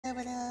Oh,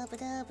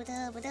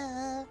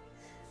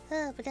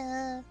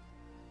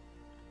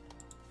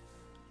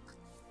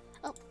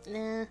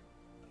 nah.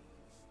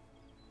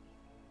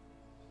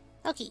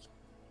 Okay.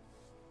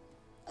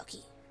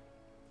 Okay.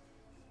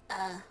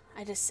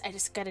 I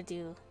just gotta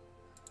do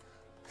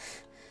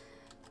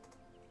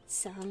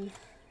some.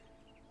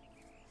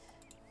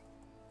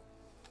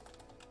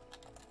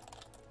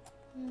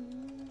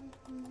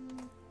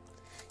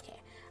 Okay,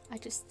 I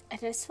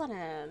just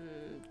wanna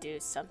do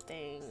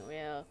something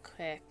real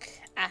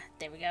quick. Ah,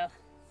 there we go.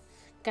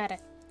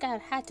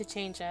 Had to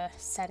change a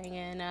setting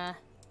in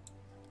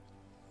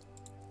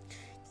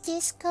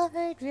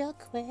Discord real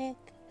quick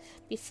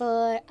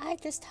before I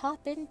just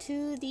hop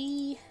into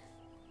the.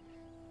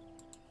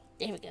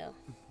 There we go.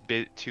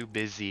 Bit too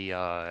busy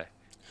Oh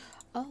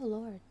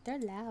Lord, they're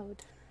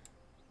loud.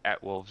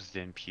 at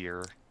Wolvesden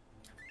Pier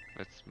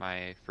with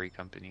my free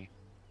company.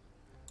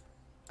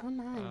 Oh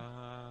my.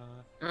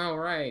 Oh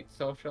right,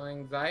 social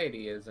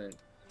anxiety isn't.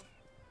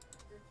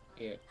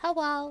 Yeah.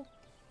 Hello.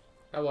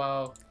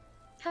 Hello.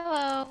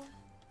 Hello.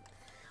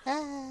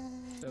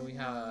 So we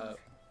have.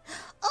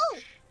 Oh,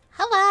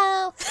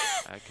 hello.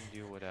 I can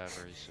do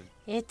whatever. So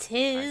It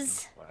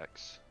is I can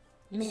flex.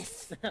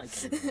 Myth.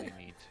 If we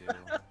need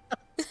to.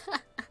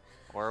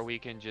 Or we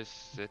can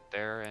just sit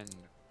there and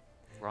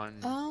run.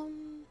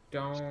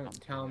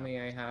 Don't tell me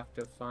I have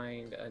to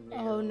find a new.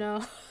 Oh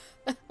no.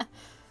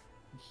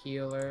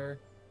 Healer.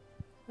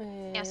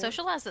 Wait. Yeah,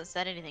 social hasn't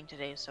said anything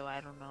today, so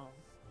I don't know.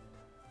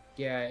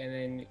 Yeah, and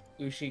then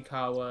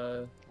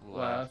Ushikawa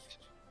left.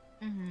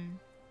 Mm-hmm.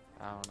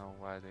 I don't know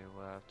why they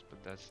left,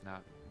 but that's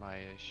not my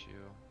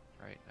issue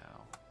right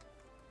now.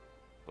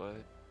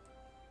 But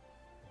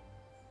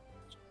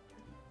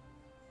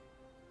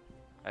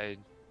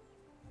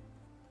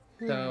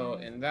So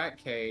in that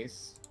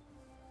case,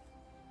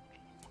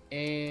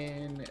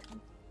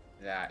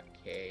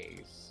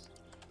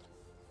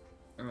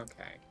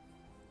 okay.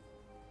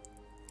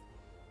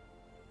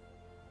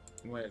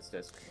 What is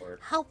Discord?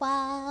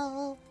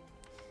 Hello.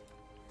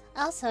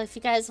 Also, if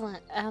you guys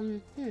want, I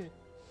can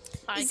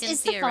is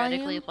the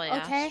theoretically volume play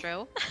okay?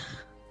 Astro.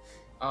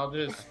 I'll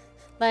just.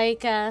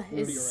 Like,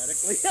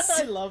 Theoretically,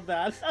 I love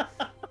that.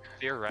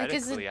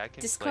 theoretically, I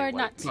can Discord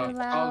play not too White.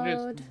 loud?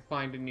 I'll just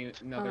find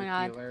another Oh my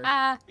god. healer.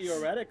 Ah,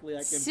 Theoretically,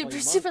 I can play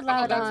super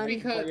loud that's on.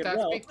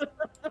 because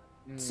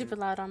Super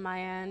loud on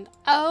my end.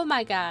 Oh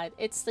my god,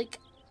 it's like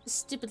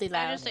stupidly I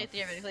loud. just say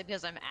theoretically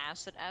because I'm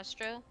ass at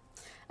Astro.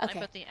 Okay.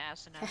 I put the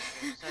ass in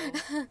Astro, so...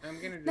 I'm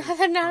gonna No, just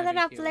they're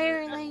not healer.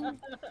 blaring.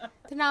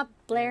 They're not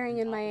blaring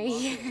in my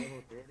Level ear. 30,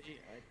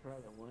 I tried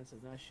it once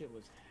and that shit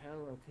was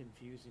hella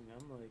confusing.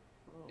 I'm like,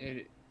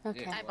 oh.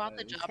 Okay. I bought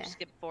the job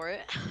skip for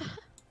it.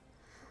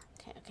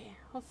 Okay.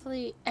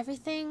 Hopefully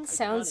everything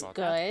sounds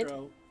good.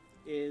 Astro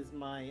is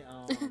my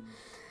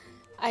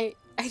I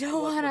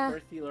don't what's the wanna.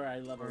 first healer I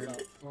leveled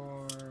up.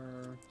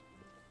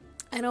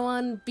 I don't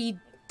want to be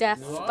deaf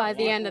by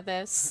the end of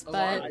this,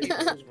 but.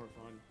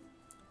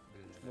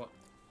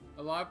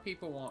 A lot of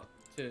people want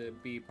to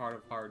be part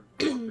of hard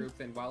groups,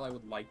 and while I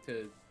would like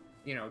to,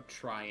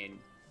 try and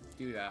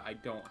do that, I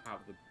don't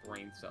have the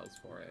brain cells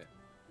for it.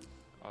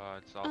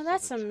 It's also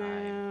That's the a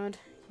time. mood.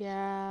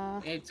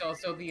 Yeah. It's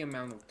also the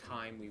amount of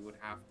time we would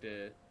have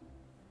to.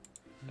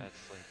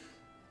 That's like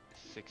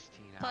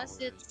 16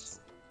 Plus, hours.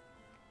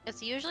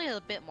 it's usually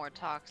a bit more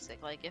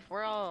toxic. Like, if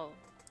we're all...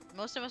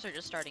 Most of us are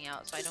just starting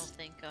out, so I don't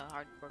think a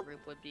hardcore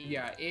group would be...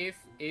 Yeah, if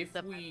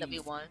that we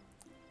want.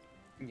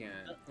 Yeah,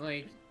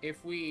 like,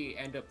 if we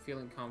end up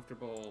feeling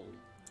comfortable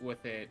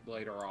with it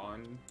later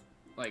on,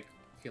 like,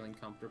 feeling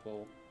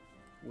comfortable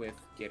with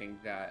getting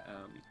that,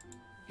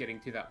 getting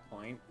to that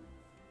point,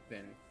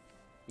 then,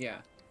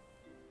 yeah.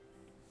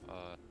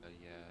 Yeah,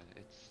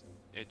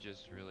 it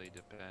just really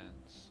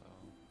depends, so...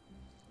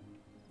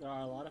 There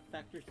are a lot of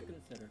factors to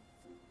consider.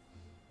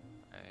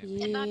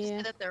 And not to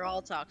say that they're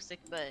all toxic,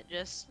 but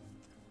just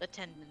the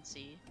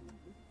tendency.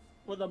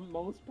 For the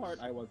most part,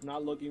 I was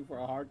not looking for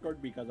a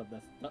hardcore because of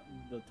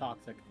the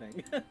toxic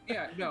thing.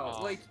 Yeah, no,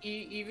 like,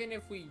 even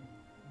if we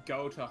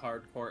go to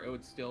hardcore, it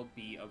would still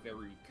be a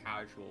very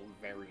casual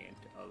variant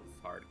of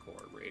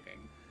hardcore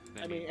rating.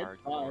 I mean, it's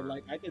fine.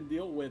 Like, I can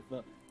deal with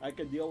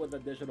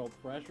additional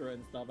pressure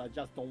and stuff. I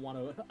just don't want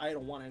to. I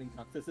don't want any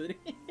toxicity.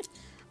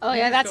 Oh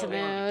yeah, that's a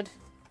mood.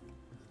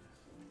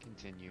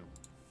 Continue.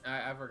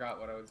 I forgot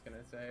what I was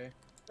gonna say.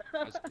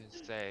 I was gonna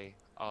say,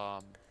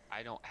 I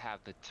don't have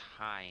the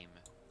time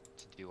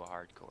to do a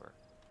hardcore.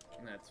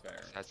 That's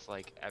fair. That's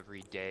like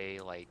every day,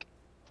 like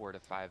 4 to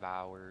 5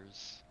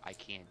 hours. I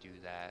can't do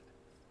that.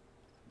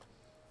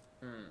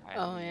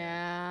 Oh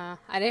yeah,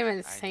 I didn't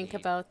even think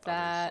about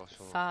that.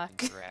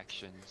 Fuck.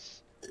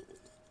 Interactions.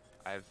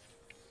 I've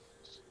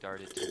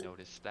started to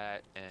notice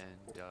that,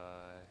 and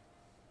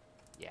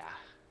yeah,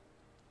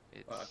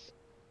 it's. Fuck.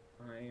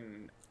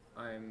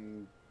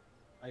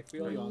 I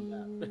feel you on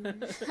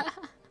that.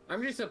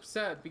 I'm just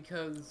upset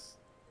because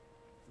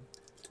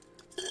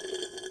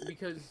they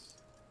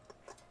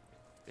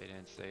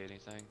didn't say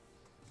anything.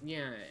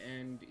 Yeah,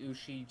 and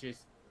Ushi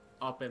just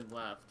up and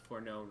left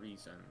for no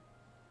reason.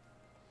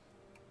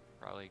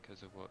 Probably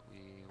because of what we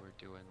were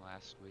doing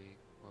last week.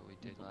 What we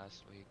did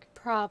last week.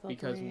 Probably.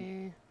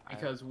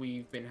 Because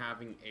we've been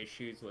having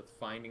issues with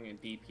finding a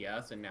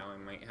DPS, and now I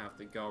might have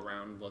to go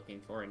around looking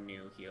for a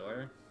new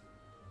healer.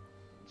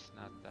 It's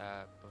not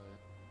that,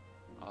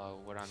 but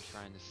what I'm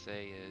trying to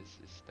say is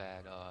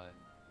that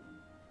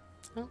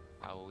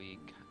how we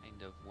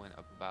kind of went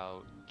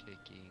about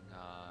kicking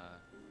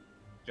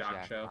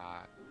Jack Show.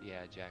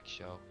 Yeah, Jack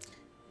Show.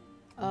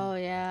 Oh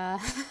yeah.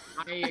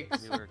 We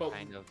were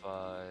kind of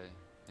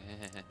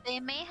They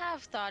may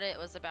have thought it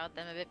was about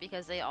them a bit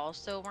because they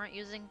also weren't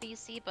using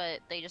VC, but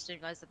they just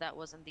didn't realize that that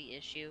wasn't the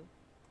issue.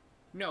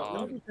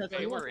 No, because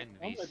they were in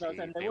with us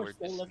VC, and they were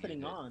still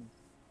listening on.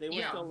 They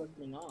were still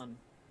listening on.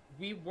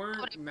 We But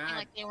weren't I mean, mad.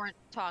 like they weren't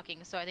talking,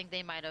 so I think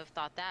they might have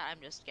thought that. I'm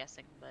just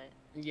guessing, but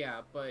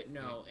Yeah, but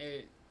no,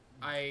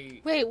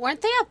 Wait,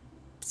 weren't they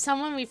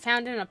someone we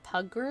found in a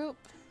pug group?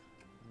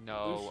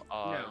 no,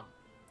 no.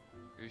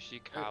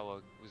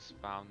 Ushikawa was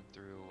found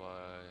through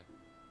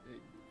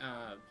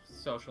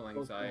Social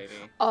anxiety.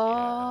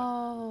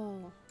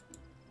 Oh.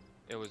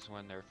 it was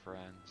when they're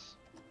friends.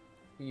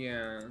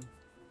 Yeah.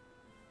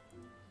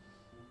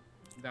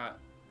 That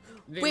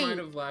they Wait, might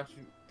have left.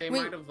 They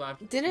wait, might have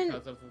left didn't-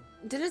 because of.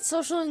 Didn't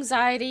social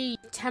anxiety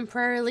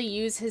temporarily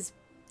use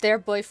their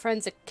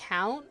boyfriend's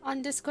account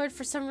on Discord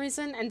for some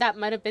reason, and that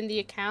might have been the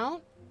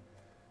account?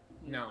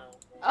 No.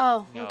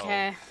 Oh, No.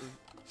 okay.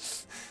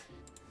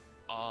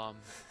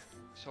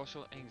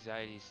 Social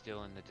anxiety is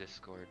still in the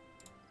Discord.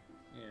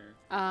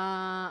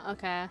 Yeah.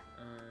 Okay.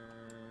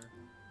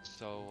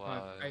 So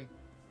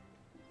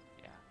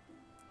yeah.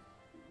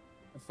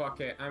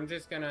 Fuck it. I'm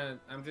just gonna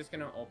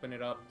open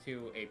it up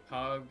to a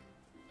pug,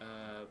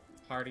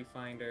 party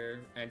finder,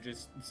 and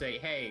just say,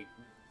 hey,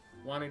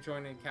 want to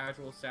join a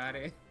casual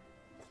Saturday?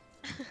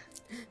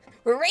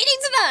 We're raiding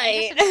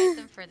I tonight! just invite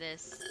them for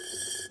this.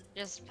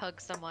 Just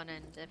pug someone,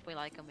 and if we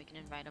like them, we can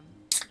invite them.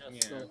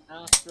 Just so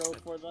Astro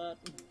for that.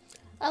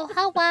 Oh,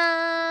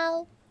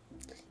 hello!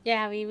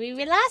 Yeah, we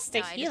lost a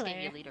No, I just healer.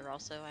 gave you a leader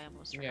also, I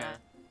almost forgot. Yeah.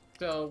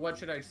 So what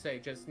should I say?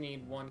 Just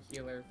need one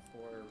healer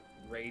for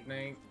raid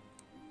night?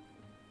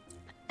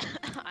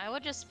 I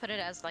would just put it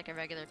as like a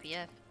regular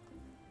PF.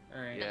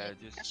 Alright. Yeah,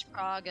 Like, just fresh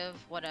prog of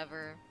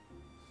whatever.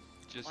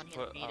 just one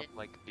healer put up needed.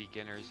 like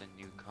beginners and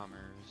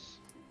newcomers,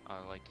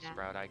 like the Yeah.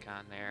 sprout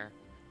icon there,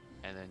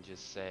 and then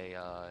just say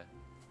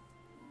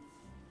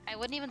I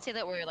wouldn't even say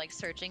that we're like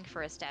searching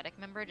for a static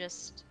member,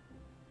 just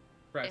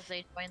Fresh. if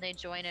they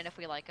join, and if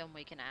we like them,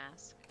 we can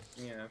ask.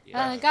 Yeah.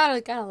 Yeah.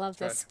 Gotta love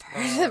this Fresh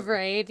part of prog. the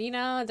raid, you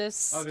know,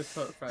 this... I'll just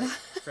put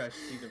fresh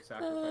seed of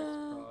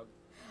sacrifice prog.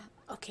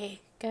 Okay,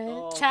 good.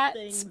 Oh, Chat,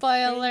 thanks,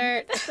 spoiler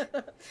alert.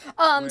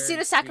 Where's Pseudo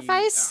the,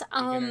 sacrifice,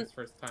 beginner's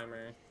first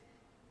timer.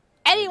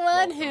 anyone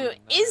Well who done,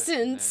 that,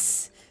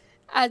 isn't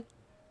at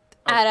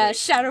Oh, wait.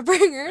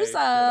 Shadowbringers,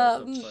 I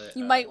should also put,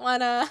 you might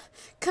wanna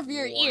cover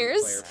your one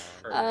ears. player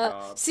per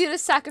job. Pseudo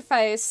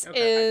sacrifice Okay,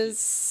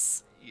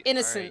 is Alright,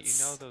 innocence.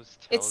 you know those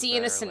It's tells the that are,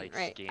 innocent, like,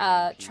 right,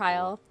 scamming people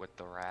trial. with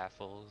the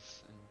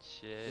raffles and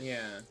shit. Yeah.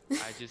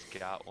 I just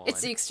got one.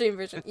 It's the extreme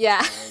version. Yeah,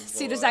 Oh,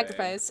 pseudo boy.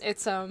 sacrifice.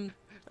 It's I'm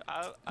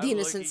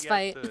innocence looking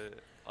fight. at the,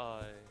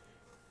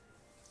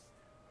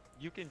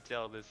 you can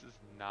tell this is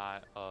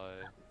not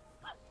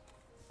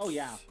Oh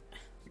yeah.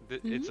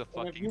 it's a And if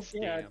fucking you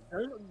scam.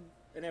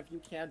 and if you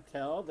can't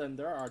tell, then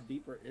there are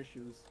deeper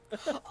issues.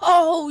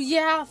 Oh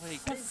yeah, Like,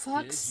 for hey,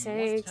 fuck's kid, you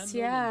want sakes,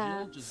 10 million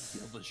yeah. gil? Just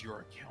give us your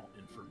account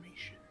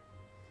information.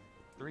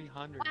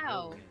 300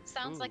 Wow, million.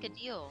 sounds like a Ooh.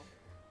 deal.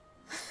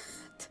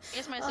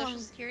 Here's my social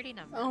security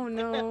number. Oh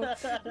no,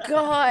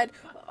 God,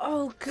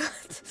 oh God,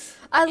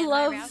 I and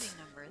my routing love,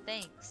 number.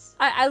 Thanks.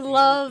 I Are you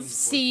love looking for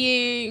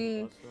seeing.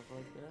 about stuff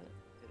like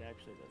that? It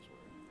actually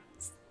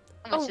does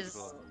work. Which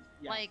is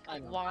Yeah, like, I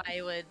know.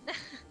 why would why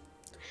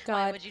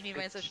God, would you need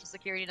my social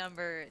security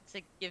number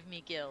to give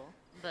me gil?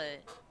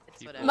 But it's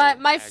People whatever.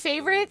 My actually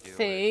favorite do it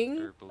thing-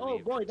 or Oh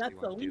believe boy, that that's you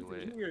the won't least do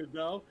it. weird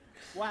though.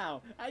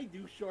 Wow, I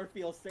do sure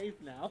feel safe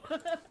now.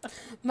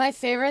 my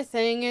favorite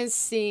thing is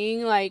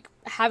seeing like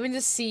having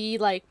to see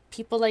like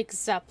people like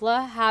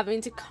Zepla having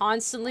to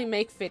constantly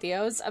make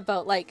videos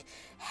about like,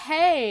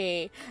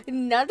 hey,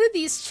 none of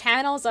these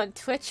channels on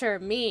Twitch are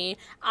me.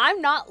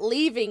 I'm not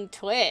leaving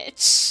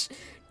Twitch.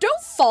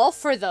 Don't fall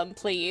for them,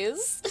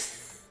 please.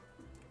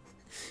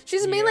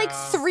 She's made like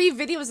Yeah. 3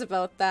 videos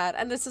about that,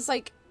 and this is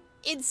like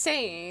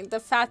insane.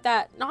 The fact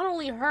that not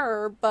only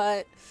her,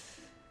 but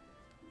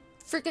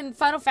freaking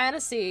Final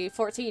Fantasy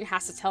 14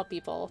 has to tell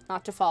people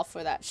not to fall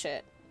for that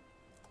shit.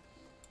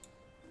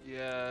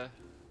 Yeah.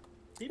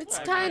 People It's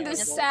are kinda terrible.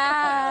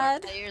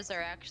 sad. Players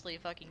are actually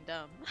fucking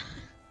dumb.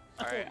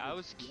 Alright, I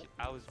was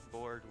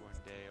bored one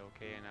day,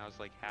 okay, and I was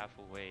like half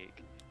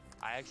awake.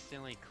 I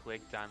accidentally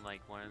clicked on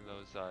like one of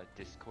those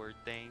Discord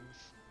things.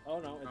 Oh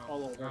no, it's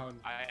all over.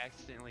 I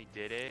accidentally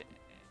did it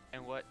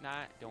and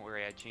whatnot. Don't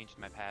worry, I changed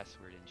my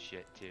password and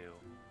shit too.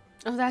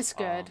 Oh, that's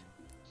good.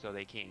 So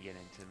they can't get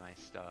into my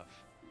stuff.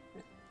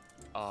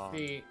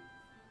 See,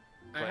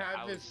 But I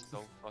have was this.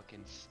 so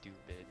fucking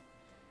stupid.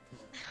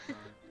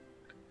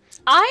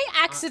 I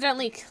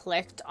accidentally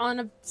clicked on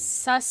a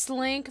sus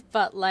link,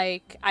 but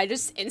like I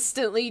just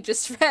instantly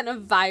just ran a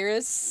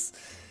virus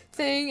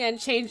thing and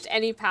changed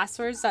any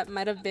passwords that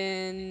might have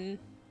been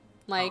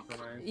like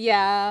Compromised.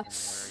 yeah.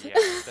 Yeah,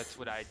 that's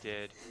what I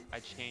did. I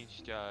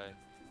changed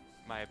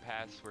my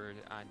password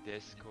on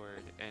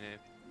Discord, and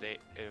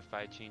if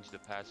I change the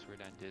password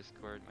on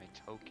Discord, my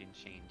token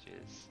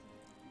changes.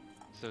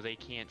 So they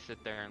can't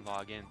sit there and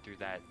log in through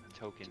that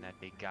token that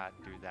they got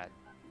through that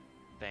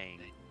thing.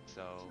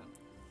 So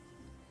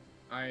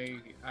I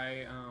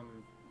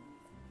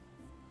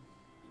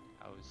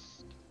was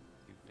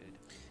stupid.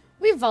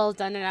 We've all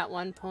done it at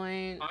one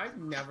point. I've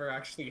never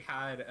actually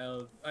had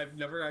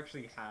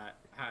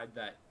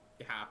that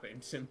happen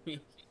to me.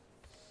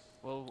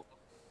 Well,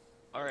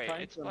 I'm alright,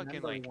 trying it's to fucking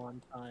remember like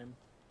one time.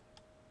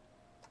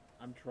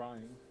 I'm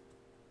trying.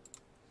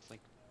 it's like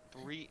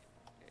 3.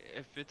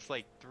 If it's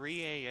like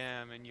 3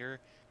 a.m. and you're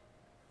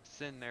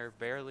sitting there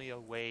barely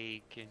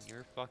awake and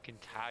you're fucking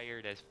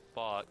tired as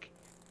fuck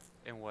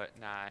and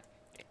whatnot,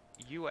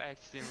 you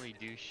accidentally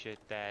do shit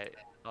that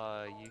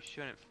you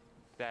shouldn't,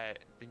 that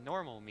the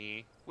normal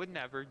me would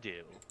never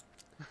do.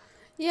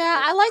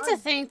 Yeah, I like to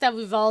think that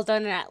we've all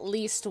done it at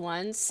least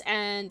once,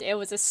 and it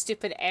was a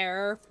stupid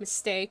error,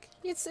 mistake.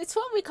 It's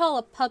what we call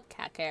a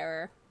pubcac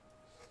error.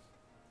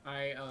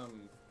 I A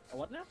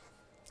what now?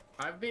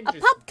 I've been A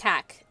just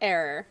pubcac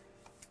error.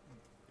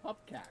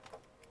 Pubcat.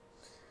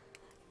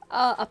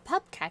 A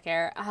pubcac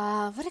error.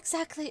 What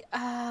exactly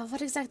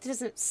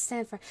does it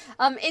stand for?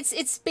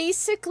 It's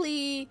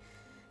basically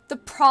the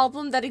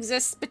problem that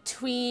exists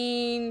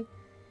between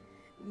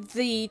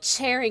the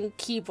chair and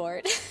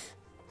keyboard.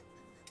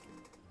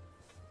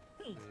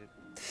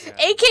 Yeah.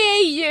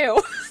 AKA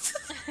you.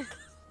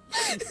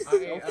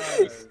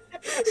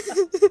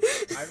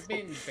 I've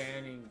been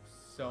banning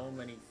so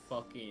many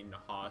fucking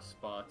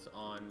hotspots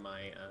on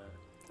my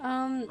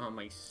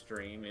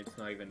stream. It's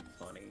not even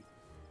funny.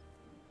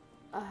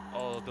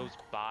 Oh, those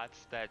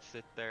bots that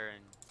sit there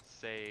and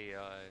say,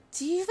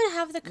 Do you even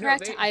have the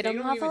correct item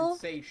they don't level? even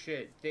say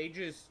shit. They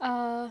just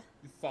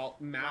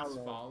mass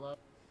follow.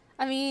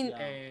 I mean,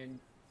 And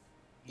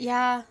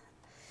yeah.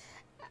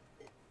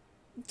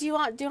 Do you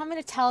want me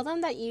to tell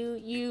them that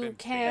you And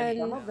can?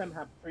 some of them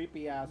have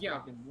creepy ass Yeah.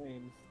 fucking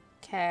names.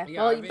 Okay.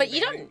 Yeah, well, I've but been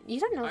you banning-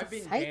 don't know I've the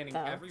been fight banning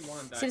though.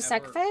 everyone that See the ever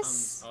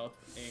sacrifice? comes up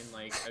in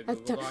like a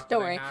Google Doc Don't that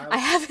worry, have, I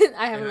haven't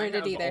and learned it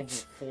have either.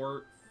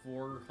 Over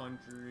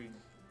 400.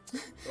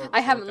 Or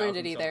I haven't learned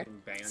it 4,000 either.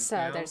 something bans So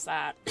now, there's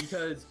that.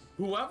 because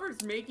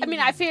whoever's making I mean,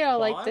 I these feel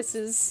like bots this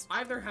is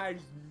either has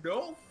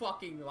no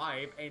fucking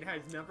life and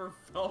has never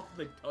felt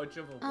the touch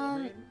of a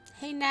woman.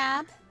 Hey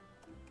Nab.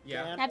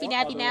 Yeah. Nappy, Or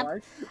nappy, nap.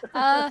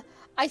 otherwise.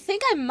 I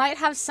think I might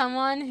have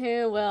someone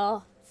who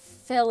will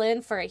fill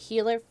in for a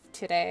healer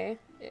today.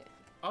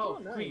 Oh,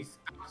 Oh, nice. please,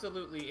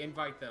 absolutely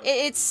invite them.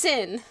 It's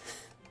Sin.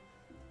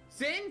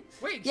 Sin?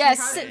 Wait, Yes,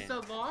 she has Sin. this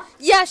unlocked?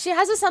 Yeah, she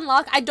has this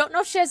unlock. I don't know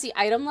if she has the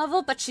item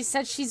level, but she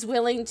said she's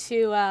willing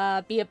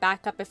to be a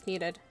backup if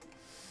needed.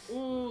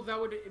 Ooh, that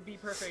would be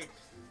perfect.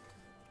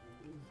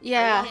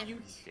 Yeah. You-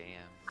 damn.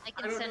 I I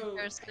can don't send know.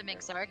 her some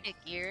exotic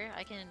gear.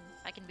 I can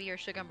be your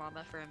sugar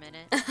mama for a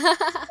minute.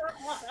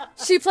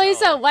 She plays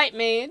Oh. a white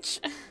mage.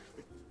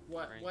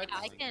 What? Frank, What?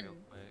 I real can-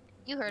 quick.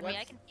 You heard me. I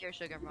What's- can be your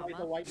sugar Like the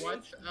mama. white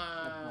What?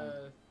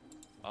 mage?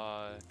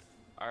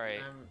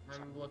 Alright.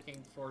 I'm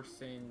looking for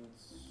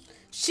Sin's.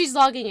 She's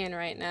logging in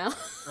right now.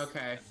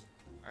 Okay.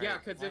 Yeah,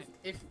 alright,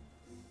 because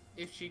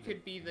if she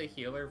could be the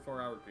healer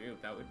for our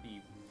group, that would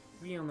be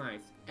real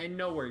nice. And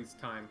no worries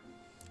time.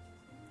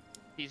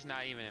 He's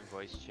not even in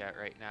voice chat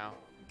right now.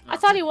 I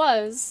thought he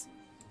was.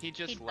 He He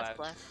just just left.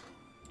 left.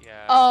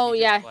 Yeah. Oh,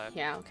 he yeah. just left.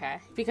 Yeah, okay.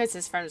 Because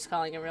his friend was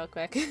calling him real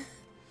quick.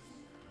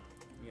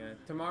 Yeah,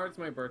 tomorrow's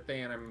my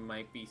birthday, and I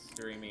might be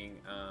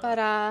streaming. But,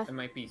 I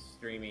might be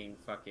streaming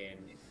fucking.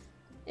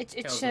 it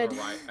Tales should. of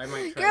Arise. I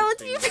might try Girl,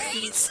 to it's stream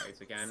me, Tales of please.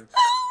 Arise again.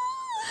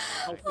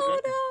 Oh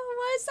no,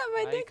 why is that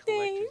my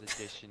nickname? collector's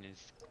edition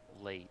is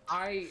late.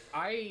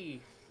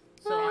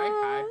 So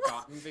I had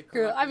gotten the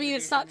Girl, I collector's mean,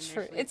 it's not edition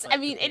true. initially, It's- but I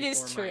mean, to it pay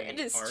is for true. my It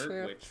is art,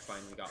 true. Which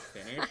finally got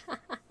finished.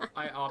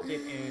 I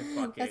opted in.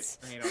 Fuck That's-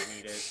 it. I don't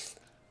need it.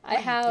 I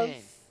have,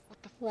 Ben,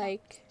 what the fuck?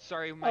 like...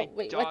 Sorry, my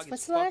wait, dog what's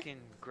is the matter? fucking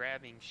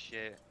grabbing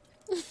shit.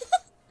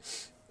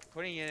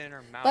 Putting it in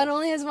her mouth. But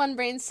only has one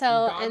brain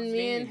cell, Dog's and me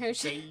name and her...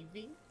 is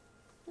Davy.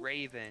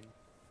 Raven.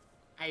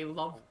 I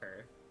love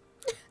her.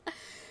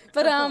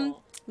 But,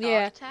 Oh.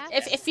 yeah. Dog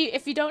tag?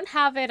 If you don't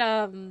have it,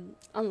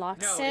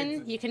 unlocked No, in,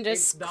 it's- you can it's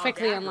just dog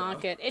quickly aggro.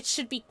 unlock it. It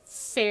should be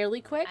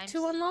fairly quick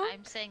to unlock.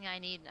 I'm saying I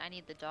need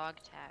the dog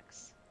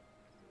tax.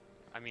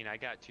 I mean, I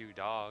got 2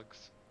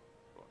 dogs.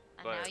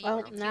 And But- now you Well,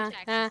 have 2 nah,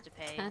 taxes to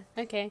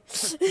pay. Okay.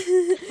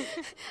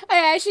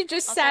 I actually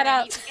just Also, sat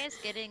are up. you guys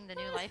getting the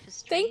new Life is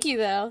Strange? Thank you,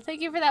 though.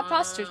 Thank you for that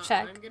posture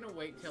check. I'm gonna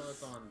wait till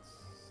it's on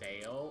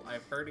sale.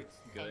 I've heard it's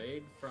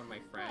good from my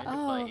friend,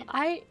 Oh, but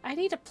I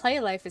need to play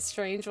Life is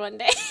Strange one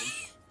day.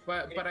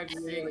 but I've It's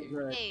really seen.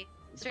 good. Hey,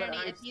 But Serenity,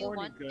 I'm if you Corny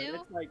want good.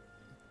 to,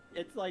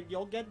 It's like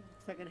you'll get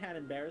secondhand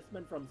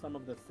embarrassment from some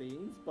of the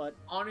scenes, but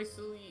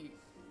Honestly,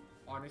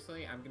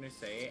 honestly, I'm gonna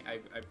say I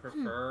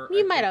prefer.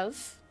 You might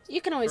have. You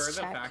can always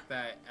prefer check. the fact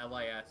that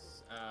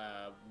LIS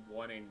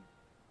 1 and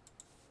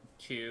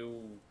 2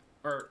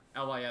 or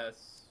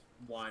LIS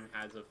 1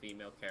 has a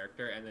female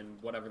character, and then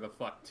whatever the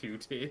fuck 2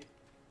 did,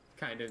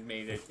 kind of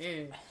made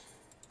it.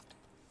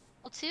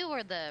 Well, 2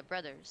 were the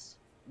brothers.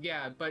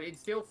 Yeah, but it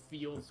still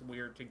feels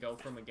weird to go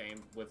from a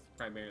game with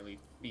primarily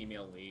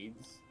female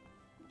leads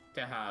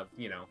to have,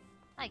 you know.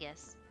 I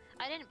guess.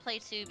 I didn't play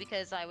 2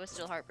 because I was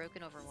still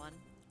heartbroken over 1.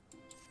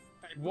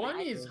 1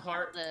 is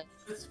hard, I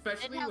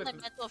especially didn't have with the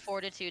mental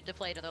fortitude to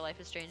play another Life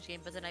is Strange game,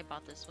 but then I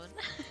bought this one.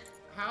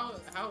 how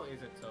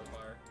is it so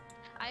far?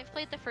 I've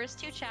played the first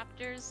 2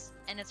 chapters,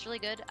 and it's really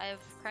good.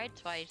 I've cried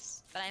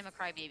twice, but I am a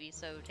crybaby,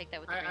 so take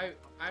that with a grain.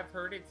 I've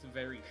heard it's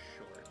very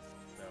short,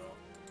 so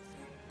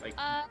like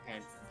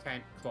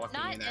 10 clocking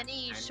not in at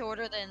any 10.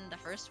 shorter than the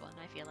first one,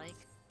 I feel like.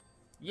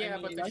 Yeah, I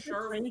mean, but the Life is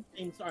short. Strange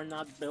games are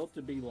not built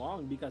to be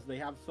long because they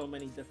have so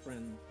many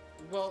different.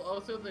 Well,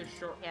 also the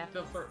short. Yeah.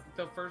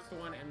 The first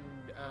one and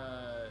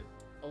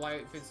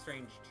Life is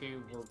Strange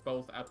 2 were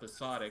both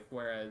episodic,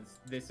 whereas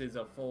this is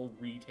a full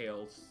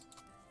retail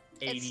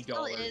 $80 It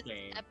still is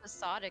game.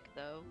 episodic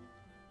though.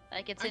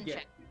 Like it's I in get-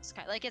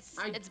 chapters, like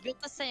it's built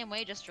the same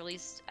way, just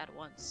released at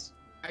once.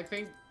 I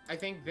think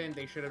then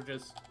they should have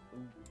just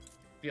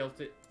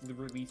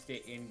released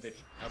it in the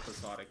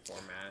episodic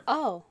format.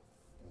 Oh.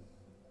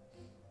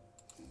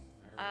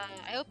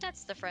 I hope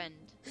that's the friend.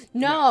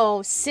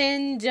 No,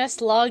 Sin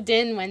just logged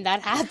in when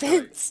that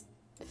happens.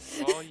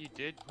 Well, you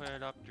did put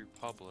it up through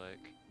public.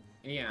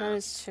 Yeah. That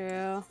is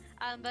true.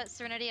 But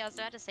Serenity, I was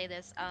about to say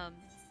this.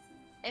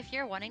 If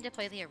you're wanting to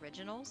play the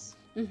originals,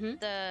 Mm-hmm.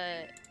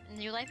 the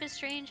New Life is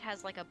Strange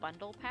has like a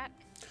bundle pack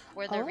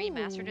where the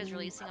remastered is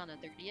releasing on the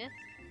 30th.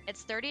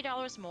 It's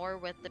 $30 more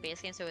with the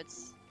base game, so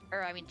it's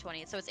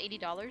 20, so it's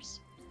 $80.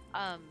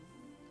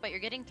 But you're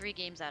getting 3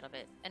 games out of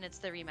it, and it's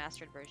the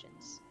remastered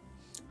versions.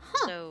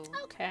 Huh. So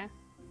Okay.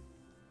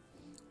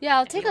 Yeah,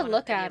 I'll if you take a wanna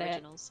look play the at it.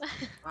 originals.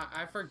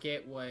 I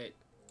forget what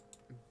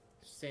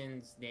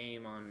Sin's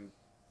name on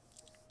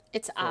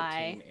It's 14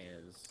 I.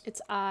 is.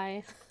 It's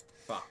I.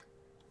 Fuck.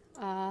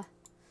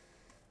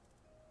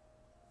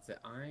 Is it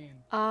I?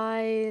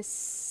 I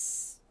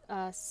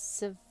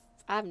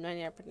have no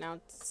idea how to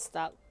pronounce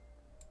that.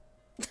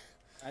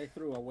 I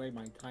threw away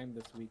my time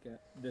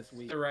this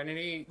week.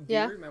 Serenity, do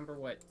Yeah. you remember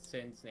what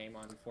Sin's name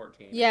on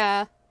 14 is?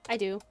 Yeah, I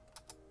do.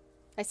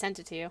 I sent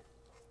it to you.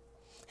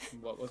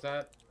 What was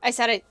that? I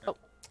said it. Oh,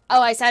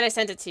 I said I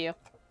sent it to you.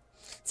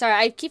 Sorry,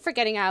 I keep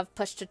forgetting I have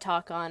push to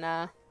talk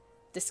on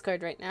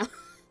Discord right now.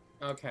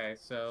 Okay,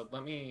 so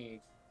let me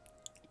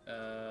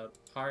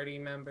party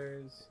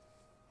members.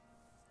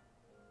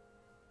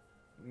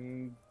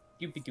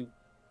 Doopy-doo.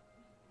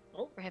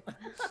 Rip.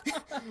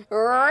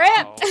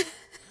 Rip.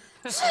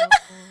 So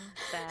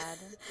sad.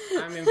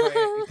 I'm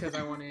invited because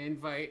I want to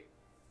invite,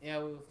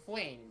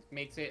 Flame.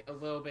 Makes it a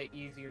little bit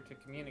easier to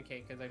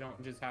communicate because I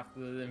don't just have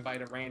to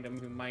invite a random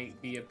who might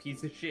be a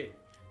piece of shit.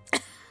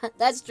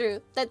 That's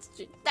true. That's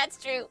true.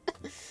 That's true.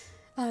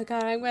 Oh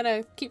god, I'm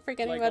gonna keep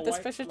forgetting about this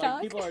push to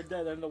talk. People are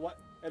dead, and the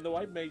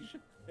white mage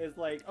is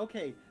like,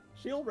 okay,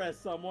 she'll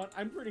rest someone.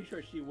 I'm pretty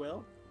sure she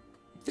will.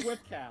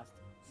 Swift cast,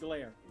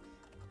 glare.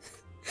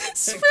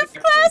 Swift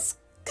class.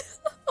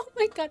 Oh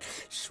my god,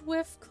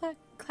 Swift class.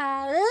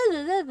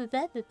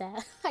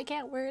 I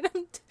can't word.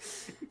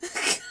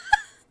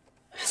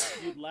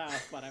 You'd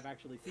laugh, but I've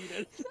actually seen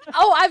it.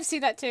 Oh, I've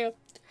seen that too.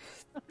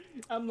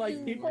 I'm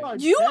like, people are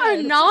You are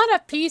dead. not a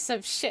piece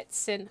of shit,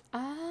 Sin.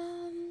 My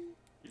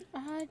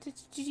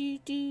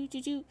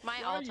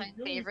all-time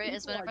favorite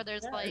is whenever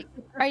there's like.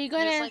 Are you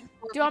there's, gonna? like,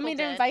 4 do you want me people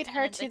to dead, invite and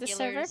her then to the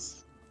server?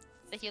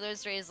 The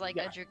healers raise like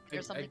Yeah, a drink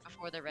or something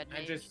before the red I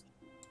mage.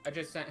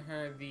 just sent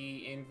her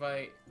the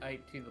invite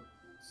to the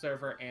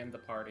server and the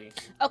party.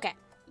 Okay.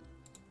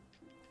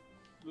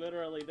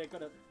 Literally, they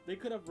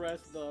could have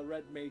rest the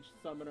red mage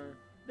summoner.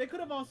 They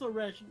could have also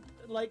rest,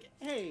 like,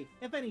 hey,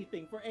 if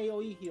anything, for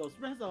AoE heals,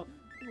 rest a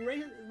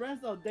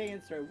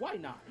dancer, why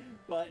not?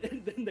 But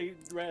then they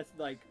rest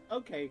like,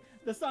 okay,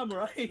 the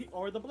samurai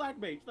or the black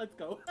mage, let's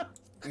go.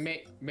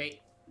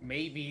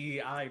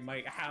 Maybe I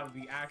might have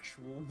the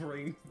actual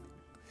brain.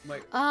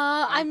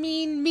 I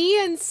mean,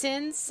 me and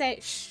Sin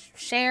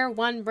share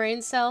one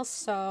brain cell,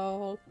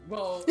 so.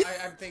 Well,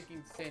 I'm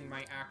thinking Sin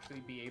might actually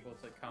be able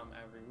to come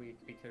every week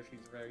because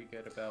she's very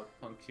good about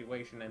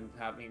punctuation, and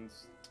that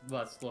means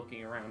less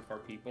looking around for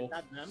people. Is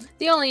that them?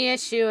 The only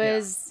issue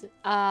is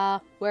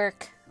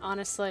work,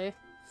 honestly.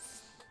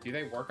 Do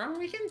they work on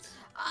weekends?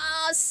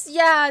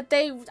 Yeah,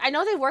 I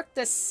know they work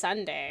this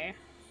Sunday.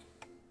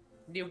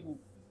 Yeah,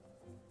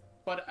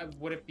 but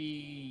would it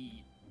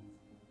be?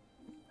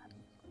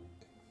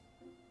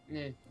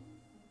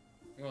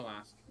 We'll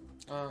ask.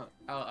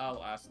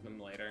 I'll ask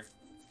them later.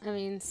 I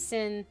mean,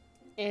 Sin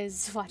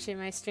is watching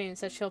my stream,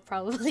 so she'll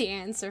probably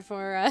answer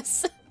for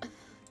us.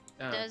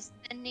 Does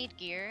Sin need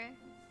gear?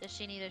 Does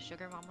she need a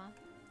sugar mama?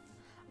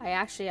 I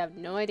actually have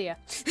no idea.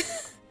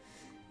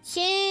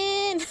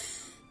 Sin!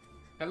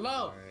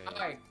 Hello. Alright.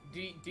 Hi.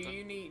 Do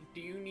you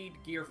need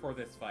gear for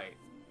this fight?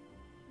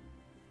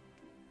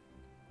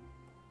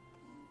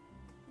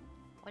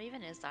 What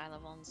even is the eye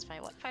level in this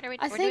fight? What fight are we?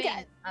 I we're think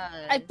doing,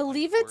 I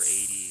believe like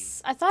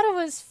it's. I thought it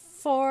was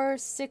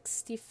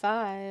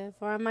 465,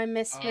 or am I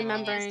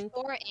misremembering? It's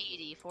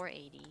 480.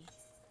 480.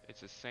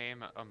 It's the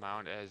same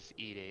amount as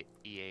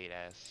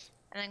E8S.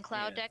 And then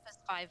Cloud Yeah. Deck is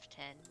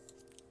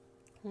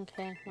 510.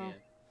 Okay, well, Yeah.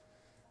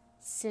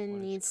 Sin What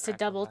is needs to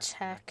crack on double that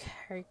check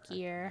her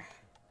gear.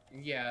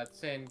 Yeah,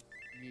 Sin,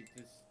 you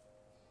just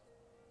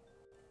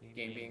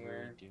Game being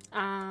rare. Just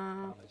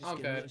All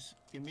good.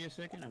 give me a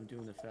second. I'm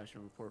doing the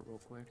fashion report real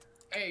quick.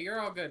 Hey, you're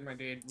all good, my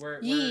dude.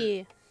 We're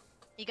Yee.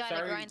 You gotta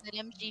Sorry. grind that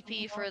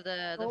MGP for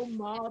the Oh,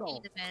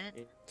 model. 15 event.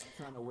 It's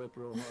trying to whip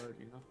real hard,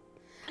 you know.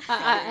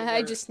 I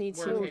We're- just need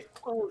we're- to.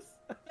 Close.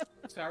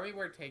 Sorry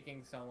we're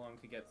taking so long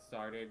to get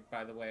started,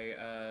 by the way,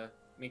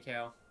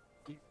 Mikhail.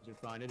 You're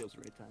fine. It is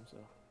raid time, so.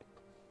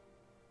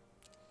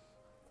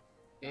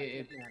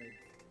 It,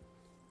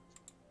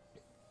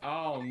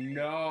 oh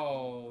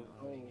no!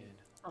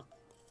 Huh?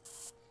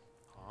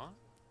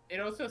 It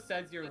also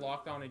says you're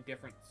locked on a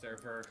different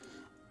server.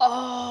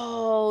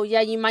 Oh, yeah,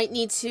 you might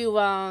need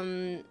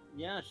to,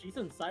 Yeah, she's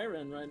in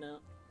Siren right now.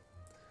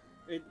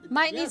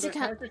 Might yeah, need to their ca-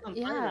 character's on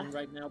yeah. Siren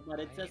right now, but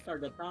it says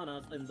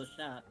Sargatanas in the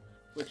chat,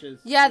 which is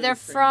yeah, really they're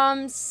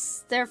strange.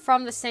 they're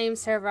from the same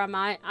server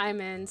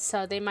I'm in,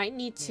 so they might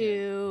need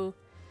to.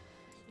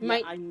 Yeah,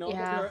 Might I know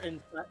yeah. that they're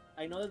in.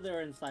 I know that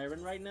they're in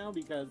Siren right now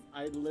because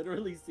I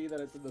literally see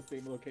that it's in the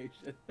same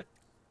location.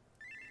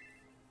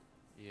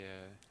 Yeah.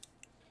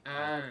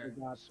 Ah,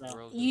 Forgot that.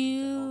 Squirrels isn't to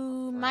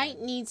You help might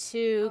friends. need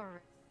to.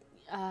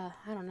 Alright.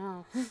 I don't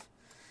know.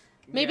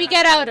 Maybe yeah.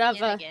 get out of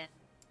Begin a. again.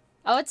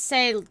 I would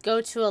say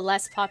go to a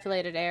less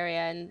populated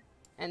area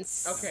and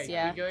Okay,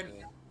 yeah. we good?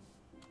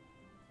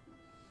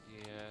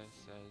 Yeah, it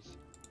says.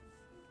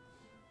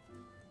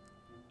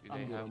 Do I'm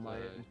they good have on my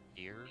the end.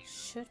 gear?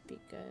 Should be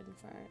good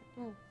for.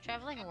 Oh.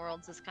 Traveling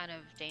Worlds is kind of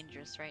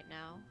dangerous right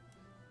now.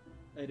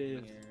 It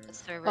is. The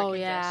server Oh,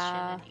 congestion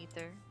yeah. and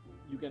ether.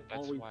 You can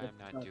That's always why get I'm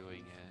not stuck. doing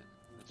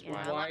it. That's Yeah,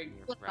 why why- I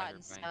would With rather gotten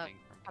buy stuck anything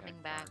from Coming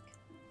Cat back. Farm.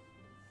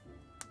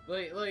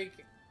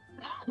 Like,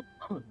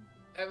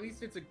 at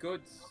least it's a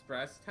good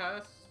stress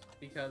test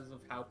because of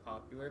how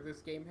popular this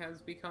game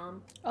has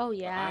become. Oh But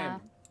I yeah.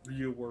 am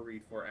real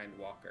worried for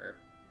Endwalker.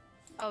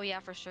 Oh yeah,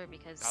 for sure,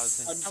 because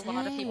Thousand a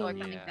lot of people are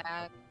Dang. coming Yeah.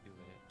 back. Do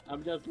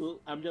it.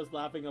 I'm just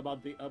laughing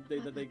about the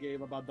update that they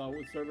gave about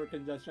the server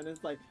congestion.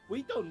 It's like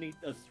we don't need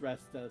a stress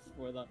test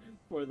for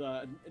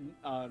the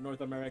North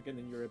American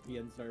and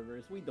European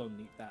servers. We don't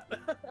need that.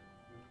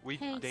 We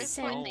Hey, they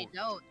Sin. When don't. they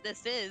don't,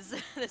 this is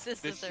the This-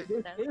 server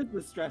This test. is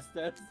the stress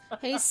test.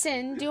 Hey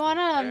Sin, do you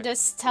wanna Yeah.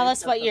 just tell Yeah,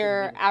 us what that's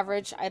your something.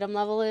 average item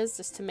level is,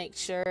 just to make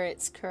sure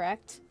it's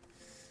correct?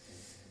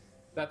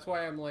 That's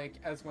why I'm like,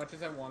 as much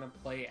as I want to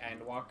play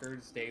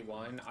Endwalkers day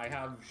one,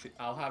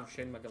 I'll have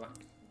Shin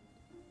Megami.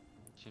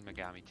 Shin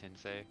Megami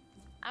Tensei.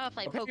 I'm gonna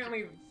play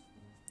Pokemon.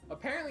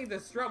 Apparently the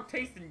stroke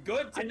tasting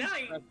good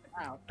tonight. I'm stressed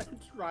out.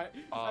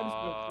 I'm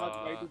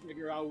still trying to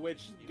figure out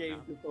which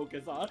game to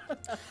focus on.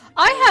 I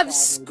Oh, have God,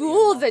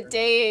 school the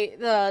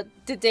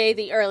Walker. day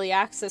the early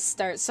access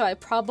starts, so I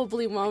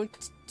probably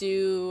won't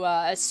do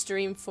a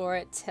stream for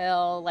it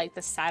till like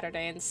the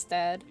Saturday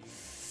instead.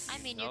 I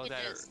mean, you know could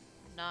that just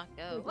not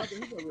go.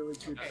 Here's a really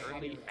cute The thing.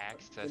 early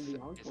access in the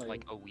is enclave.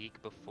 like a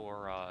week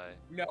before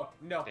No,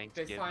 this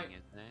Thanksgiving, time.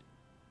 isn't it?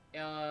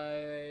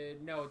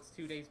 No, it's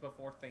 2 days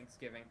before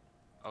Thanksgiving.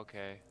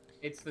 Okay.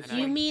 It's the. And I-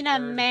 You mean 23rd.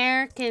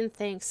 American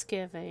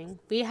Thanksgiving?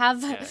 We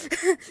have,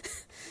 Yeah.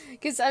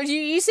 because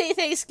you say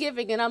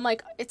Thanksgiving and I'm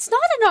like, it's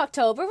not in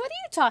October. What are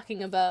you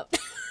talking about?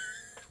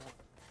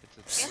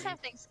 It's You a guys three. have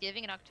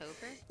Thanksgiving in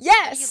October?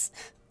 Yes,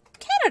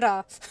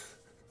 Canada.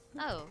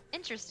 Oh,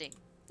 interesting.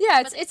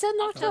 Yeah, But it's in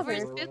October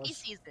October. is spooky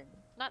season,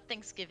 not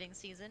Thanksgiving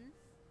season.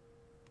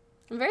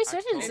 I'm very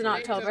certain it's in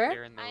October. October.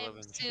 They're in the I'm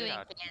living shit suing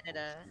out of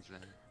Canada.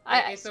 season.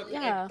 It's okay.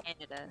 Yeah.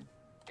 Canada.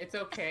 It's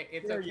okay.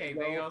 It's There you okay.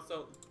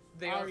 go.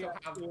 They Aria also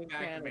have in bagged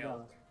Canada.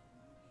 milk.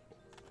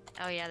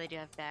 Oh yeah, they do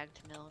have bagged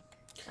milk.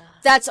 Ugh.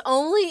 That's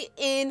only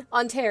in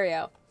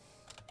Ontario.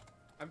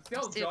 I'm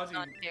still Still in judging.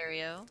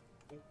 Ontario.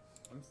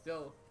 I'm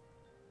still.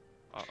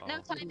 Uh-oh. No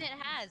time it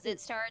has. It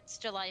starts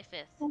July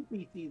 5th.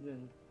 Spooky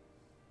season.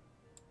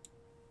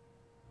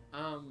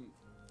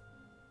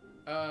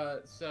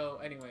 So,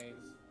 anyways,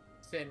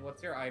 Sin,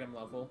 what's your item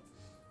level?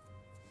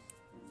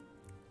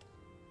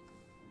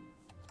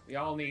 We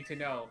all need to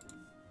know.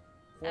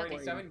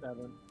 487.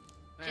 47.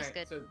 Just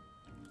good. So,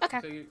 Okay.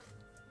 so you,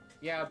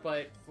 yeah,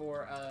 but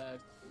for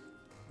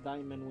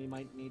Diamond, we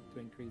might need to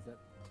increase it.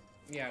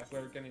 yeah,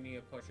 we're gonna need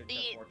to push it to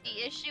The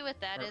 410. issue with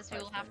that Or is we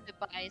will have to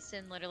buy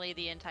Sin literally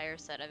the entire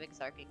set of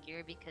Exarchic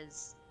gear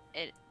because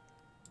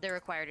the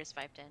required is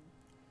 510.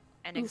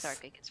 And Oof.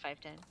 Exarchic is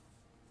 510.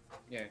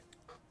 Yeah.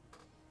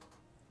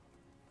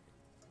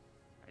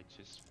 I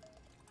just.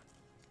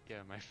 Yeah,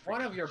 my.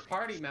 One of freaking your face.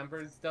 party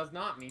members does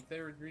not meet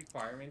the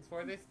requirements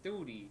for this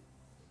duty.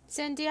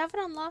 Sin, do you have it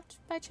unlocked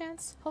by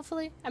chance?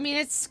 Hopefully. I mean,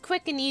 it's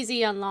quick and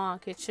easy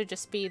unlock. It should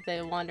just be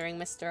the Wandering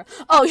Mister.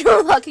 Oh, you're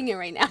unlocking it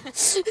right now.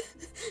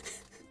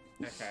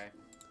 Okay.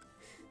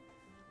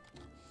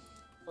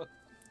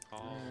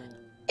 Oh.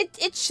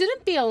 It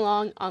shouldn't be a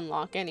long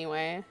unlock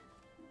anyway.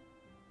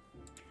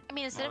 I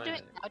mean, instead of Well,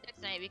 doing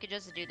Outdex Night, we could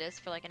just do this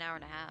for like an hour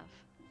and a half.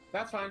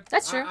 That's fine.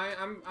 That's true.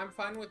 I'm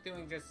fine with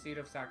doing just Seed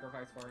of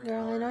Sacrifice for an Girl,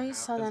 hour I know and a you half.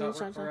 saw Does that work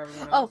for instruction.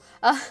 everyone Oh,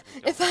 else?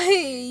 if I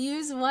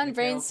use one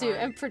brain Mikhail, suit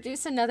fine. and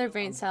produce another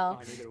brain I'm cell,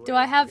 fine either do way.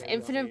 I have You guys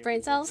infinite want me brain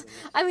to cells? do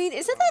the I mean,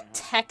 isn't hour and that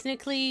a half?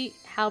 technically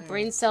how Yeah,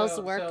 brain cells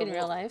so- work so in real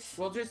we'll- life?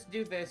 We'll just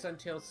do this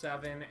until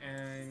 7,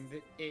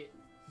 and it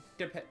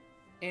depends.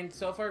 And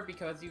so far,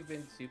 because you've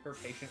been super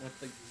patient with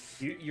the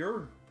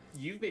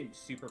you've been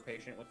super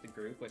patient with the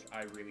group, which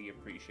I really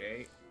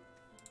appreciate.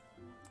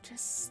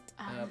 Just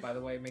By the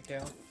way,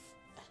 Mikhail,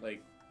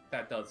 like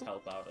that does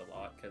help out a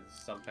lot because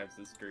sometimes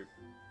this group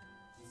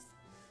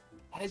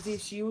has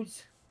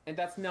issues, and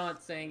that's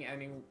not saying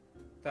any.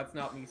 That's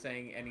not me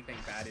saying anything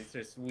bad. It's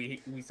just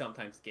we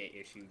sometimes get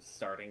issues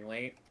starting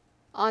late.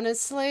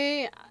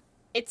 honestly,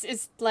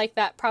 it's like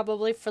that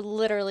probably for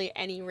literally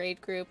any raid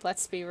group.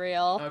 Let's be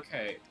real.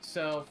 Okay,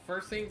 so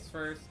first things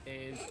first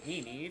is we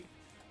need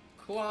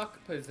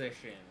clock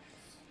positions.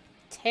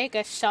 Take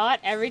a shot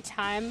every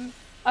time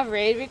a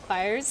raid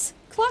requires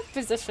clock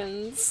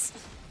positions.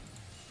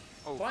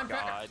 Oh Well, I'm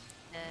back. God,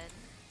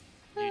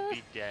 And, you'd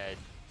be dead.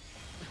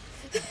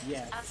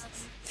 Yes.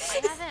 I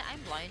haven't.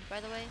 I'm blind, by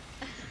the way.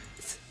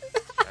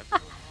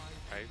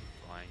 I'm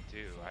blind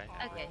too.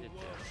 I never Okay. did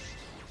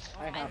this.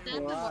 I have I've done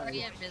 4 the eyes.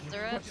 Moria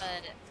Mizura,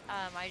 but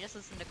I just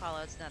listened to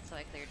callouts and that's how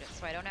I cleared it.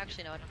 So I don't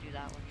actually know how to do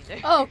that one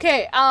either. Oh,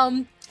 okay,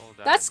 Hold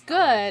that's on, good.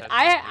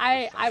 I wanna test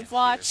I've something for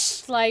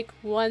watched like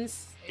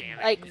once, Damn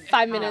it. like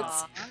 5 minutes.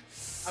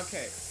 Aw.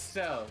 Okay,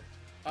 so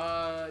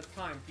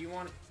time. Do you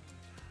want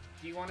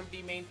to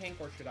be main tank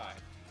or should I?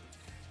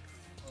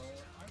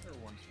 Either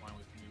one's fine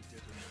with me. You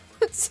guys are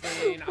What's,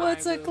 Then I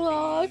what's a will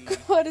clock? be-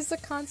 What is the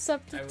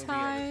concept I of will be over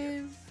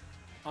here.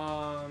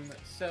 time?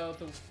 So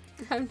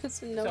I'm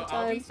just in no so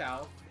I'll be time.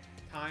 south.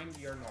 Time,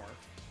 you're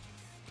north.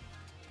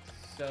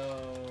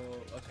 So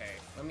okay,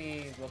 let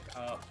me look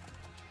up.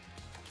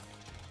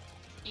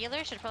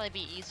 Healer should probably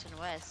be east and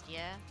west,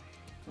 yeah?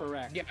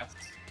 Correct. Yes.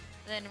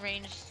 Then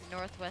range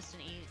northwest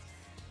and east.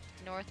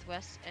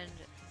 Northwest and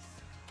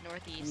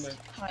northeast.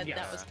 God, yeah.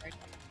 that was hard.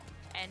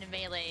 And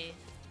melee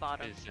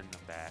bottom. Is in the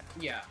back.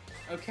 Yeah.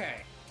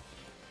 Okay.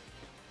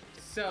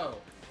 So,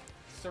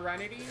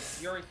 Serenity,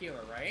 you're a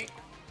healer, right?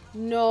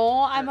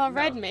 No, I'm Or- a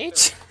red no,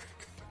 mage.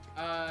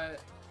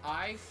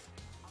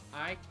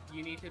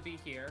 You need to be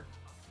here.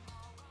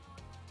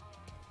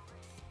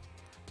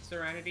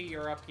 Serenity,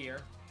 you're up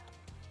here.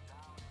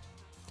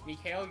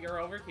 Mikhail, you're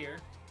over here.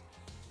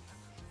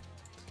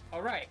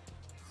 Alright,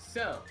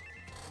 so,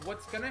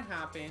 what's gonna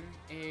happen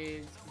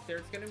is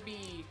there's gonna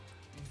be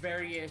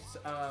various,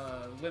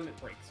 limit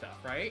break stuff,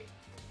 right?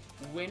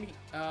 When,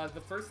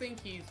 the first thing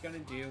he's gonna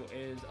do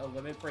is a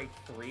limit break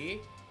 3,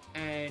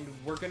 and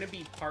we're gonna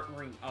be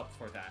partnering up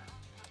for that.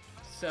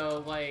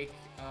 So, like,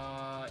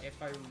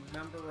 if I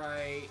remember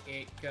right,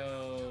 it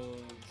goes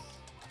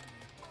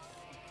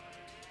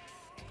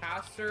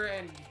caster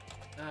and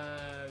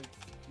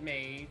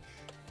mage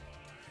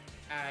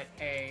at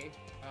A,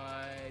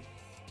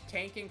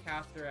 tank and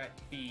caster at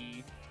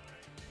B,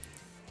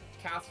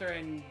 caster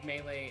and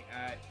melee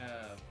at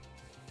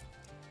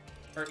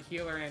or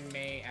healer and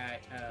melee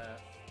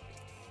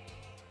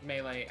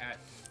at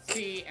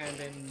C, and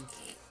then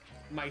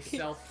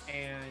myself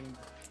and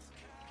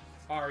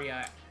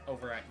Arya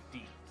over at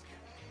D.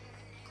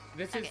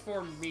 This is Okay.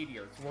 for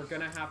meteors. We're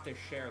gonna have to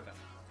share them.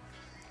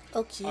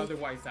 Okay.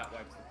 Otherwise, that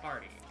wipes the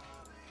party.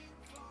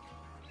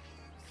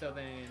 So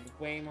then,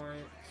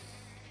 Waymart.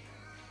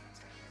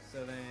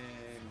 So then,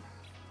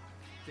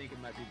 I think it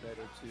might be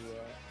better to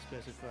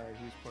specify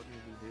whose partner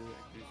we do and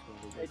who's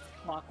going to do. It's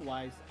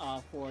clockwise.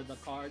 For the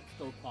cards,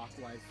 go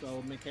clockwise.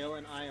 So Mikhail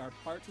and I are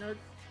partnered,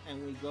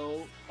 and we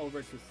go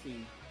over to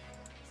C.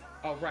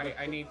 oh right,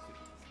 I need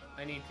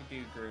to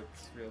do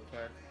groups real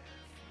quick.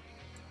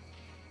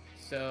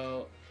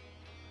 So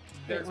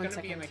there's one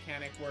gonna be a second.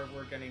 mechanic where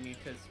we're gonna need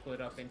to split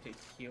up into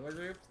healer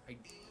groups. I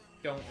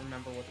don't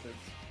remember what the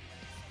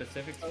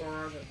specifics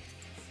for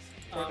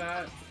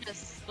that.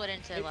 Just split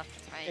into If- left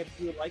and right. If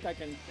you like, I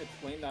can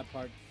explain that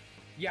part.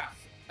 Yes,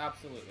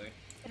 absolutely.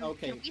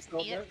 Okay, Can we so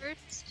see it there-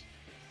 first?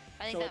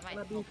 I think So that it's might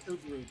gonna be help. 2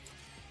 groups.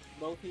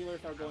 Both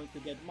healers are going to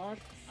get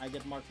marked. I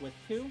get marked with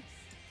 2,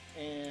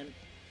 and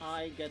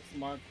I get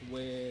marked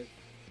with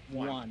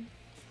 1.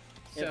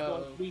 It's going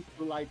So to be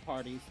 2 light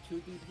parties,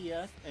 2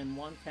 DPS, and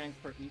 1 tank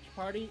for each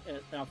party,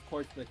 and of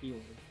course the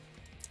healers.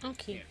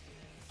 Okay.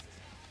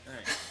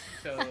 alright.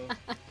 So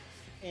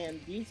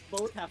And these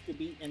both have to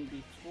be in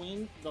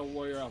between the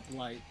Warrior of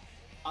Light.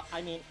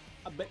 I mean,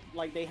 a bit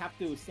like they have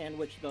to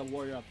sandwich the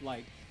Warrior of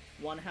Light.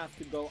 One has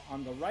to go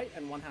on the right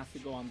and one has to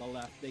go on the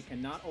left. They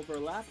cannot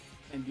overlap,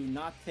 and do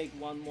not take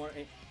one more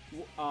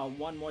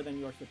than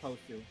you're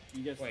supposed to.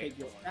 You just Wait, take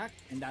your hold on. stack,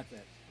 and that's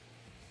it.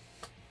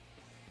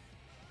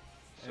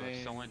 So if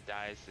And- someone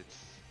dies,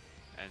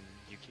 and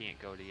you can't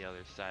go to the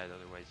other side,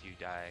 otherwise you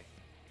die.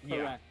 yeah,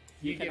 Correct.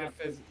 you get a cannot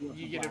take your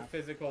you get a blast.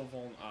 physical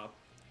vuln up.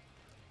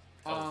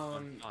 Oh,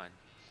 fun.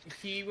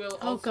 he will.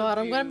 Oh also god,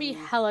 I'm gonna be do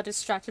hella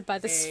distracted by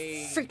this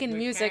a freaking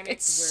music. mechanic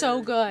It's so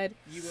where good.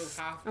 You will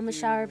have I'm gonna to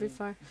shower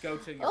before. go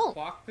to your Oh.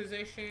 clock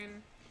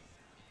position.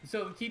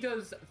 So he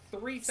does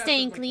 3 sets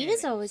Staying of clean mechanics,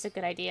 is always a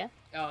good idea.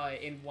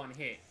 in one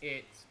hit.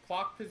 It's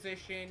clock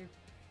position,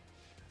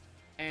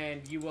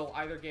 and you will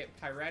either get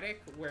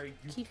pyretic, where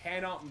you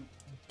cannot do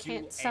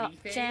Can't stop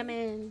anything,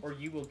 jamming. or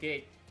you will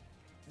get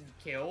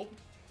killed.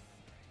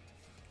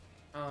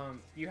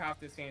 You have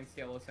to stand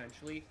still,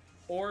 essentially.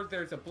 Or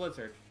there's a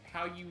blizzard.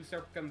 How you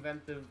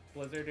circumvent the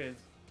blizzard is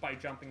by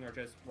jumping or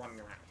just running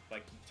around,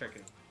 like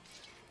chicken.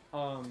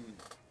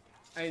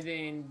 And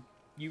then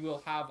you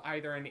will have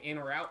either an in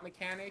or out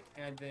mechanic,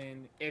 and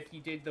then if you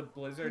did the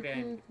blizzard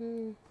and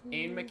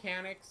in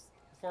mechanics,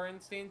 for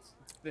instance,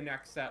 the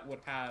next set would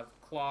have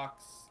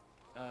clocks,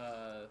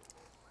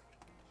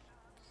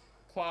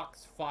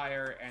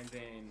 fire, and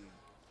then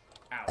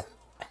out.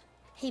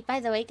 Hey, by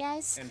the way,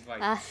 guys, And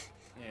vice.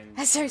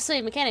 as our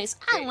slave mechanics,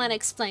 I want to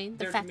explain the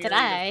There's fact a that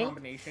myriad of I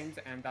combinations,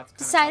 and that's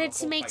decided how the to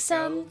whole make fight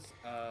some goes.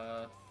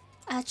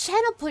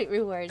 channel point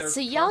rewards, There's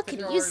so y'all can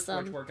conquistadors, use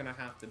them. Which we're gonna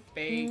have to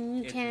bait.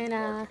 You if can, you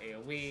large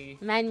AoE.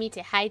 Remind me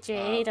to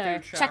hydrate or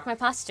food check shop. my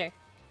posture.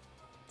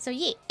 So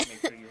yeah.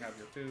 Make sure you have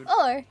your food.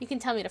 Or you can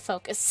tell me to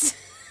focus.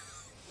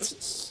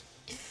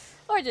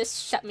 Or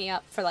just shut me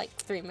up for like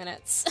 3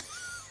 minutes.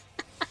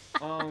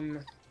 I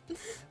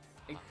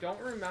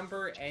don't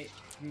remember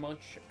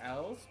much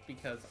else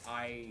because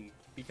I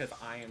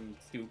am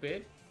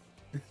stupid.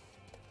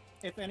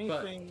 If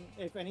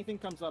anything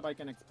comes up, I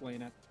can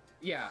explain it.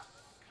 Yeah.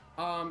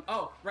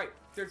 Oh, right.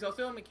 There's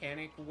also a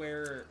mechanic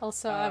where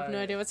Also, I have no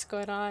idea what's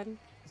going on.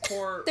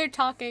 for They're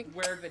talking.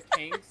 where the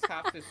tanks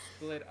have to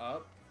split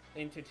up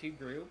into 2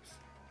 groups.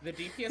 The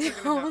DPS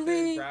are gonna have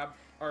to grab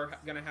are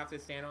gonna have to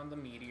stand on the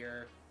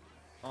meteor.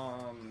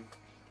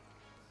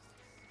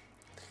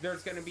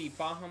 There's gonna be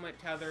Bahamut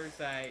tethers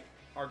that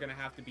are gonna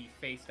have to be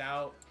faced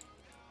out.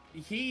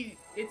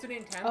 It's an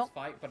intense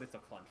fight, but it's a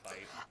fun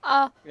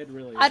fight. It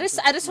really I is.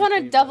 just want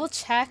to double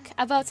check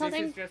about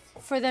something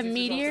for the This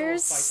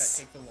meteors. is also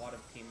a fight that takes a lot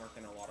of teamwork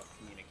and a lot of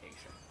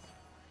communication.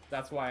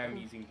 That's why I'm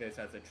using this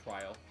as a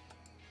trial.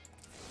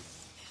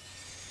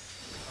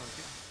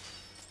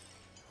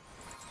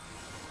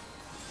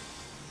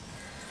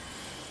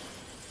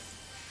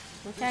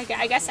 Okay,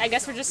 I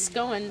guess we're just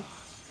going.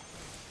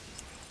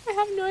 I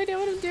have no idea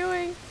what I'm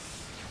doing.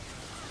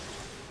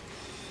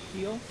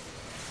 Heal.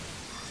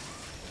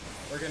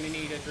 We're gonna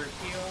need a group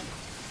heal.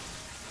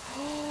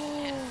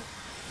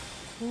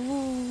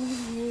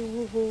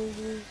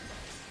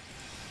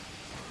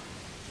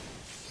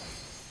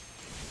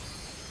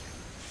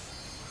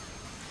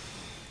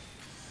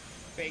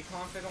 Bay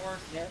Confidor.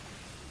 Yes.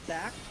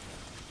 Stack.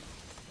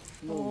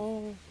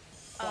 Oh.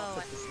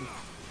 Oh,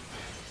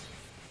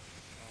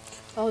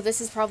 Oh,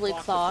 this is probably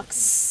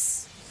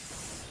clocks.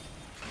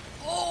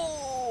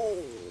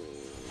 Oh.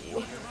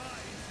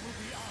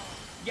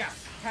 Yes,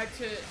 head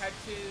to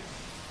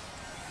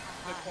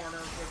the corner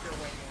with your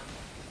wing one.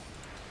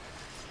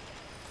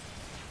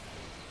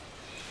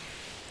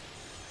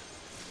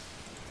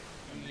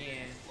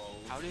 Yeah.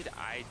 How did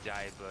I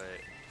die,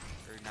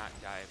 or not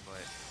die,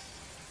 but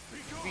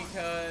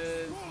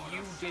Because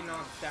you did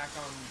not stack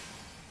on.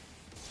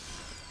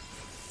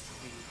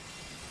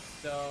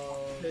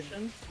 So.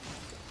 Vision.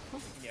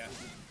 Yeah.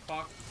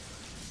 Clock.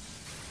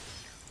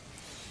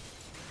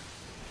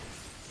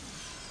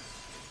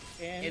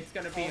 And It's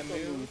gonna be a also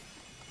move.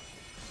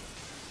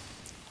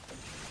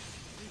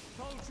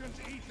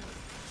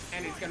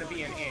 And it's gonna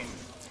be an in.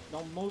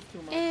 Don't move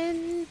too much.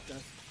 And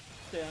Just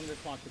stay under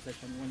clock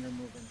position when you're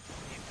moving.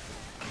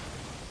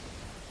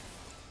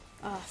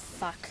 oh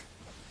fuck.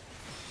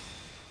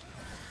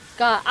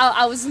 God,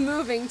 I was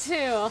moving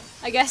too.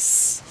 I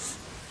guess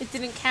it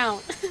didn't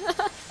count.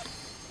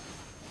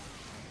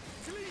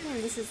 Oh,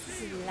 this is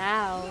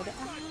loud.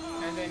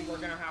 And then we're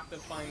gonna have to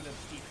find the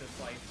pizza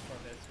slice for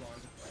this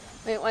one.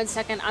 Wait 1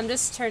 second. I'm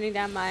just turning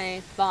down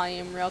my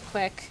volume real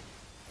quick.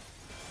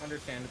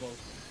 Understandable.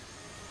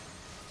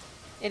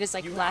 It is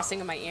like blasting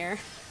in my ear.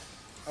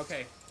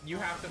 Okay, you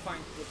have to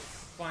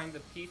find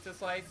the pizza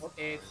slice.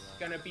 It's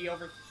gonna be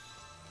over.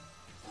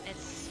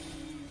 it's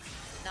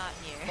not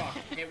here. Fuck,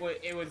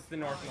 it was the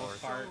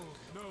northmost part.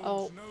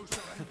 Oh.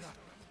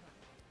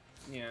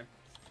 Yeah.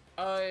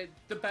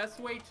 The best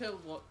way to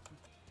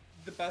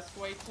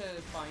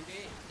find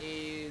it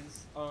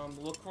is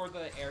look for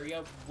the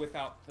area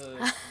without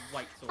the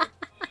light sword.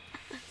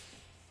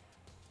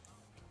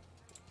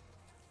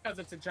 Because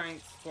it's a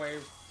giant square,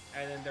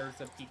 and then there's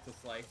a pizza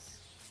slice.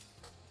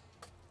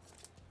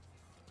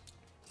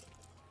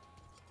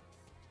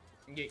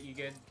 You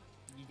good?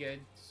 You good,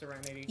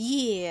 Serenity?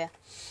 Yeah.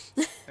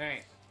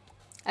 Alright.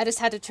 I just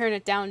had to turn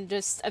it down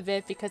just a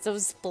bit because it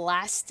was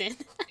blasting.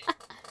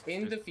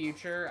 In the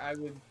future, I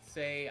would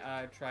say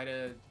try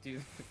to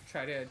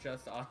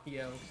adjust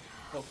audio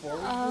before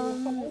we do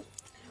a poll.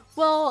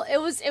 Well, it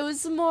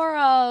was more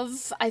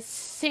of I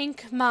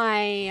think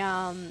my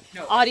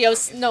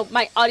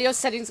my audio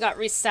settings got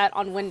reset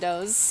on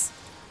Windows.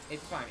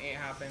 It's fine. It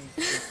happens.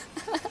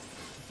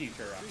 Just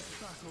future reference. This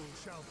battle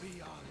shall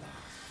be our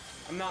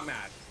last. I'm not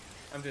mad.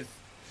 I'm just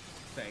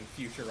saying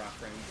future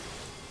reference.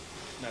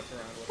 Mess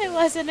around with I it.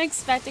 wasn't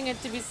expecting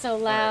it to be so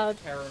loud.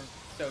 Alright,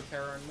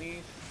 Terra and me,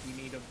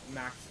 we need a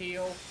max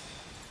heal.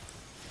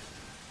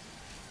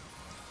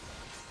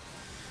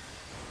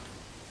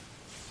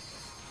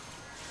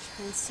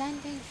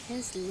 Transcending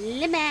his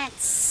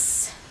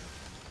limits.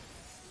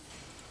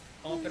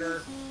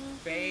 Trumpeter,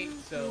 bait,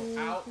 so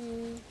out.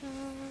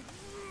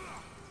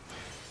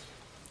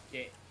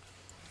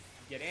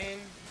 Get in,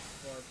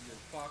 or your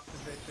box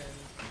position.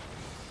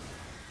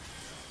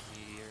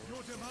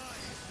 Your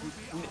demise will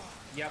be ours.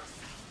 Yep.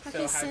 Okay,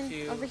 So Sin, head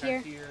to, over head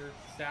here. to your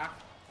stack.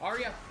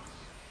 Arya!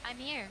 I'm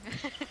here.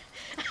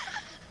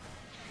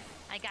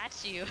 I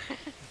got you.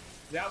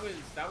 That was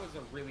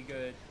a really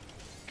good.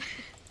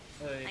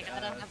 I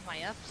gotta have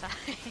my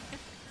upside.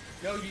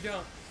 No, you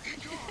don't.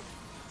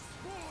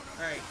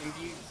 Alright,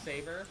 imbue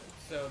saber.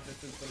 So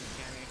this is the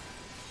mechanic.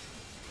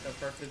 So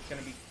first it's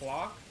gonna be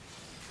clock.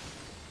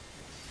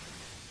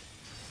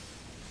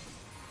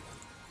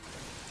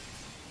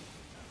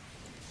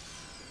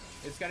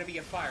 It's gonna be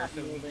a fire,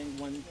 so Moving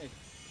when it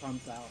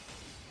comes out.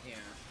 yeah.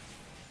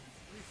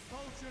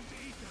 Refulgent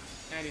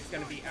ether. And it's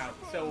gonna be out.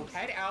 So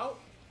head out,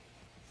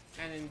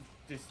 and then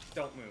just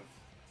don't move.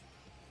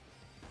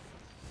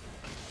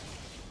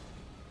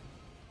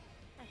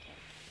 Okay.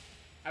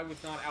 I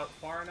was not out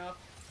far enough,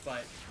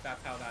 but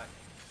that's how that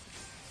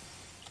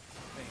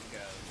thing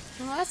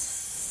goes. Well,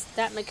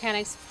 that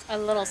mechanic's a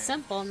little Alright,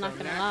 simple, I'm not so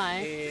gonna next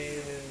lie.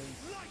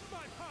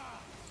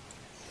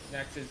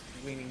 Next is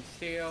Gleaming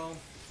Steel,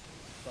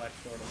 /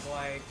 Sword of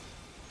Light.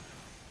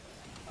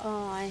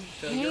 Oh, I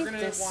So hate you're gonna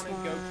this want to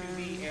one. go to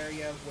the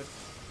area with.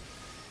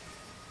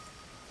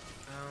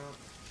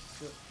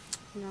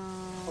 No.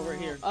 Over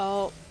here.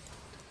 Oh.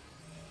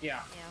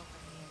 Yeah. Yeah, over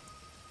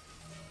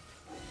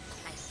here.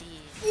 I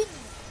see.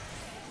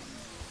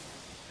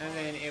 And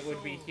then it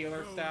would be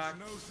healer stack.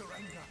 No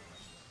surrender.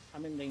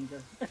 I'm in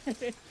danger.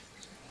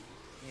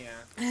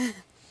 Yeah.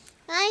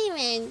 I'm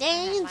in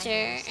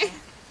danger.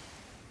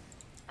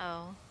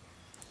 Oh.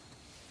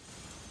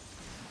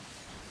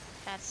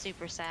 That's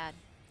super sad.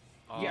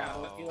 Yeah.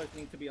 The healers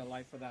need to be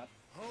alive for that.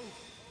 Hope,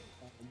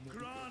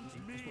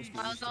 grant me.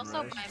 I was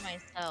also by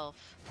myself.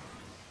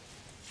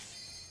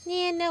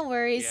 Yeah, no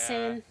worries, Yeah.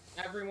 Sin.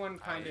 Everyone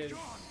kind of.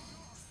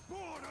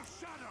 Spawn of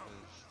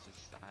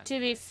shadow. To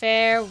be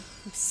fair,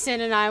 Sin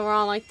and I were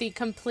on like the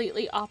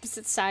completely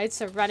opposite sides,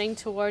 so running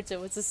towards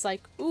it was just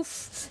like,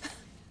 oof.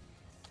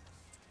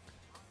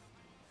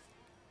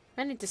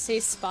 Running to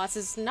safe spots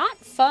is not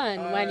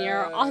fun when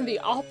you're on the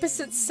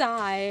opposite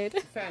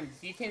side. Fens,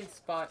 you can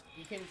spot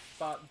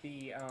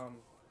the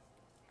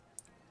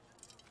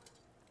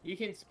You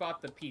can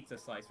spot the pizza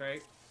slice,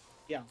 right?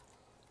 Yeah.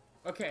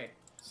 Okay,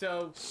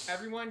 so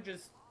everyone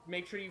just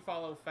make sure you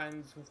follow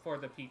Fens for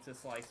the pizza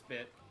slice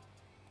bit.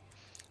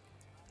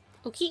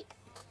 Okay.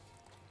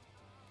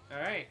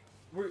 Alright.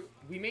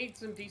 We made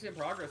some decent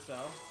progress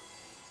though.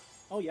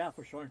 Oh yeah,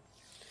 for sure.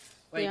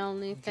 Like,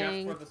 only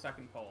thing- just for the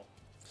second poll.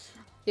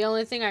 The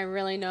only thing I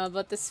really know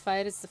about this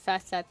fight is the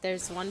fact that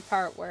there's one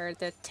part where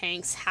the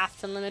tanks have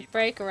to limit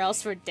break or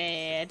else we're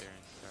dead.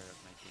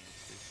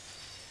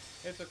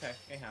 It's okay,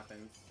 it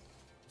happens.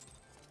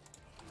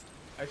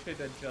 I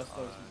should adjust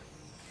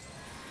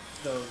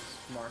those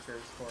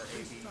markers for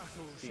A, B,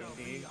 C, and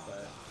D,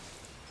 but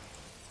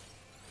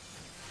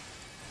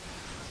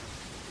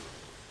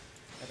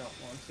I don't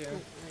want to.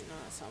 Wait, no,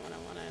 that's not what I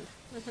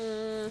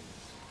wanted.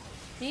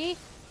 Me?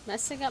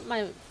 Messing up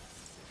my...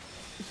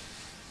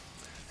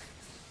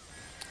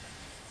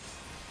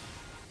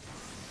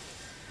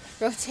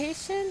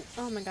 Rotation?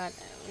 Oh my god.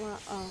 Well,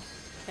 oh.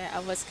 Okay, I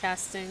was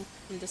casting.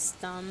 I'm just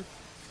dumb.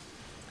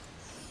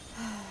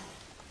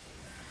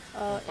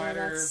 Oh, yeah,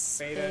 Fighter, that's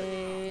beta.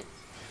 bait.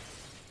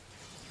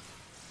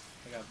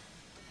 I got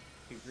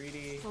too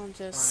greedy. I'll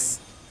just...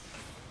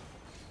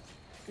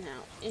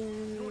 Now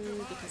in,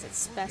 because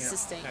it's best to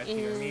stay head to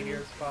your in.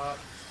 meteor spot.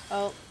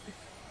 Oh,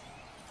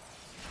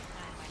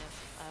 I might have.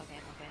 Okay,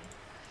 okay.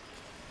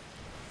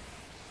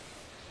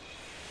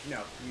 No,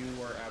 you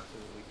were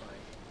absolutely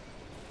fine.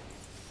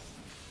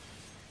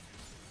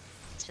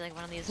 I feel like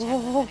one of these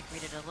Whoa. chapters I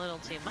greeted a little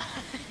too much.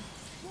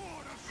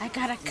 I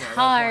got a Yeah, that's why I'm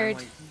card.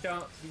 like,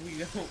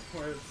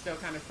 we're still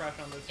kind of fresh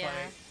on this Yeah.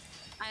 fight.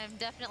 I'm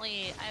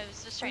definitely. I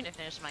was just trying to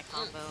finish my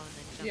combo and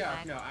then jump Yeah,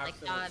 back. no, Like,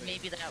 absolutely.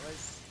 maybe that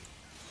was.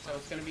 So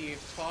it's gonna be a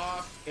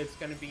clock, it's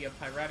gonna be a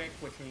pyretic,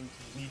 which means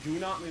we do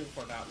not move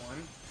for that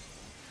one.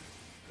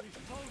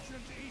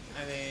 Refulgent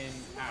ether. And then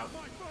out.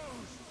 My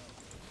foes.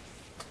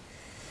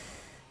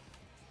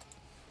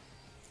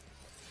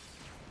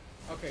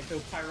 Okay, so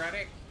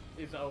pyretic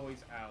is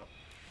always out.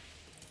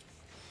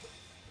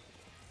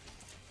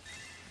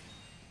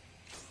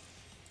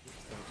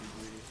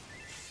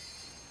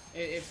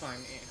 It's fine,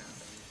 it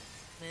happens.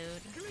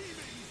 Mood. Gleaming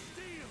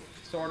steel.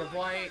 Sword of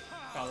Light,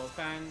 follow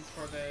Fens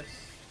for this.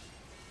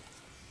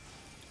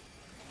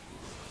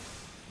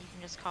 You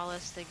can just call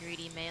us the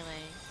greedy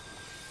melee.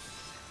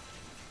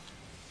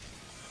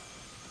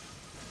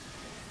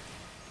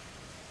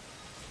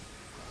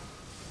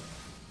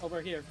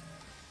 Over here.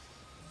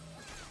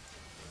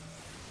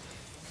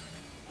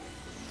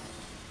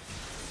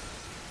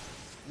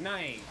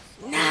 Nice.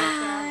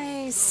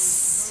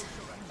 Nice.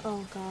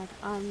 Oh god,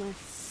 armor.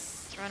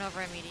 Let's run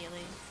over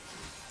immediately.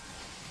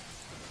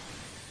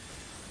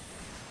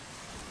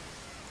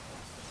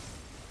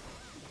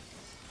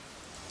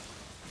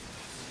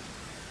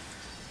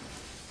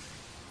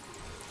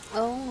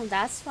 Oh,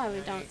 that's why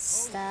we don't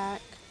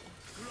stack.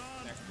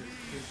 Next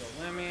is to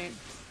the limit.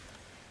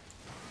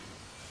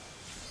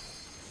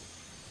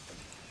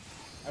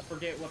 I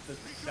forget what the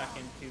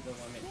second to the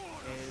limit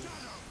is.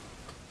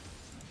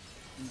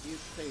 You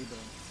say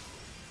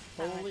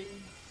though. Holy.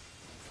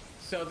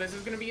 So this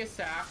is gonna be a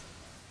sack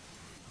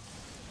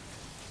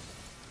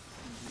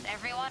With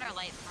everyone or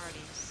light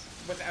parties?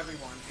 with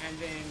everyone, and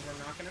then we're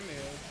not gonna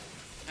move,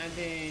 and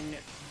then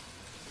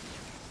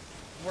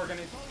we're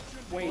gonna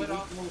Wait, pull we it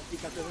off. move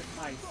because this is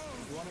ice.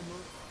 You wanna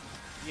move?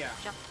 Yeah.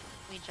 Jump.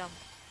 We jump.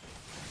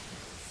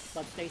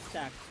 But stay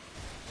stacked.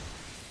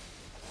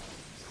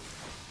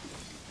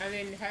 And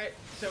then head.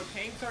 So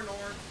tanks are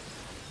north,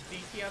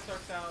 DPS are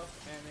south,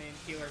 and then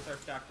healers are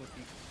stacked with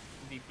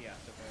DPS,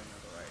 if I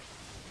remember right.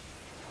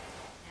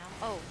 Now.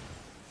 Oh.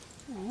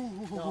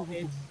 No,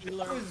 it's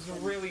healer. That was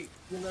really.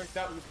 Healer.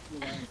 That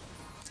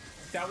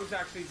was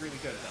actually really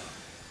good though.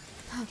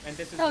 And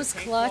this is That the was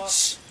tank clutch.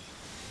 swap.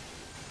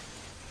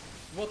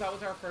 Well, that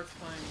was our first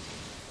time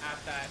at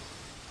that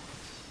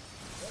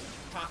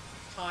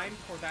time.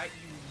 For that,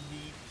 you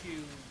need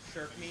to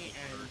shirk me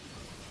and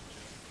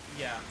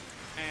yeah,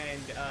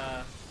 and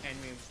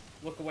we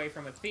look away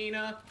from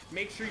Athena.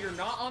 Make sure you're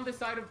not on the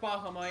side of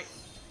Bahamut.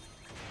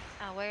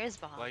 Oh, where is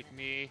Bahamut? Like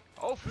me.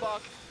 Oh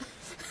fuck.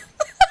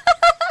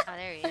 Oh,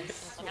 there he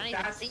is. I don't even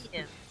That's- see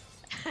him.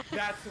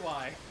 That's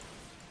why.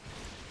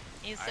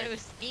 He's so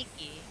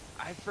sneaky.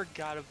 I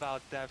forgot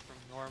about that from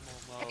normal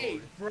mode.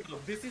 Hey, bro,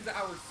 this is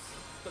our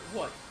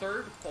what,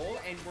 third poll,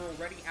 and we're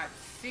already at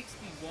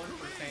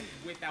 61%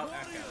 without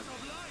echo.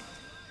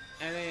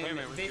 And then Wait a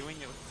minute, we're this, doing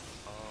it with...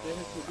 This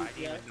is Oh, the I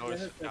didn't even DPS, notice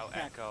this is the without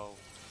tech. echo.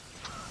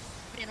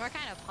 Man, we're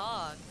kind of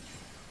pog.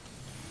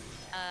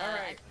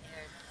 Alright.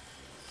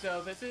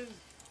 So this is,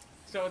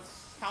 so it's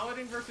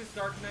Paladin versus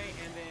Dark Knight,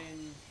 and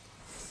then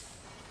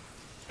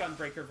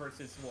Gunbreaker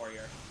versus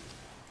Warrior.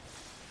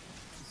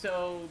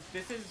 So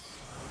this is,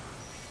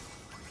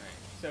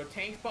 so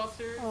Tank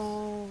Busters,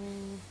 Oh.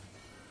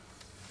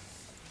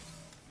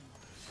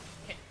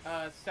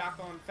 stack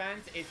on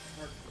fence. It's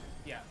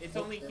it's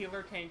only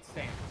healer tank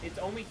stand. It's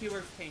only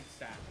healer's tank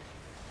stack.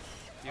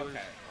 It was-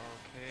 Okay.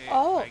 Okay.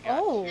 Oh, I got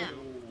oh. you.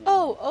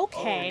 Oh,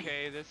 okay.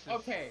 Okay, this is...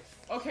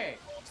 Okay.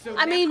 So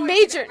I now mean, can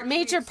major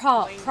actually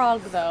prog explain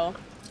this. though.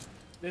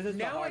 This is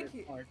the Now I hardest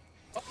can- part.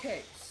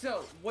 Okay,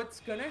 so what's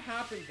gonna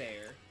happen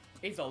there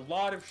is a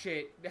lot of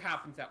shit that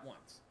happens at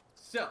once.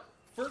 So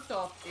first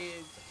off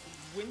is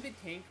when the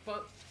tank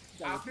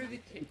after the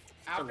tank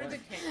buffers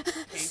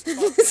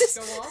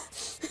go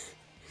off,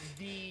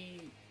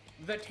 the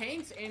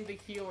tanks and the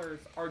healers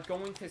are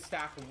going to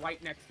stack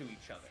right next to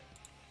each other.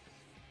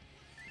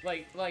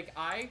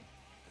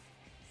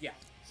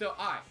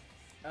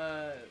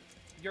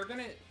 You're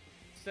gonna,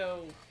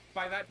 so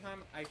by that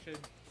time I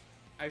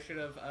should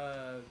have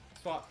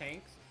swapped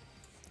tanks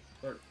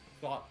or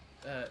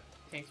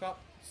tank swap.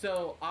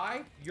 So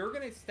you're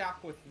gonna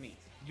stack with me.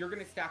 You're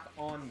gonna stack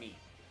on me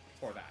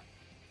for that.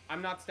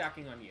 I'm not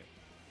stacking on you.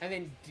 And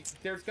then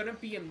there's gonna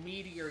be a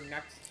meteor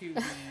next to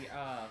the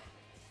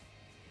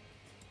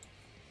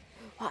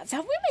Wow,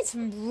 that we made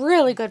some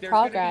really good there's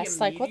gonna be a progress.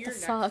 Like, what the meteor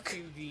next fuck?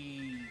 to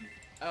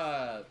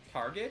the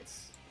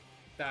targets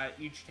that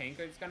each tank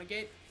is gonna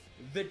get.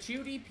 The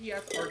 2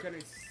 DPS are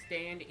gonna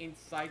stand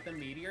inside the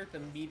meteor. The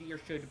meteor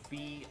should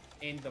be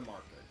in the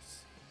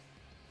markers.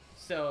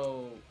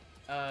 So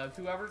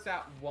whoever's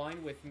at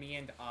 1 with me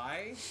and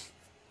I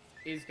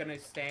is gonna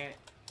stand.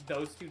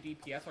 Those 2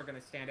 DPS are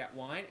gonna stand at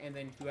 1, and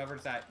then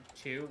whoever's at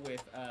 2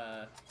 with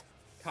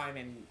Time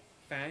and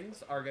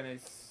Fens are gonna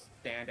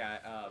stand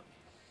at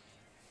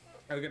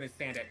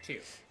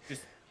 2.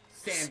 Just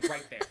stand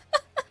right there.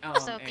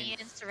 So and- me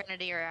and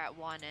Serenity are at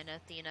 1, and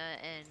Athena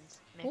and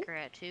Mick are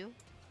at 2.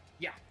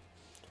 Yeah.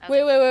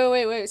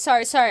 Wait.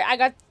 Sorry. I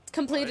got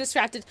completely What?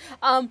 distracted.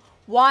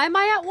 Why am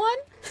I at 1?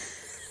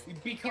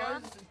 You're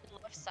on Because the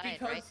left side,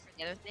 right? For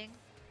the other thing?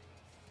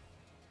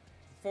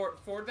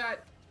 for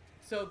that,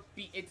 so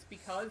it's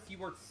because you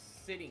were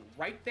sitting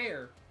right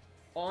there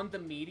on the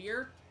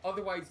meteor.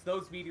 Otherwise,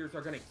 those meteors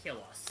are gonna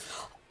kill us.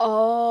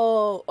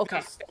 Oh, okay.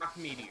 The stack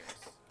meteors.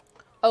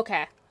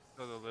 Okay.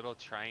 So the little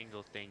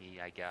triangle thingy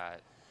I got.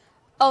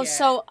 Oh, Yeah.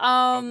 so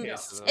Okay,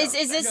 so is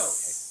that-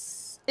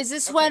 this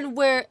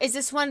Okay. is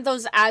this when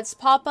those ads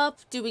pop up?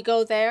 Do we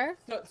go there?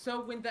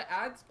 So when the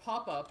ads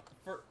pop up,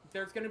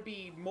 there's gonna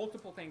be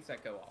multiple things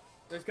that go off.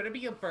 There's gonna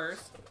be a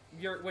burst,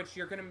 which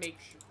you're gonna make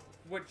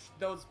which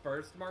those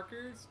burst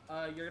markers,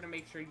 you're gonna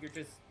make sure you're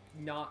just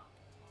not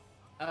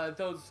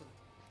those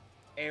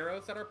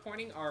arrows that are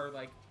pointing are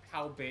like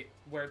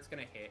where it's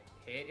gonna hit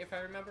if I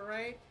remember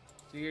right.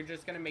 So you're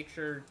just gonna make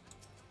sure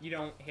you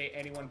don't hit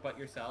anyone but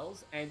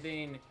yourselves, and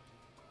then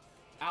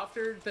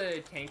after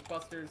the tank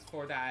busters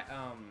for that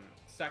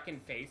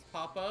second phase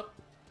pop up,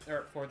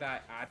 or for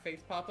that ad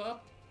phase pop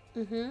up,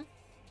 you're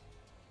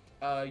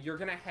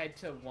gonna head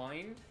to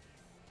 1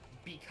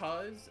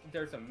 because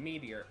there's a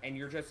meteor, and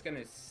you're just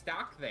gonna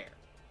stack there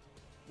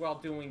while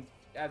doing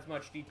as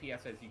much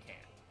DPS as you can.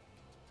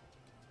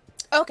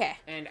 Okay.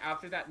 And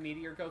after that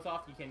meteor goes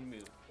off, you can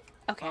move.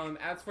 Okay.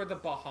 As for the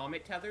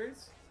Bahamut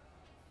tethers,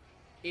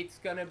 it's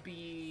gonna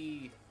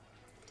be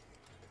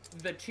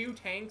the 2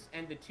 tanks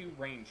and the 2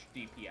 ranged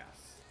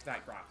DPS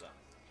that grab them.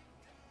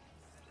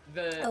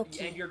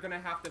 And you're gonna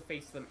have to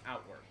face them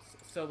outwards.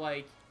 So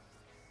like,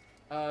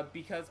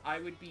 because I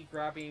would be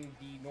grabbing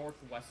the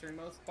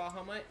northwesternmost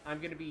Bahamut,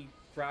 I'm gonna be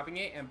grabbing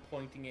it and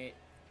pointing it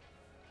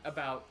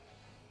about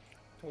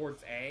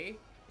towards A,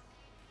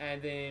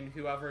 and then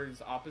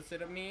whoever's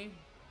opposite of me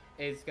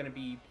is gonna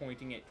be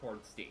pointing it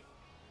towards D.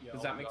 Yeah,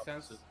 Does that make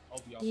sense?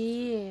 Yeah.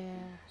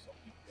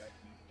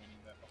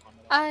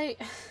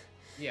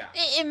 Yeah.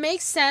 It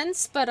makes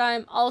sense, but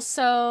I'm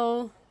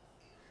also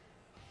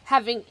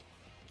having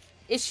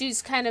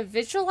issues kind of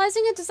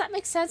visualizing it. Does that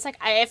make sense? Like,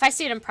 if I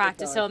see it in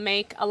practice, it'll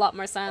make a lot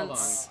more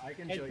sense. I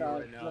can show you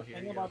right now. The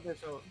thing about this,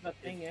 the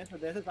thing is,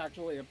 this is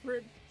actually a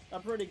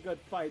pretty good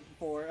fight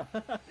for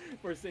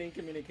for seeing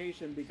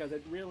communication, because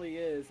it really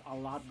is a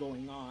lot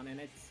going on, and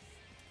it's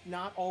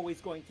not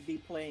always going to be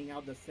playing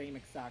out the same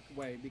exact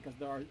way, because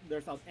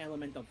there's an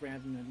element of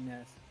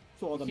randomness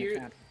to all the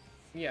mechanics.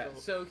 Yeah,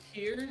 so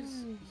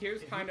here's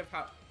kind of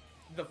how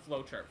the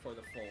flowchart for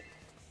the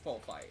full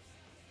fight.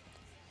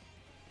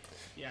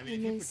 Yeah, I mean,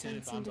 if you pretend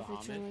it's on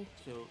Bahamut,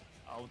 so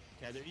I'll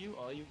tether you.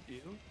 All you do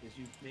is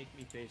you make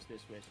me face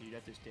this way, so you'd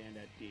have to stand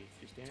at D.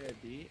 You stand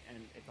at D,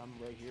 and if I'm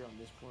right here on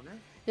this corner,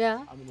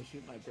 yeah, I'm gonna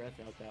shoot my breath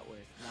out that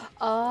way.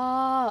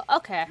 Oh,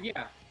 okay.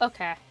 Yeah.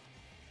 Okay.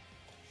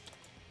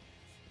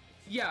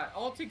 Yeah,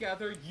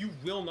 altogether, you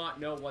will not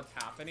know what's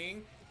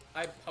happening.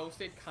 I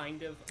posted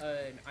kind of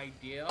an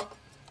idea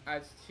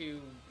as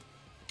to...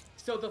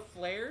 So the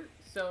flare...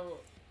 So,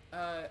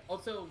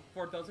 also,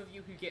 for those of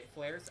you who get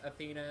flares,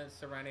 Athena,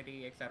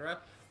 Serenity, etc.,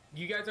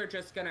 you guys are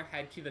just gonna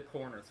head to the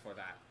corners for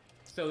that.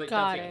 So it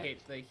doesn't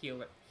hit the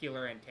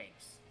healer and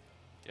tanks.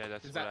 Yeah,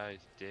 that's what I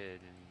did,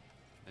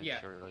 and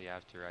yeah. shortly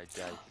after I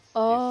died,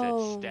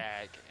 you said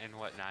stack and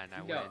whatnot, and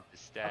I went to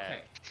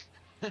stack.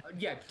 Okay.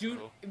 Yeah,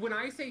 dude, when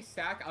I say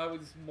stack, I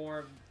was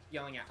more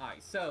yelling at I.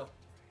 So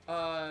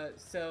I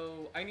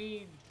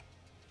need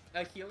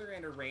a healer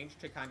and a range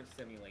to kind of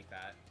simulate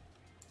that.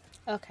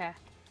 Okay.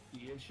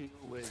 The issue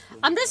with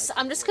I'm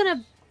just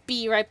gonna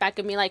be right back.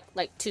 Give me like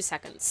 2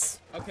 seconds.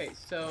 Okay,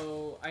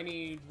 so I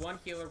need 1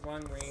 healer,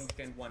 1 ranged,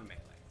 and 1 melee.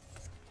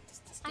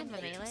 I'm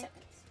a melee.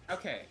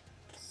 Okay,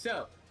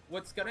 so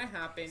what's gonna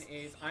happen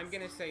is I'm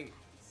gonna say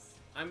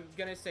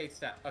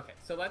stack. Okay,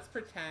 so let's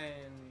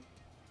pretend.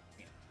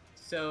 Yeah.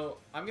 So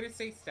I'm gonna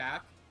say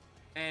stack,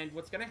 and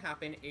what's gonna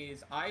happen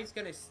is I's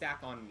gonna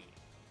stack on me,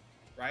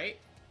 right?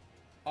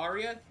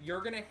 Arya,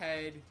 you're gonna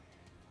head.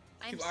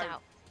 I'm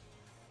south.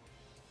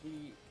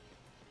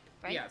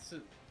 Right?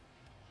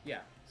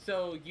 Yeah.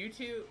 So you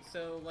two.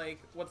 So like,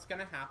 what's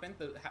gonna happen?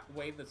 The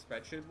way the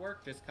spread should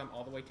work. Just come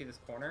all the way to this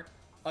corner.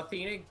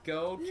 Athena,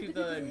 go to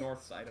the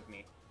north side of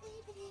me.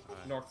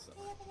 North side.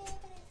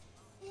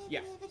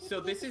 Yeah.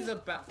 So this is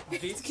about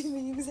this. It's giving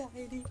me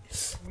anxiety.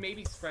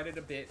 Maybe spread it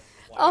a bit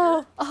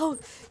wider. Oh,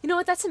 you know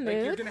what? That's a mood.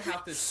 Like, you're gonna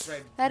have to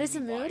spread. That is a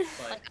mood.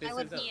 Wide, like I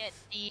would be at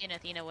D and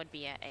Athena would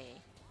be at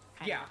A.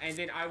 Yeah, and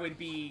then I would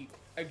be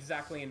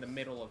exactly in the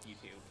middle of you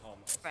two,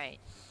 almost. Right.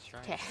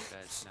 Okay.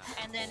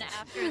 And then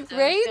after those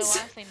Raids,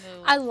 go off, we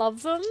move I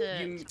love them.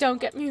 Don't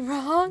get me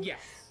wrong.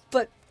 Yes.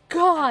 But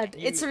God,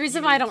 it's the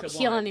reason why I don't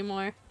heal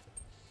anymore.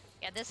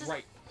 Yeah, this is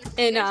right.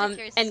 In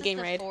this endgame is the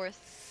raid. 4th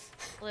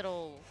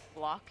little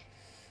block,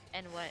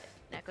 and what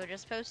Neko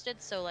just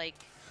posted. So like,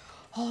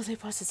 oh, they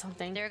posted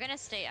something. they're gonna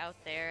stay out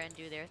there and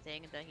do their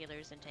thing. The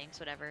healers and tanks,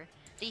 whatever.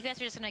 The DPS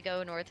are just gonna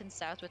go north and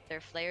south with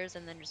their flares,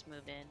 and then just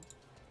move in.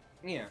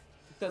 Yeah.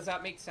 Does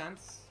that make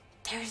sense?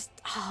 There's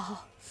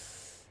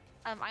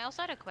I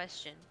also had a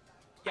question.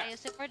 Yes. I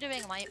assume we're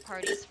doing light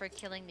parties for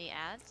killing the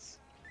ads?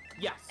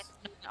 Yes.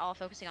 Not all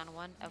focusing on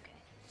one? Okay.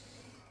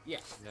 Yeah.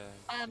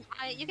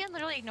 You can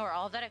literally ignore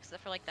all of that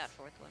except for like that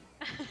 4th one.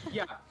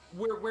 Yeah,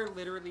 we're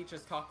literally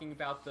just talking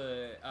about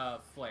the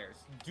flares.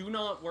 Do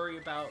not worry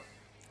about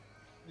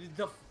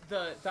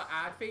the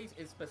ad phase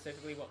is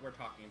specifically what we're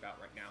talking about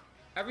right now.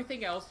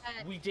 Everything else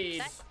we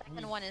did. That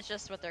second one is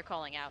just what they're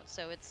calling out,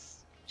 so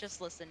it's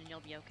just listen and you'll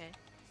be okay.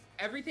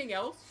 Everything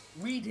else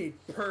we did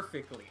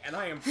perfectly, and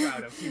I am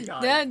proud of you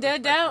guys.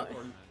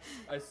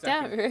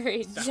 Don't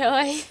worry,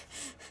 Joy.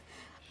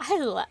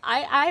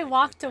 I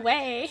walked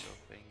away.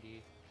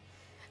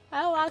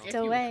 I walked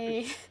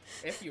away.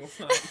 If you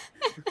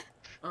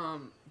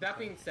want. That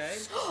being said.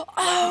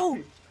 Oh!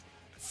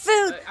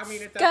 Food! I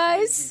mean, it's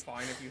guys!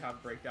 fine if you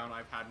have breakdown.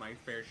 I've had my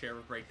fair share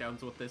of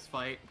breakdowns with this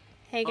fight.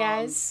 Hey,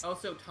 guys.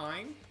 Also,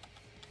 time.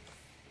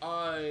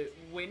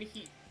 When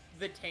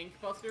the tank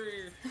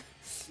buster,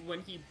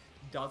 when he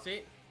does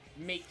it,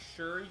 make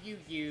sure you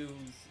use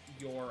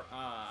your,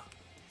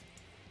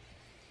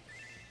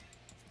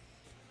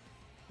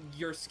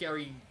 your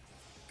scary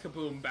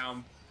kaboom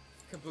bound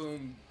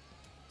kaboom.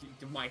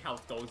 My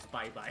health goes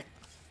bye bye.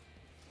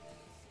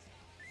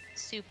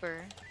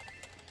 Super.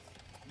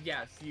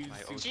 Yes, use My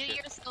super. own- Shoot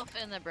yourself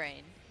in the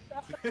brain.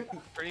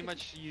 Pretty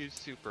much use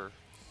super.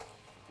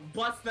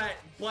 Bust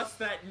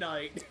that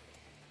night.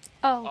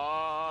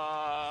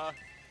 Oh.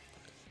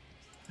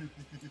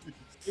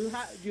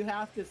 You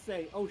have to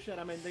say, oh shit,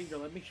 I'm in danger.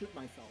 Let me shoot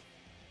myself.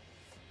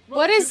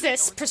 What is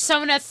this?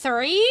 Persona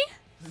 3?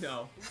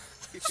 No.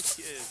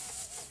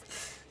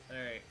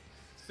 Alright.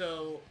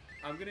 So,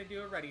 I'm gonna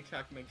do a ready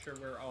check, make sure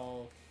we're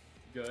all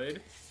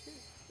good.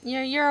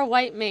 You're a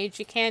white mage.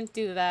 You can't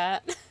do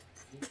that.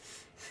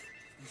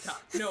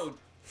 No.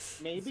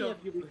 Maybe So- if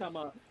you become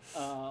a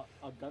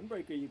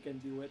gunbreaker, you can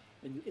do it,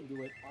 and you can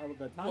do it all of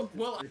the time.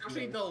 Well,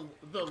 actually, the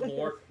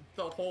lore,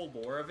 the whole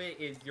lore of it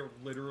is you're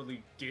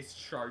literally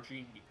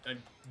discharging a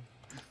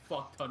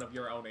fuck ton of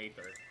your own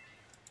aether.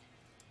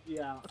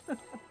 Yeah.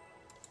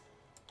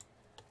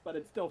 But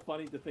it's still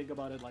funny to think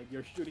about it like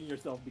you're shooting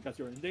yourself because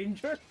you're in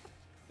danger.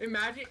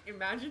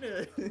 Imagine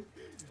a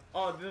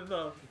oh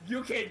the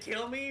you can't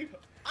kill me.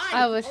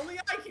 Only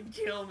I can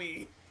kill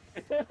me.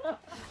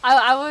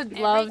 I would Every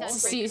love to gunbreaker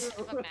see.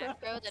 have a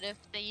macro that if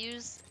they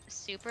use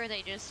super,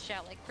 they just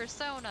shout like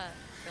Persona.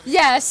 Really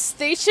Yes,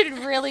 they should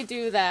really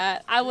do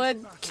that. I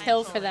would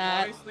kill for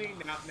that. Honestly,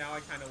 now I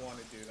kind of want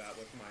to do that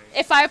with my.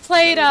 If I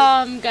played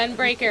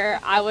Gunbreaker,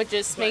 I would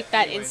just But make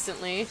that anyways,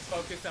 instantly.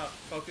 Focus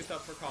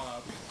up for call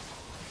out.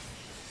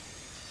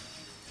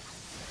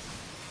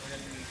 We're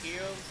gonna need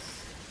heals.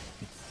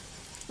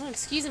 Oh,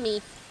 excuse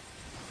me.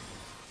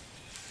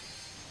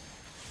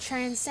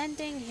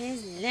 Transcending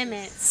his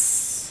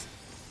limits.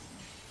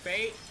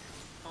 Fate,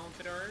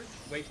 Confidor,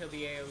 wait till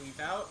the AoE's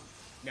out.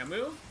 Now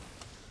move.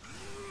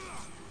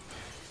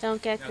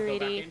 Don't get Now go back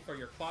greedy. in for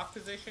your clock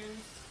position.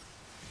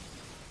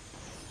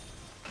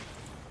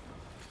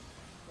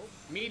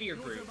 Meteor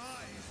group.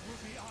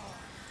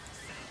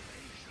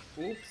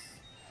 Oops.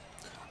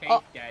 Tank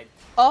Oh. dead.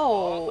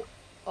 Oh.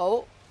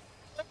 Oh.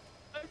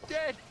 I'm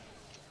dead.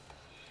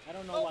 I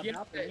don't know what Yeah.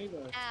 happened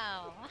either.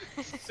 Ow.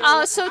 So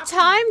what happened-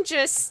 time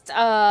just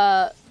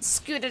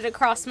scooted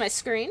across my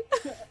screen.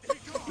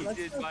 He Let's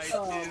did just, my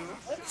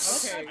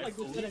let's Okay. act like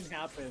this didn't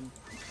happen.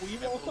 We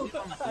won't.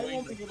 I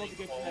won't be able to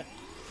get that. Hold on,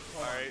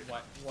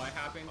 Alright. What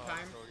happened,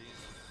 time?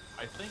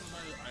 I think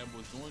I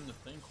was doing the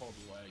thing called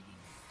lagging.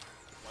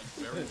 Like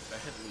very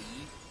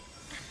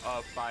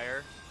badly.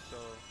 Fire. So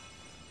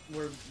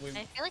We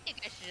I feel like you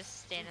guys should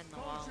just stand in the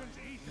wall.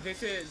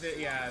 this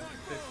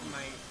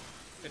might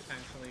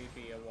potentially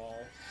be a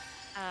wall.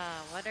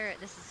 What are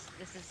this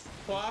is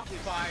Clock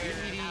fire.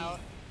 out.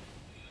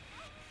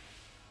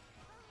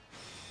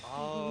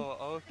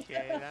 Oh,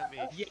 okay, that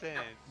makes Yeah.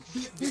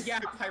 sense. Yeah,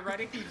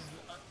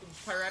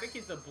 pyretic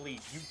is a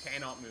bleed. You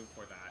cannot move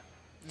for that.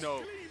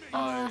 No,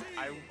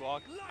 I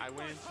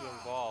went into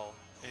a wall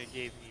and it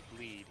gave me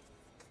bleed.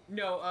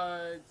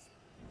 No,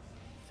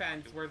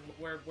 fence. We're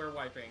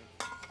wiping.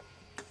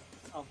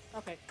 Oh,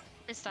 okay.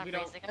 Just stop We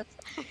don't- raising us.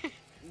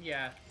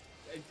 Yeah.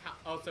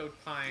 Also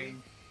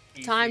time.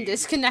 Time DC.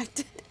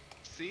 disconnected.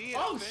 See,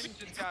 Oh, Finn shit,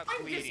 just got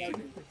I'm just-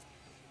 bleeding.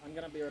 I'm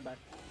gonna be right back.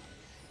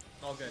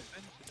 All good.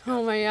 Finn just Oh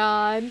got my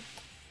god.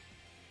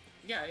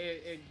 Yeah,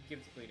 it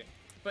gives bleeding.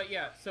 But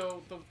yeah,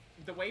 so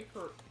the way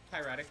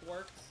pyretic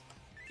works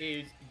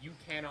is you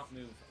cannot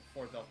move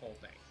for the whole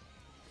thing.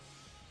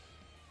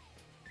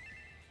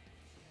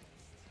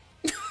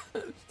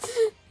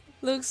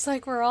 Looks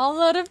like we're all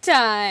out of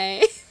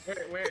time.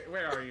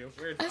 Where are you?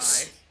 Where's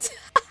I?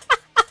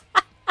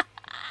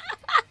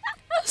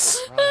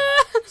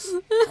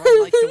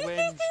 Run like the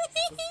wind.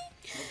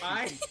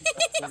 I?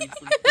 23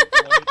 people,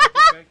 I need to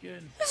get back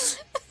in.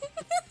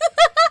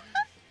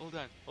 Hold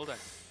on.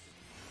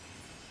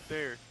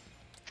 There.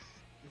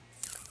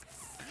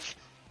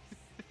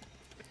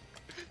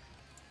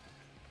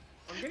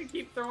 I'm gonna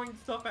keep throwing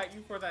stuff at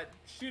you for that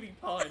shitty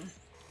pun.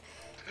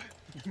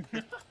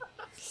 Wait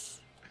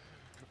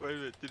a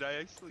minute, did I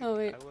actually? Oh,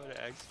 wait. I want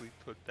to actually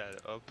put that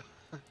up.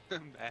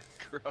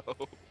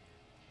 Macro.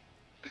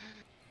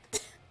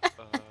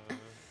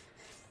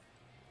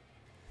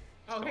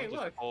 Oh, hey,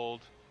 look.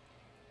 Hold.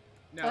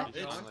 No, What?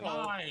 no It's one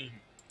pulled. fine.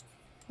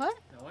 What?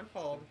 No one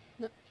pulled.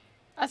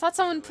 I thought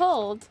someone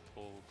pulled.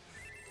 Hold.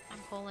 I'm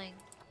pulling.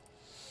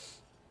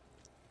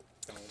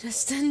 No one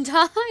Just pulled. in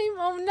time.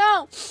 Oh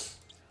no.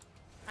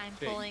 I'm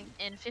Big. pulling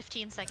in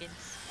 15 seconds.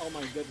 Oh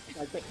my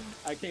goodness.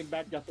 I came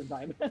back just in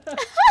time.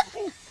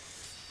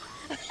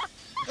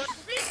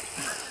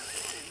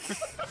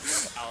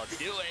 I'll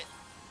do it.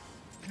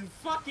 You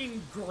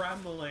fucking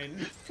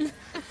gremlin.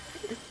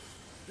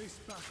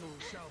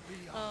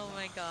 Oh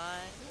my god.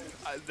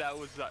 That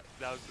was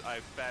I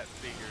fat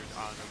fingered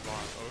on the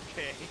bomb.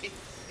 Okay.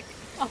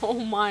 Oh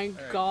my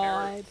Alright,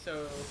 god. Eric,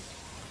 so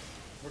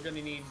we're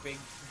gonna need big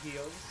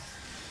heals.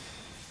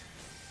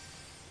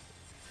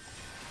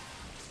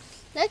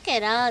 Look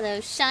at all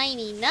those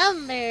shiny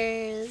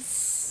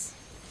numbers.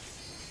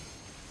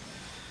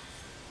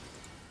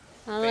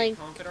 I Big like.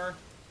 Confidor.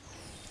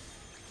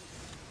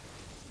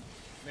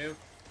 Move.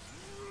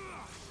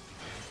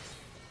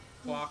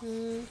 clock.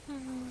 I'm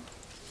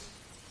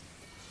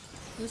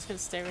just gonna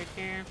stay right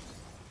here.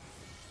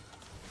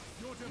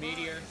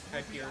 Meteor,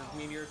 head to your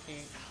meteor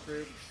team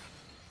group.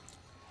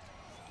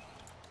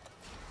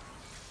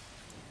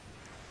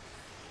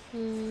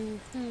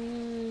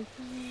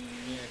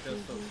 Yeah,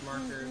 just those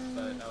markers,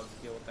 but I'll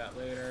deal with that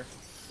later.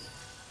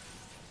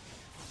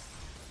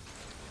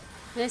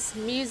 This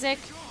music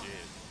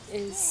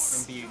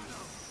is... Gonna be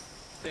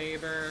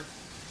Saber.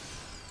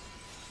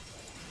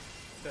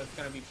 So it's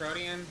gonna be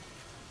Protean.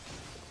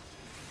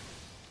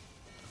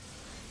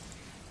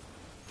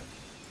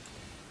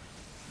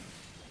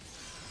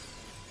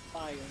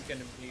 Fire. It's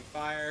gonna be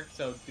Fire,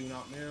 so do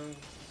not move.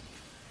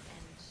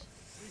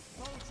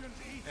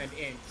 And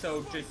in.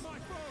 So just...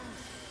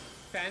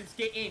 Fans,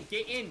 get in,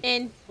 get in!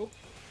 In. Oop.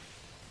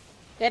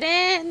 Get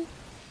in!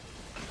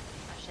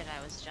 Oh shit,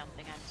 I was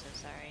jumping. I'm so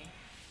sorry.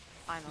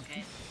 I'm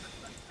okay.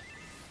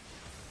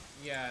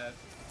 Yeah.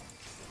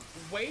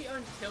 Wait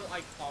until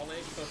I call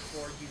it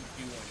before you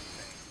do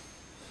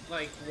anything.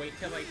 Like, wait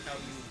till I tell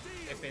you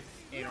if it's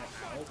in or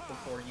out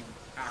before you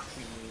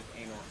actually move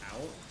in or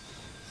out,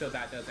 so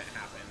that doesn't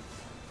happen.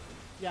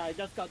 Yeah, I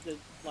just got this,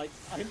 like,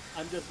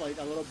 I'm just, like,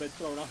 a little bit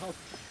thrown off.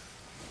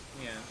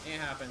 Yeah, it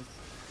happens.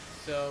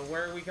 So,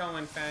 where are we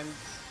going, Fen?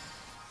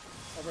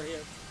 Over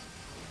here.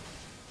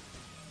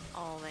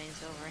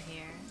 Always over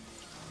here.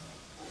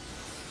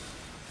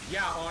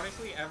 Yeah,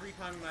 honestly, every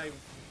time I've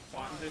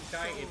fought this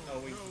guy, it's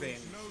always been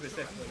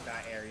specifically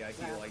that area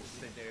he likes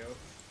to do.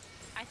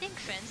 I think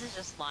Fins is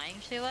just lying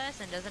to us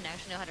and doesn't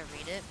actually know how to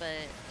read it, but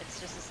it's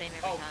just the same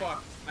every Oh, time.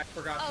 fuck. I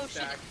forgot Oh, to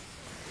stack. shit.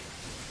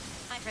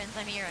 Hi, friends.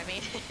 I'm here. I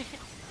made it.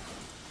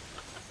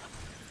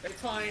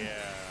 It's fine.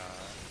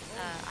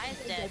 I'm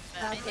dead,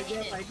 but I made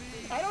Again, it. like,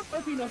 I don't know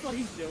if he knows what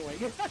he's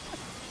doing.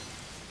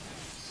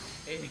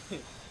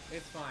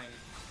 It's fine.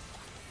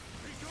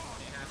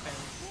 It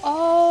happens.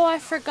 Oh, I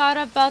forgot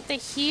about the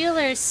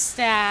healer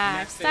stacks.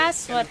 Next is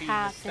That's gonna what be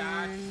the stack.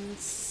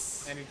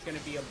 happens. And it's gonna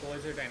be a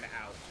blizzard and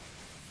out.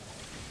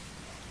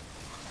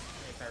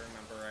 If I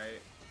remember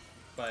right.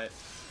 But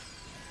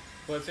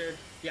blizzard,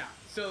 yeah.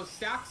 So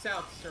stack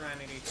south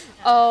Serenity.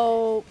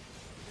 Oh,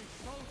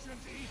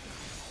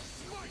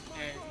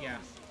 And yeah.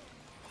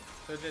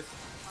 So just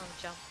Oh,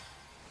 jump.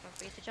 Don't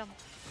forget to jump.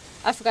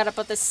 I forgot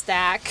about the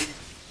stack.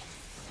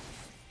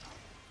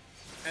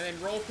 and then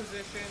roll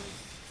position.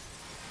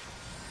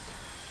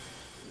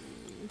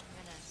 I'm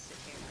gonna sit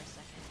here for a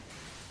second.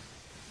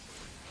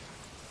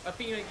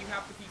 Athena, you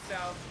have to be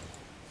south.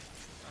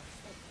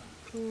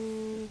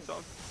 So,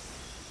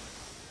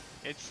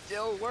 it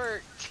still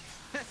worked.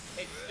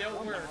 It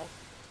still works.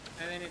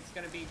 And then it's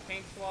gonna be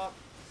tank swap.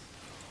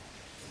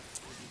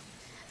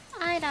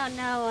 I don't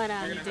know what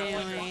I'm You're gonna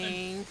have one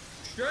doing.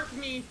 Jerk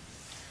me.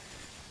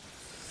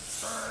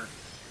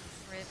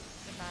 Rip.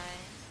 Goodbye.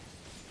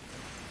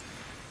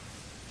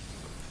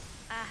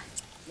 Ah.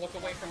 Look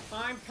away from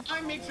time.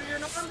 Time, make sure you're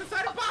not on the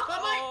side of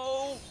Bahamut.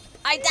 Oh,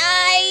 I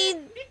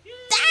died!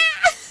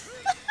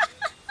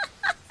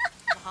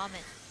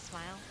 Bahamut.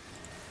 Smile.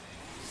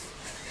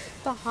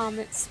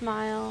 Bahamut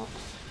smile.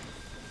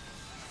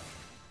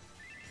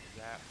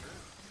 that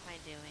hurt. What am I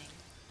doing?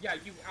 Yeah,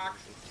 you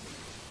actually.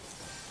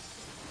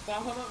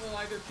 Bahamut will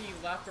either be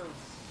left or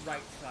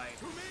right side.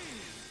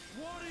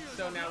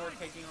 So now we're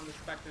taking on the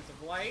Spectres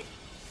of Light.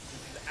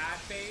 This is at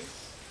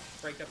phase.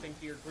 Break up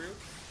into your group.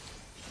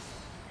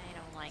 I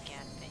don't like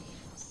ad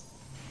phase.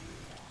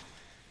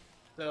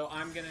 So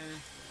I'm gonna.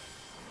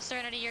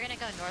 Serenity, you're gonna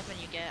go north when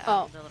you get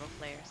Oh. the little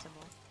flare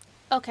symbol.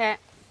 Okay.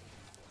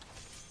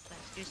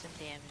 Let's do some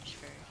damage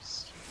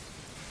first.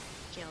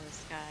 Kill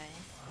this guy.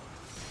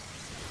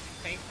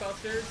 Tank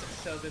busters.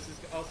 So this is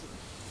also.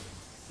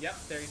 Yep,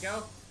 there you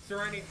go.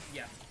 Serenity.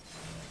 Yeah.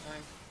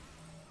 Fine.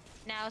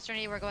 Now,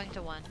 Serenity, we're going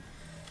to 1.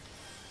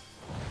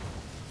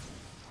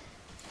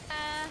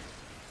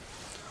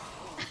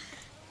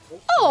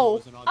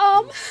 Oh,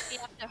 We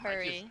have to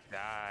hurry. Just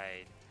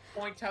died.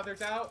 Point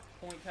tethers out.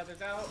 Point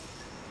tethers out.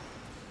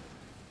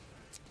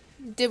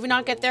 did we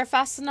not get there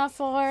fast enough,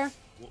 or?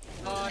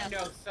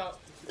 No. So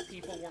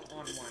people weren't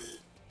on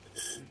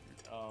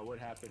one. What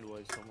happened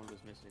was someone was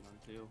missing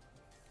on 2.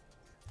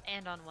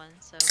 And on 1,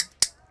 so...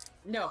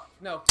 No.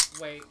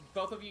 Wait.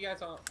 Both of you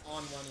guys on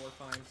one were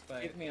fine,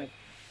 but. Give me a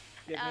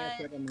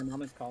second, my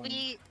mom is calling.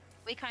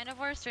 We kind of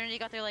were. Serenity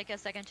got there like a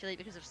second too late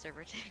because of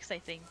server ticks, I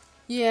think.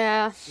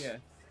 Yeah. Yeah.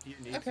 You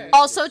need Okay. to-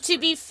 Also, to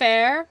be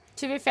fair,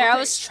 I Okay.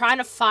 was trying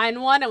to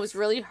find one. It was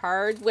really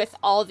hard with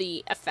all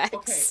the effects.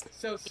 Okay,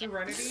 so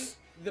Serenity,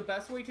 the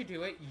best way to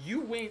do it, you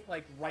went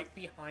like right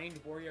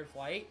behind Warrior's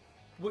Light.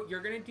 What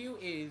you're gonna do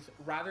is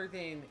rather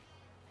than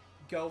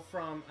go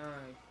from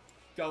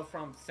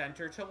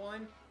center to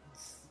 1,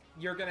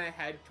 you're gonna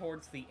head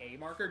towards the A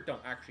marker.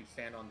 Don't actually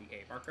stand on the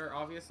A marker,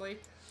 obviously,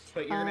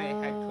 but you're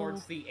gonna head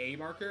towards the A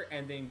marker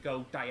and then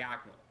go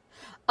diagonal.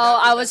 Oh,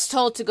 That's I the was best-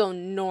 told to go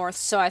north,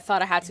 so I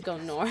thought I had to go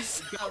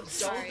north.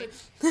 Sorry.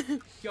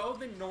 Go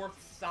the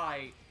north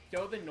side.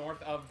 Go the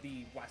north of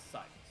the west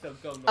side. So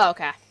go north.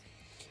 Okay.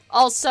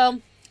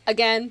 Also,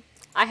 again,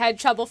 I had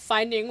trouble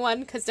finding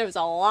one because there was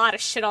a lot of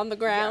shit on the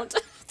ground.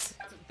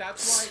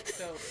 that's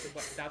why.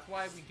 That's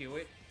why we do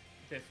it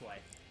this way.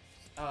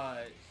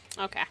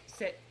 Okay.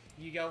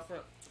 You go for.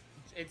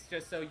 It's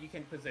just so you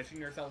can position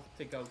yourself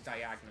to go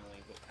diagonally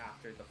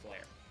after the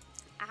flare.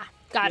 Ah,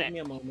 got Give it. me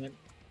a moment.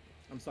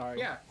 I'm sorry.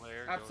 Yeah,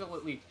 Flare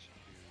absolutely.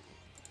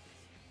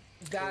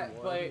 So That,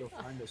 while but you'll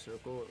find the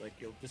circle, like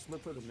you'll just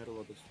look for the middle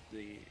of the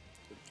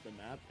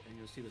map, and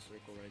you'll see the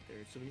circle right there.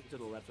 So to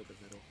the left of the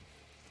middle.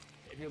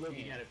 If you're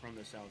looking at it from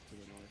the south to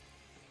the north.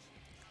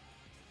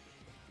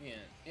 yeah,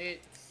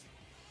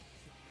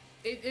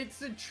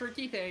 it's a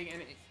tricky thing,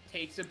 and it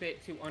takes a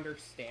bit to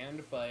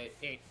understand, but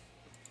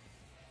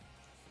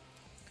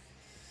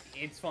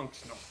it's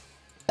functional.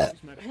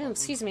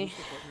 Excuse me. Who's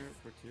the partner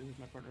for two? Who's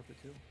my partner for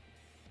two?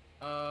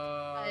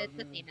 It's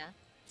Athena.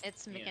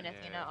 It's Mick and yeah.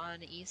 Athena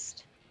on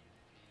East.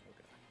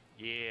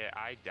 Yeah,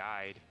 I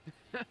died.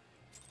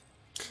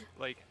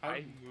 Like,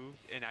 I moved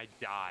and I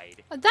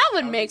died. That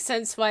would How make did-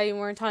 sense why you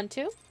weren't on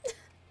too.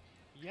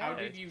 Yeah. How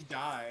did you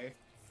die?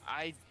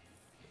 I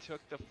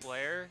took the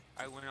flare,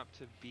 I went up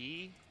to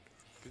B,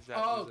 because that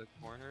Oh. was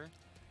a corner.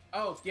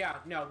 Oh, yeah,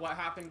 no, what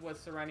happened was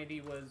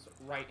Serenity was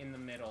right in the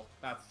middle.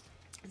 That's,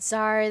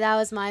 Sorry, that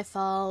was my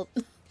fault.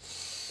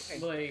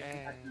 like,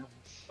 And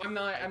I'm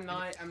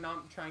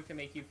not trying to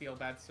make you feel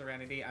bad,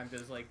 Serenity, I'm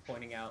just, like,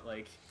 pointing out,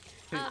 like...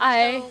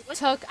 I So, with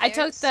took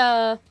flares-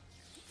 the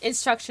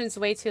instructions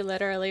way too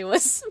literally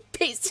was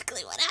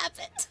basically what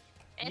happened.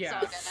 It's Yeah.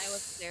 all good. I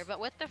wasn't there. But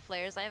with the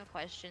flares, I have a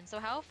question. So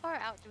how far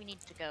out do we need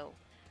to go?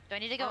 Do I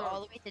need to go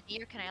all the way to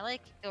D, or can I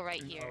like go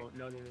right here?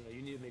 No.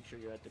 You need to make sure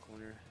you're at the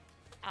corner.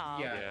 Oh,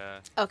 Yeah.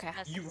 yeah. Okay.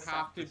 that's You sucks.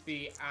 have to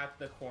be at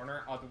the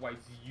corner, otherwise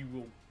you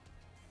will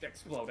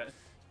explode it.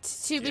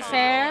 To be Yeah,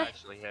 fair, I'll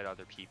actually hit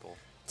other people.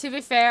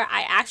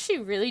 I actually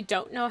really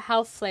don't know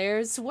how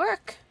flares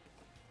work.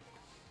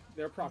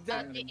 They're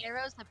proximity. The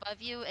arrows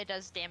above you, it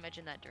does damage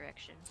in that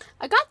direction.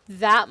 I got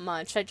that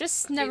much. I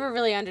just never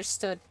really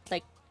understood,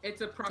 like,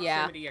 It's a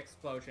proximity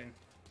explosion.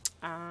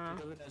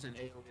 Because it has an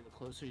AoE, the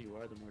closer you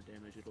are, the more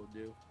damage it'll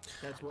do.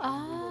 That's why you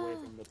move away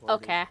from the party.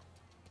 okay.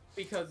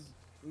 Because,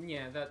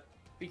 yeah,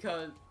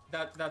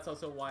 that's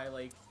also why,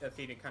 like,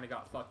 Athena kind of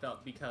got fucked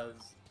up, because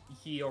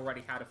he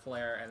already had a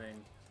flare, and then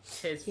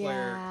his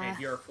flare Yeah. and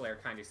your flare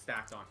kind of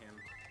stacked on him.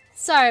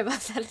 Sorry about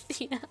that,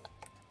 Athena.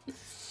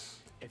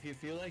 If you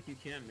feel like you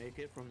can't make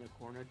it from the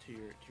corner to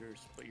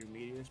your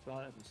medium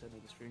spot at the center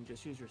of the screen,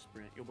 just use your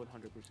sprint. You'll 100%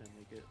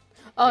 make it.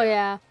 Oh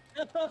yeah.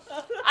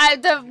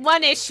 The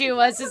one issue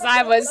was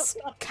I was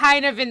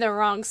kind of in the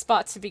wrong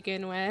spot to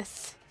begin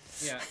with.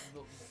 Yeah.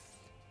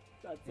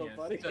 That's so Yeah,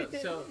 funny.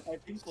 so- I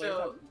think so- flares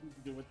have something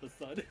to do with the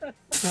sun.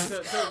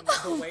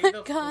 The way Oh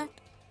my God.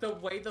 the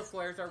way the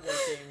flares are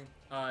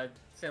working,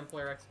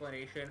 simpler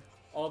explanation.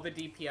 All the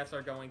DPS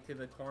are going to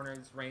the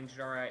corners. Ranged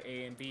are at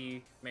A and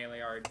B.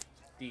 Melee are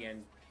D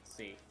and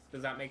C.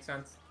 Does that make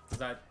sense? Does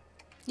that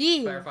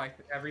Yeah. clarify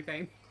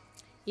everything?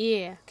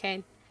 Yeah.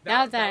 Okay.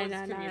 Now that I was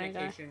know, now I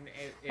got it. communication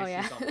Oh, yeah.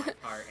 issues on my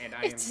part, and I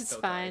am It's so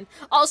fine.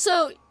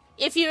 Also,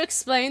 if you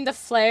explain the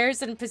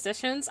flares and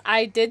positions,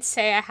 I did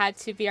say I had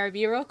to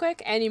BRB real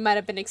quick, and you might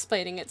have been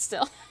explaining it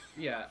still.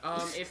 Yeah.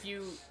 If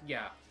you,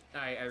 yeah,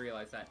 I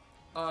realize that.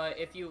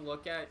 If you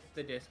look at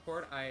the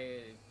Discord, I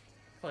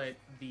put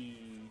the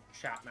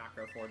chat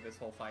macro for this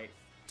whole fight.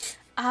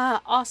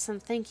 Awesome.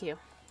 Thank you.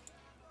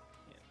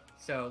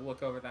 So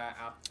look over that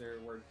after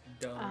we're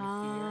done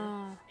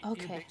Ah, You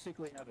okay.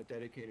 basically have a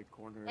dedicated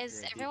corner. if Is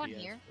you're at everyone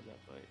DPS here? for that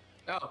fight.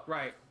 here. Oh,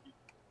 right.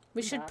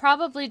 We should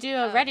probably do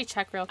a Oh, ready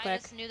check real I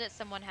quick. just knew that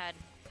someone had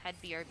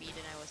BRB'd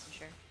and I wasn't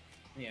sure.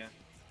 Yeah.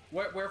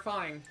 We're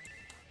fine.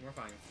 We're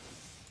fine.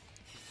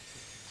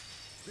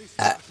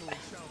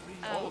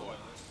 Oh,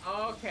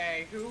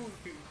 Okay, who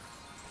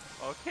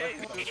Okay,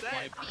 who's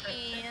that?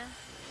 me.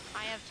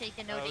 I have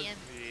taken no That was damage.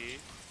 me.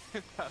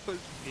 That was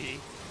me.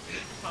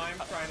 time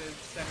try to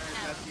center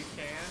as best you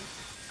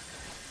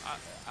can?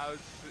 I was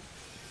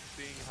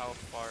seeing how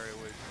far it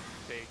would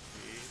take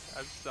me.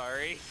 I'm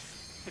sorry.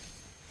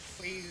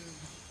 Please.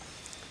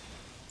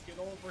 Get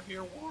over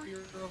here, warrior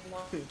of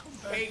light. Come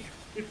back. Hey.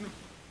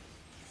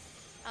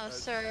 Oh,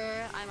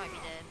 sir, I might be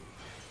dead.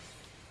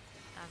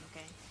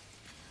 Okay.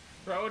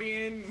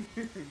 Protean,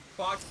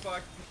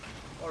 Foxfuck,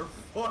 or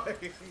what?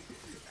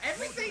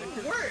 Everything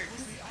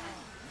works!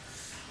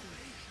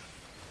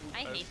 I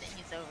hate that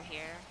he's over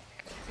here.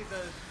 See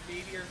the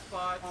meteor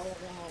spot?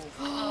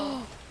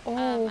 Oh.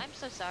 I'm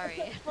so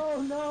sorry.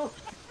 Oh no!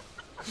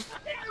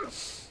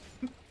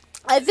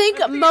 I think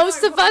I think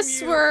most I of us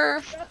blame you.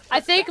 were. I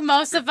think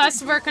most of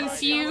us were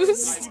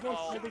confused.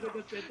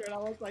 I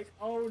was like,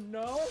 oh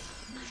no!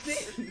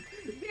 This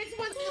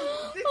was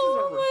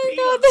Oh my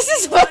God! This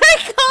is what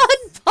I call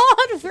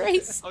pod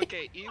racing.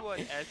 Okay,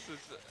 E1S was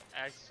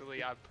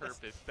actually on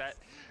purpose. That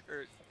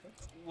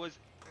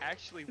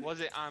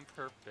wasn't on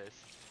purpose.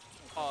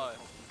 Oh,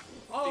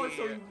 the-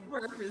 so you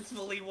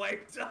purposefully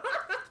wiped up.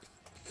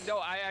 No,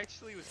 I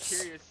actually was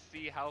curious to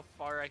see how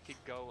far I could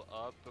go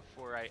up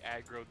before I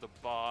aggroed the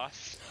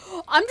boss.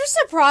 I'm just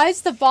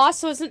surprised the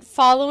boss wasn't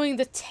following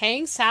the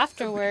tanks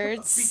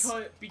afterwards.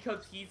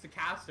 because he's a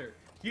caster.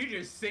 You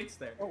just sits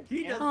there. Oh,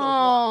 He does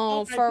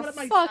Oh, I for put up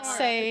my fuck's star.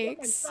 I put up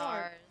my sakes.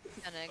 star.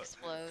 Star's gonna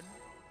explode.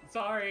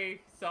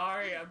 Sorry,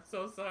 I'm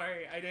so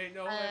sorry. I didn't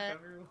know if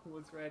everyone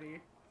was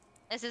ready.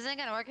 This isn't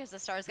gonna work because the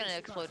star's gonna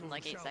explode in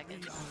like 8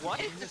 seconds. What?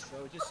 Just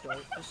go, just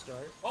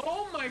start.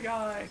 Oh my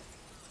god!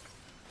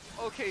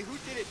 Okay, who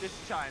did it this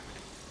time?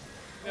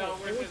 No,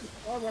 we're just...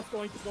 Or was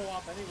going to go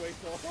off anyway,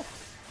 so...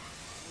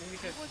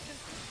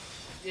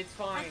 It's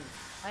fine.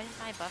 Why didn't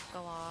my buff go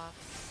off?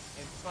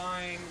 It's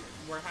fine.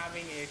 We're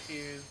having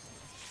issues.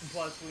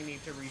 Plus, we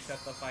need to reset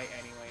the fight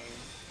anyways.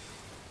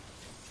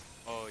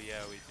 Oh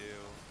yeah, we do.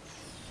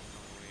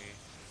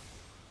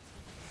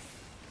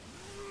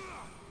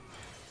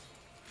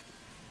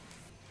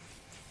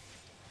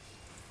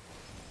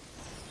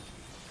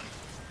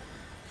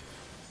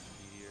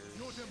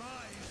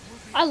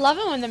 I love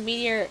it when the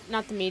meteor,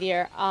 not the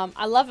meteor,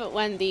 I love it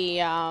when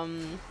the,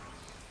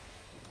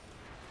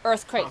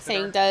 earthquake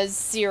thing does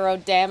 0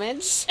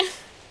 damage.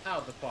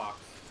 Oh, the fox.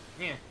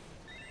 Yeah.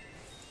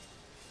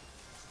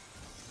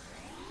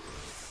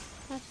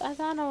 I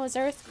thought it was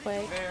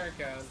earthquake. There it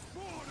goes.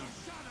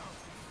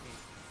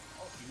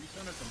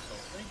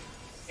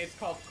 It's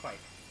called Quake.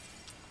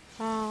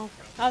 Oh,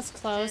 that was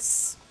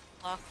close.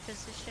 Lock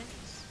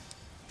positions.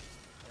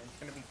 It's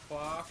gonna be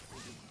clock.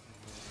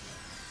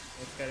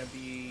 It's gonna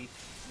be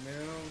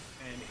move,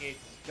 and it's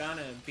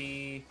gonna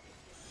be...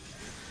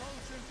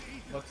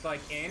 Looks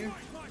like in.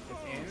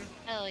 It's in.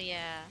 Hell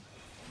yeah.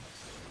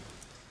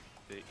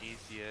 The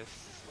easiest.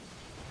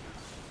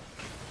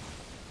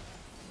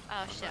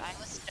 Oh shit, I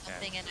was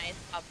jumping and I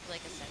stopped for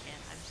like a second.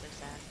 I'm so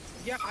sad.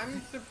 Yeah,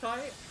 I'm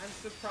surprised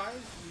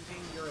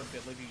using your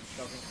ability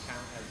doesn't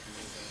count as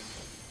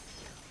moving.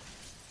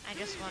 I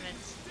just wanted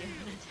to do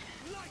it.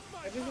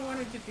 I just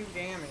wanted to do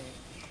damage.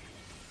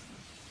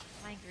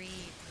 My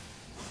greed.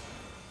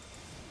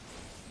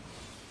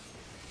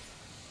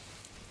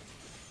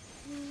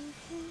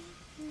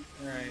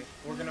 Alright,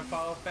 we're gonna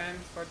follow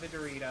Fence for the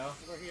Dorito.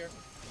 We're here.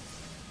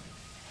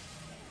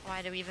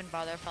 Why do we even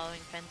bother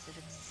following Fence if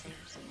it's the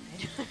same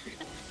side?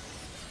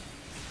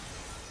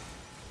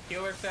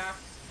 Healer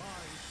staff.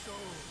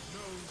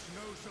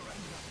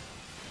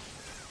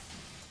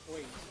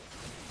 Wait.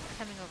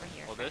 Coming over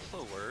here. Well, this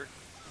will work.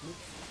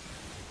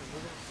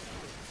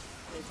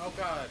 Oh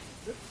god.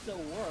 This still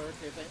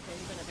works, even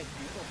if it's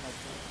needle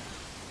touching.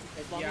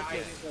 As long Yeah, as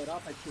you split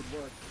up, it should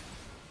work.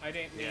 I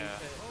didn't mean Yeah.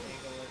 to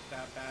angle it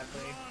that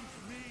badly.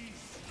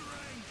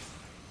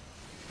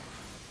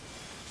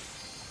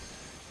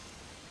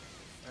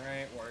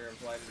 Alright, Warrior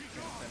of Light is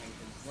transcending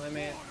his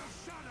limit.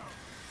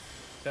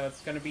 So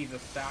it's gonna be the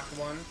stack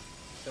one.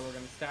 So we're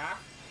gonna stack.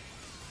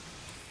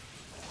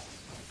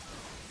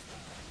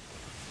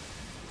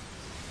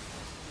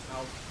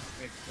 I'll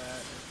fix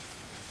that.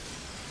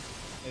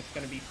 It's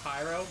gonna be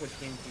Pyro, which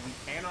means we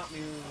cannot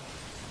move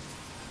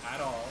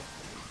at all.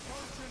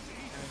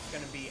 And it's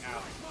gonna be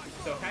out.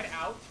 So head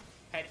out.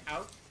 Head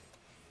out.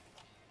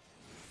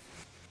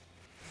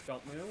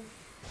 Don't move.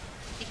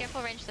 Be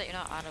careful, range, that you're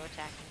not auto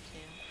attacking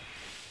too.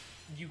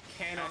 You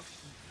cannot.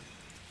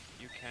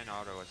 You can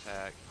auto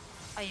attack.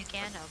 Oh, you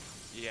can? Oh.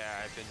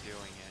 Yeah, I've been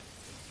doing it.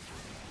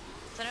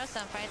 So I know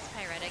some fights,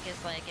 Pyretic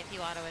is like, if you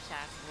auto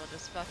attack, we'll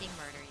just fucking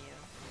murder you.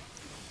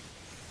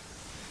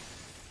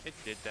 It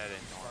did that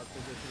in normal.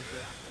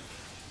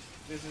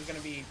 This is gonna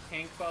be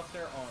Tank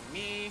Buster on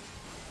me.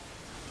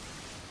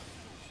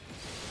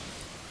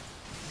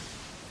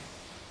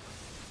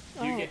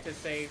 You get to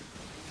say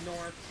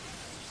north,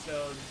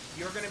 so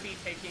you're gonna be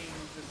taking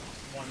this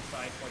one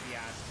side for the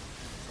ass.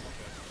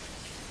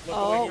 Look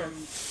away from...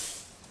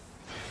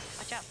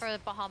 Watch out for the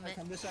Bahamut.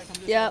 Come this side, come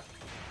this Yep. side.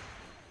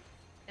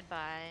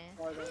 Goodbye.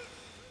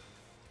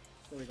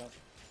 There we go.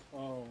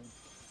 Oh.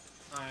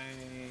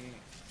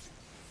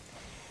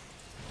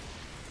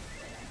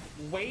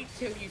 Wait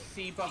till you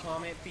see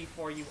Bahamut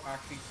before you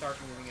actually start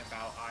moving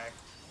about.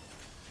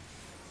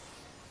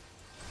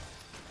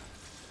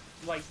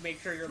 Like, make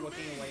sure you're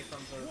looking away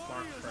from the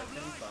marked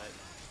person, but...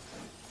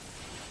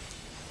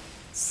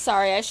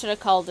 Sorry, I should have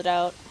called it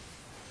out.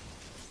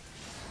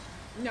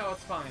 No,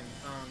 it's fine.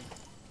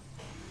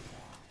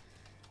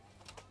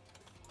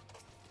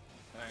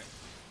 Alright.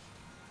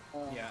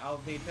 Yeah,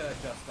 I'll need to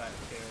adjust that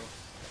too.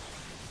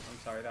 I'm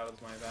sorry, that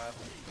was my bad.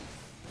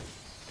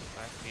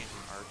 I've been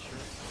an archer.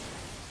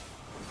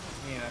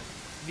 Yeah,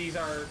 these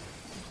are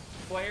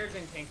flares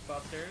and tank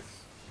busters.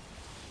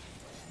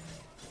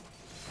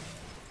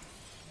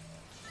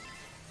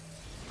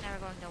 Now we're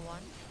going to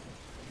 1.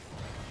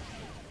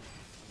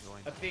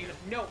 Going Athena,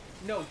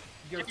 no,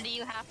 you're... Do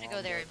you have to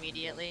go there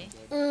immediately?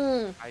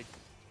 Mm.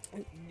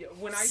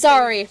 When I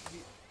Sorry.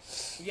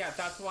 say, yeah,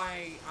 that's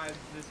why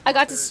I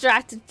got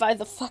distracted by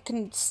the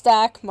fucking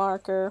stack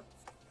marker.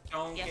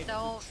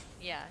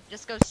 Yeah,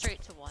 just go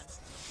straight to 1.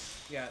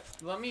 Yeah,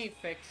 let me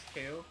fix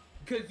 2.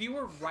 Because you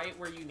were right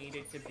where you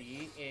needed to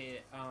be,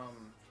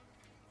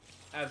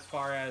 as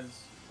far as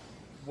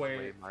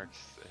where... Marks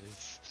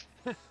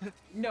is.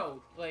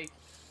 No, like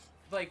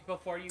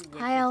before you went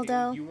Hi, to 2,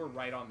 Aldo. you were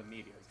right on the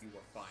meteor. You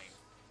were fine.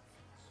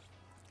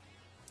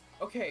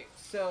 Okay,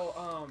 so,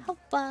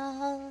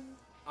 Helpa.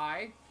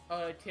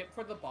 Tip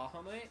for the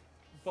Bahamut,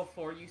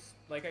 before you,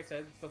 like I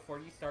said, before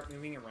you start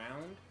moving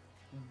around,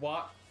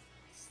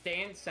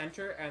 stand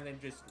center and then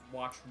just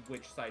watch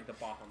which side the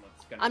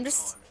Bahamut's gonna be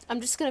on.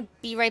 I'm just gonna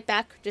be right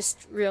back,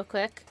 just real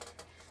quick.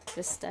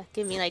 Just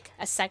give me like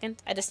a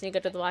second. I just need to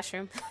go to the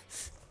washroom.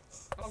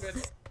 All good.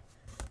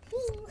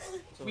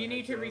 So We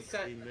need to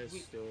reset. We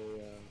missed our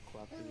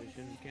clock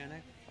position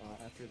mechanic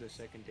after the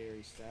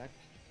secondary stack.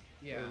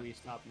 Yeah. Where we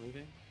stopped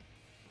moving.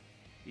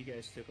 You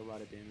guys took a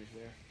lot of damage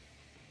there.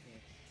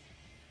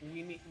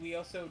 We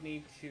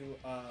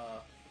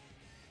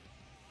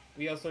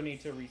also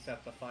need to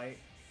reset the fight.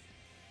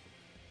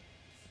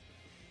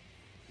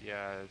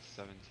 Yeah, it's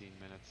 17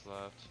 minutes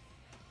left.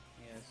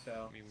 Yeah,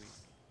 so I mean,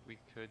 we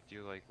could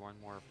do like one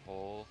more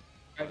poll.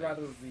 I'd but-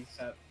 rather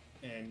reset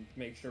and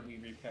make sure we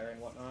repair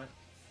and whatnot.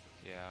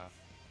 Yeah.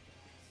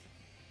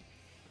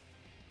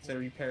 So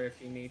repair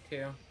if you need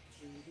to.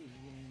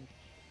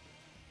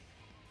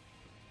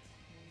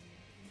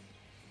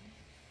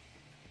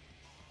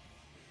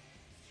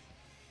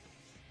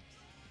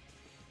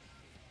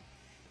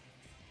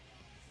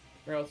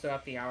 We're also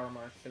at the hour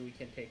mark, so we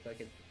can take like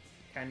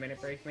a 10-minute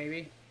break,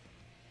 maybe.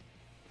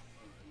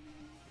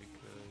 We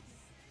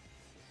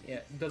could. Yeah.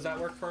 Does that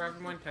work for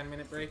everyone?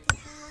 10-minute break.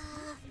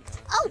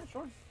 Oh!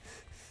 Sure.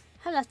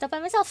 I'm left up by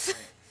myself.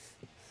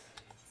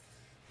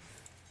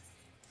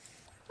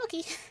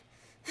 Okay.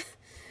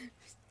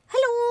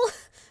 Hello!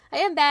 I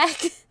am back.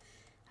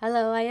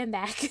 Hello, I am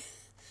back.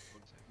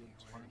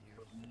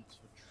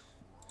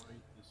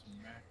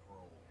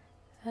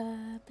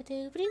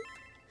 Ba-doo-ba-doo.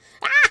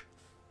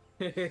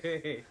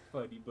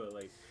 Funny, but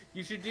like,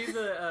 you should do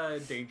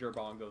the danger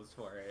bongos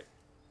for it.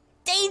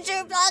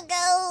 Danger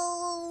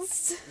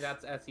Broncos!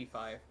 That's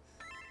SE5.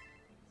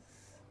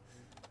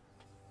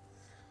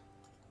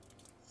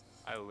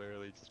 I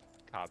literally just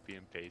copy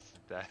and pasted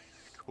that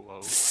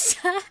quote.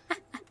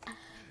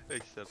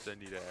 Except I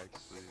need to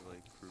actually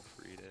like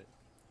proofread it.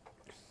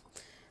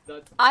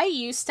 I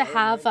used to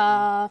have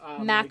a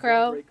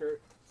macro. Gunbreaker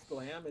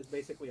Slam is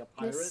basically a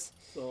pirate, Yes.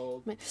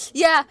 so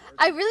Yeah,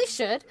 I really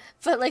should,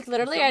 but like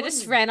literally I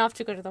just ran off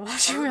to go to the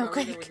washroom real There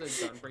quick.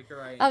 was a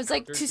gunbreaker I was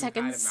like, encountered 2 who had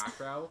a seconds.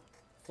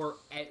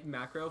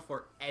 macro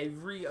for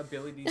every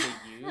ability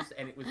they used,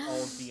 and it was all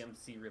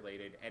DMC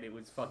related, and it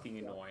was fucking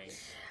annoying.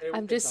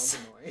 I'm it just-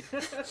 sounds annoying.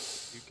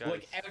 You guys.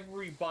 Like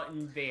every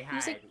button they had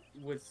Music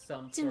was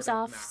some Zooms sort of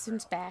off, macro.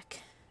 zooms back.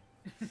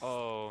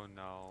 Oh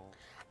no.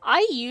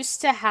 I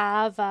used to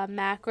have a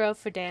macro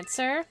for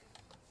dancer,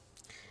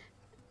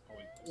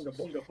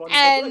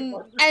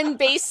 and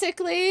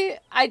basically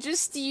I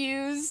just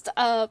used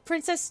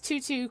Princess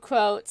Tutu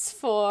quotes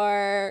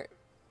for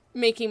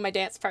making my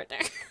dance partner.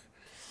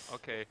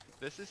 Okay,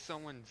 this is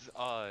someone's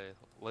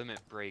limit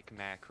break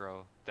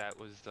macro that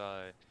was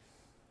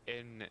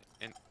in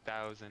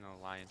that was an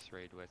alliance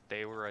raid with.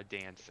 They were a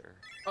dancer.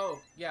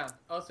 Oh yeah.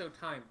 Also,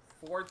 time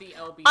for the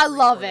LB. I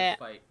love for this it.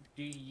 Fight.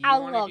 Do you I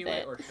want to love do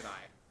it. or should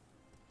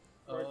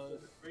I?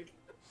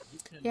 You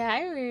can Yeah,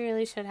 I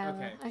really should have.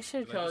 Okay. I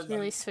should Because-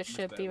 really switch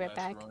to miss be that right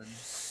back.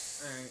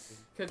 last run. Alright.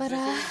 Because But,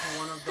 this is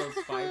one of those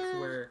fights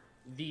where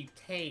the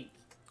tank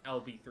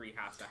LB3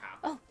 has to happen.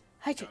 Oh.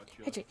 Hydrate,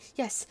 Gotcha. hydrate.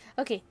 Yes.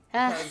 Okay.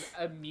 Because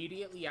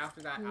immediately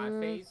after that ad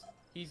phase,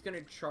 he's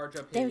gonna charge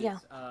up There we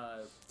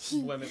his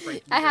limit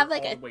break I have, meter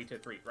like, all a- the way to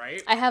 3,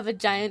 right? I have a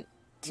giant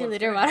What's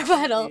 2-liter gonna water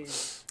happen bottle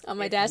is on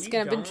my if desk, we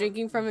and I've been don't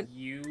drinking from it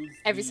use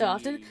every so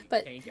often. the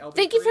But tank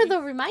thank you for LB3,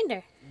 the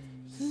reminder.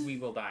 we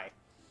will die.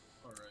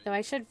 Alright. Though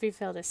I should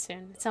refill this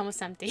soon. It's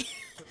almost empty.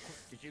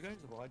 Did you guys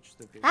watch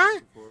the video Ah,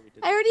 before we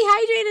did I already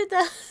hydrated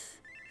though.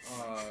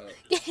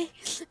 I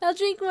I'll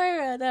drink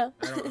more though.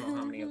 don't know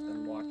how many of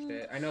them watched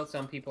it. I know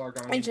some people are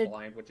going I in should.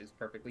 blind, which is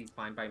perfectly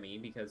fine by me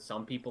because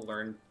some people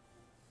learn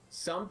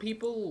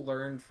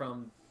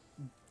from,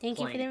 Thank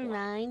you for the playing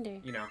blind.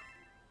 reminder. you know.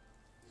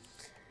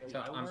 So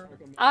I'm-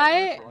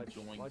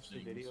 watch the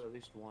video at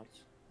least once.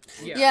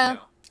 Yeah.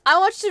 no. I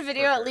watched the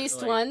video For at sure, least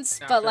like,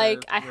 once, after but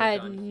like I we're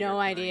had done here no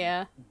tonight,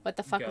 idea what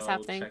the fuck was Go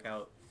happening.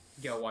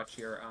 go watch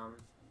your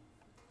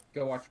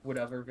go watch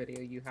whatever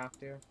video you have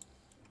to.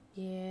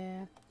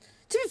 Yeah.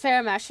 To be fair,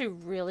 I'm actually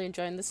really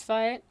enjoying this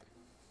fight.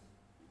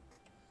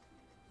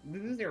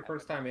 This is your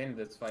first time in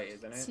this fight,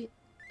 isn't it? See-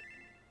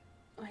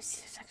 Oh, I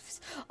see the sacrifice.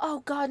 Oh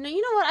god, no,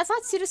 you know what? I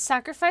thought Suda's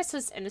sacrifice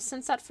was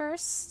innocence at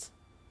first.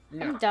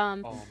 I'm No.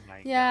 dumb. Oh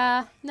my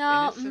Yeah, no.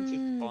 god. Innocence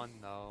is fun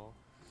though.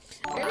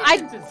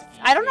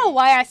 I don't know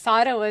why I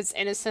thought it was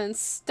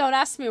innocence. Don't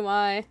ask me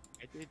why.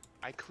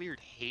 I cleared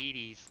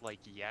Hades like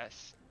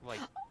yes. Like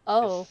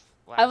Oh. this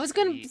I last was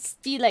gonna week,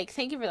 be like,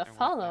 thank you for the and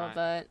follow, whatnot.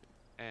 but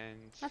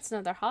and that's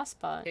another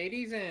hotspot.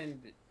 Hades and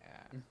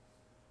yeah.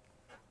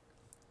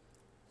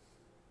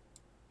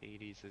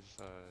 Hades is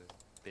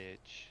a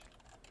bitch.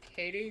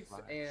 Hades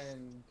Nice.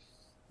 and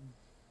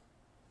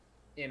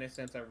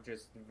Innocence are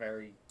just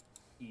very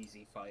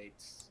easy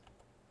fights.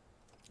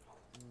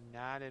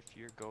 Not if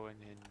you're going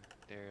in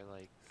there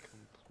like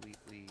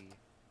completely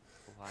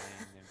blind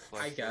and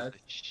plus I there's guess. a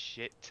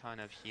shit ton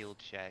of heal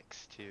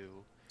checks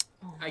too.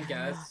 Oh, I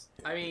guess.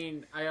 I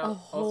mean, I A also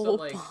whole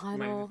like my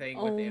bottle. thing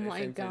with Oh my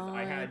Innocence is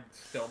I had God.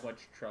 so much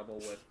trouble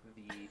with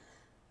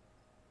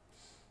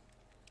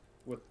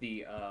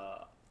the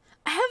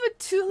I have a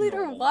 2-liter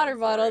normal water mode for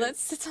bottle it. that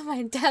sits on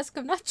my desk.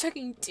 I'm not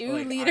chugging 2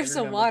 Like, I liters of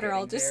remember water.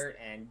 I'll getting just there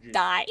and just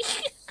die.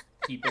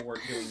 people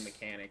weren't doing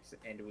mechanics,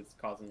 and it was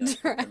causing us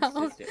to Drown.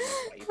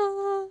 consistently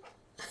wipe.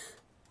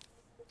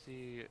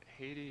 See,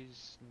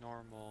 Hades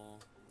normal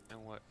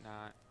and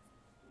whatnot,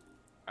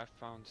 I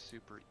found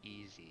super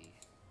easy.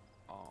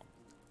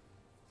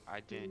 I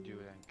didn't do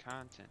it in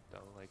content though,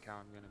 like how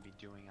I'm gonna be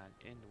doing on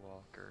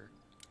Endwalker.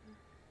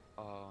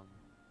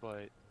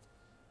 But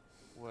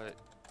what?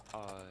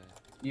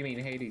 You mean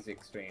Hades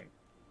Extreme?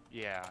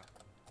 Yeah,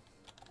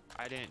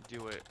 I didn't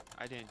do it.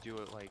 I didn't do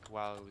it like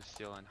while it was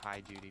still in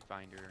High Duty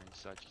Finder and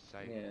such. 'Cause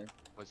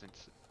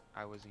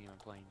I wasn't even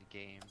playing the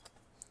game.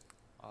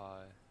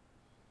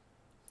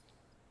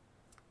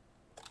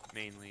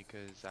 Mainly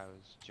because I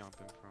was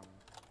jumping from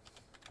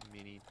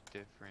many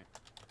different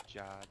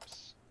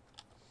jobs.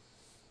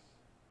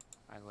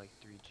 I like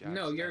 3 jobs.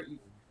 No,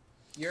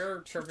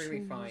 you're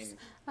perfectly fine.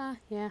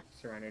 Yeah.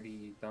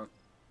 Serenity,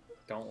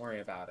 don't worry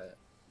about it.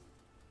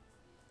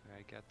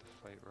 I got the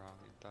fight wrong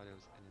and thought it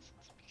was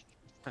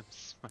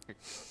Innocence because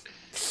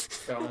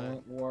I'm smart.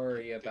 Don't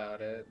worry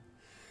about it.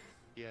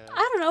 Yeah.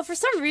 I don't know, for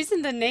some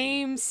reason the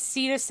name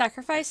Seed of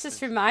Sacrifice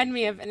just remind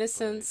me of But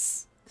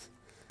Innocence.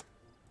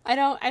 I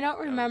don't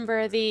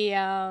remember the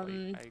I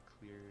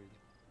cleared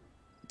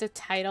the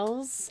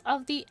titles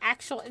of the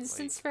actual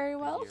instance like very a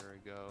well. year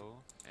ago,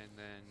 and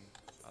then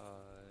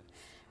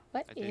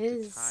What I did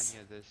is?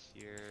 Titania this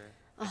year.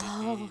 I did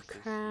Oh, Hades this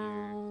year.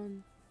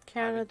 Crown. I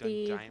Crown haven't of done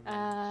the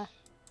Diamonds.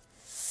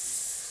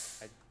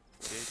 I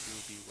did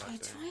Ruby Weapon.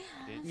 do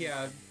I I didn't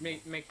Yeah, do-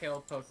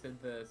 Mikhail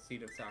posted the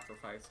Seed of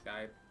Sacrifice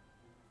guide.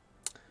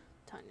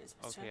 Tanya's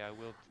best Okay, friend. I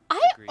will.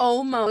 I agree,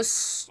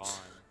 almost- Titania's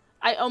fun.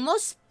 I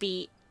almost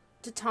beat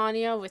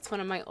Titania with one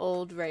of my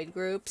old raid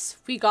groups.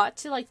 We got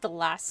to like the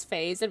last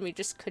phase and we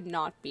just could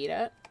not beat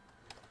it.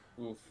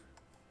 Oof.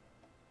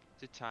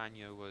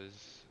 Titania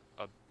was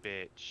a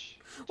bitch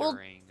Well,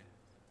 during.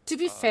 To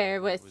be fair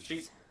it with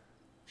was-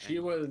 She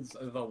was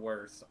the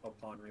worst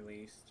upon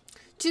release.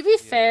 To be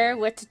fair Yeah.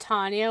 with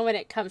Titania, when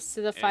it comes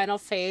to the it final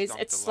phase,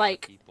 stumped a it's lot of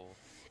like, people.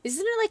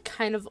 isn't it like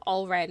kind of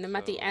all random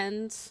at the So-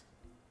 end?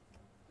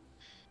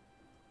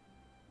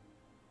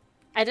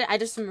 I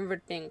just remember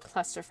it being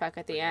clusterfuck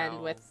at the For end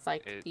now, with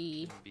like it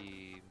the can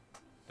be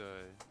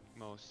the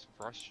most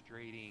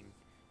frustrating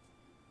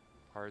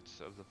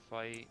parts of the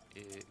fight.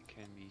 It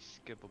can be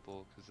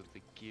skippable because of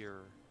the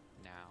gear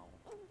now.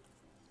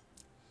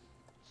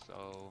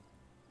 So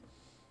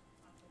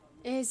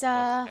is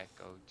plus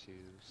Echo too.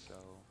 So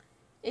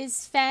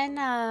is Fen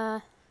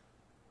a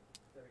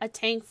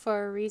tank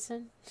for a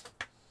reason?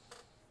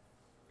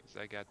 because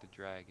I got the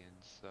dragon,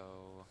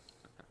 so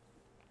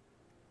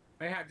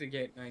I had to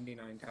get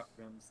 99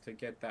 totems to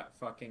get that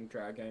fucking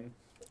dragon.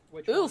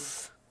 Which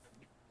Oof,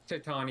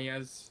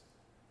 Titania's.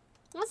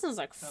 that sounds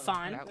like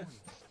fun.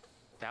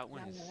 that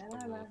one's a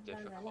little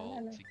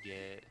difficult to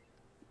get.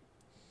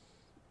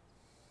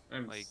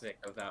 I'm Like- sick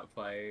of that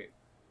fight.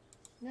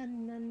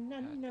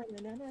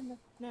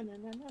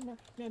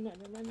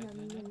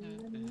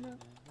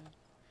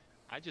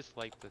 I just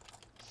like the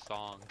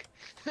song.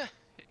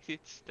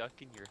 It's stuck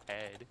in your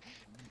head.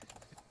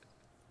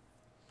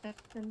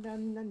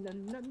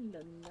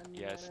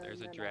 Yes,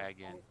 there's a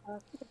dragon.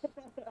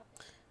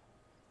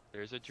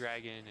 There's a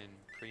dragon and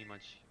pretty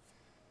much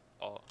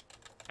all.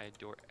 I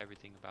adore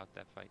everything about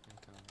that fight.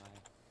 Not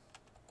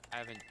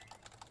gonna lie.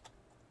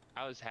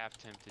 I was half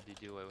tempted to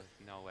do it with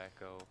no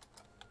echo.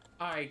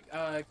 Alright,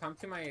 come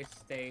to my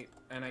estate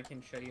and I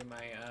can show you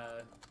my,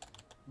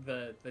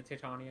 the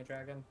Titania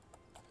dragon.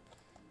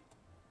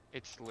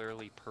 It's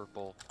literally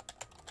purple.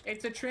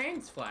 It's a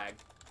trans flag.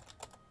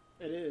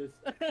 It is.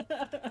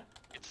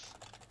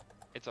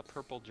 It's a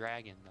purple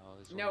dragon though.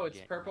 Is what No, I'm it's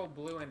getting purple, at.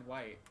 blue, and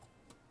white.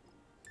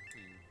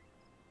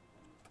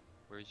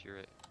 Where's your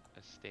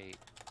estate?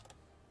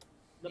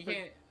 You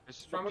can't,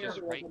 Just, From just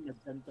your- right.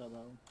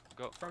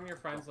 Go. from your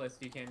friends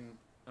list, you can,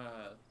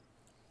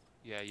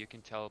 Yeah, you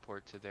can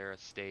teleport to their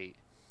estate.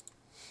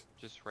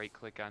 Just right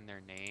click on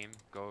their name.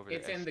 Go over.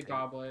 it's to in the estate.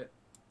 goblet.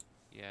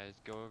 Yeah,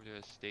 just go over to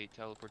estate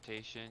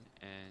teleportation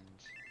and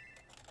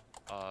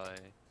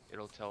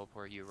it'll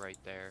teleport you right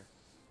there.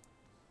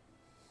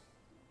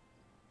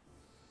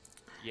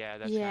 Yeah,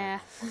 that's Yeah.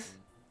 kind of important.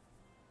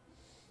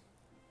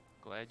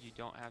 Glad you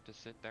don't have to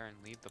sit there and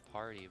leave the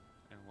party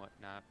and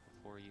whatnot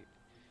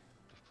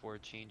before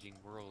changing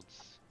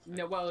worlds.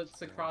 No, well,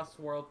 it's a Yeah.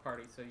 cross-world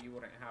party, so you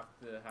wouldn't have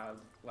to have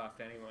left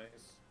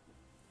anyways.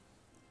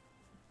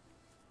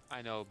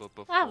 I know, but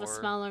before I have a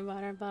smaller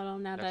water bottle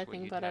now that I that's what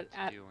think you'd about have it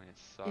to do, and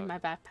it in my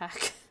sucked.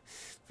 backpack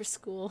for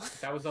school.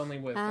 That was only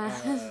with,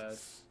 Ah.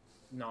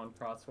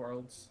 non-cross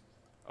worlds.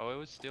 Oh, it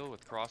was still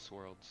with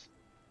Crossworlds.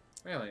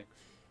 Really?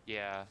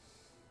 Yeah.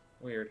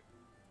 Weird.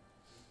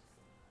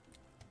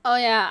 Oh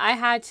yeah, I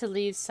had to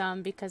leave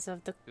some because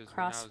of the 'Cause when I was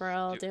cross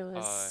world. do- It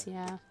was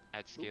yeah.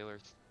 At Scalar,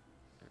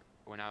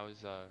 when I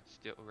was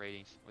still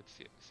raiding with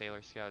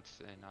Sailor Scouts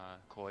and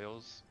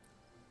Coils,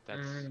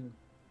 that's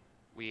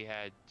we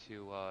had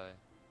to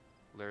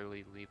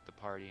literally leave the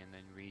party and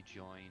then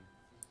rejoin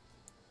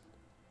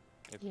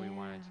if we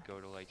wanted to go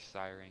to like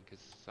Siren,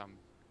 because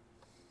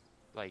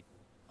like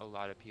a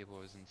lot of people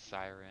was in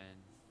Siren.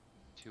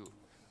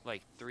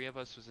 Like 3 of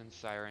us was in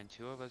Siren,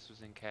 2 of us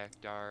was in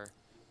Cactar,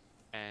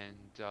 and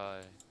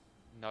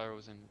another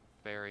was in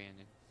Barry, and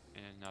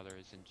another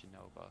is in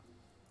Genova.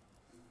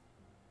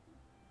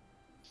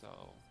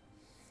 So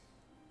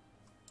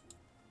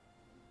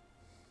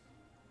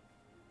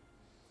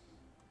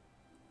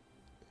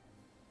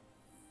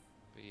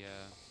but yeah.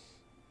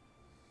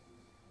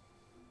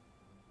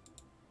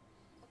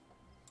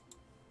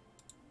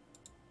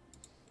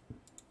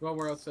 Well,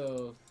 we're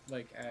also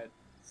like at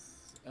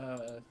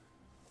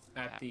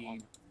the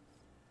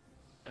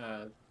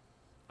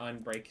on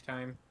break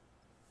time.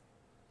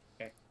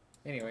 Okay.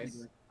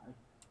 Anyways,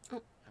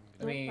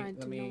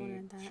 let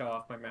me show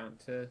off my mount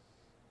to.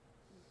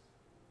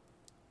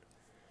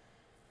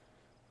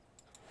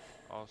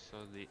 Also,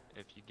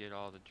 if you get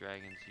all the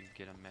dragons, you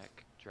get a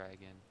mech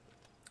dragon.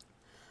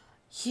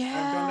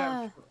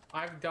 Yeah.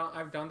 I've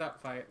done that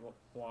fight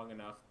long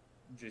enough,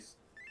 just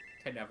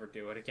to never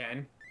do it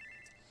again.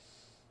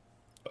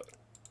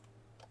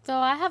 So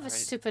I have a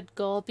stupid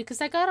goal because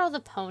I got all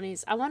the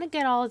ponies. I want to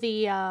get all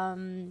the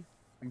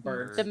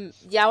birds.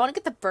 I want to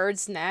get the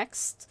birds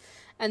next,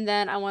 and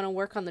then I want to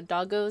work on the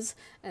doggos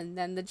and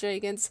then the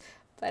dragons.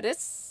 But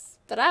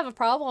I have a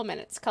problem, and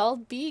it's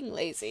called being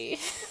lazy.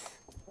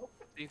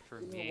 See,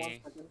 for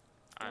me,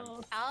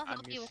 I'll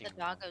help you with the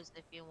doggos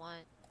if you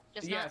want.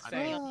 Just yeah, not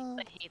same.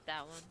 I hate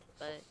that one,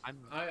 but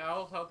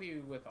I'll help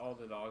you with all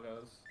the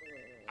doggos.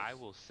 I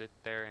will sit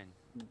there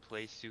and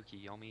play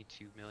Tsukiyomi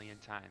 2 million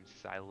times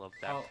because I love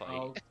that fight.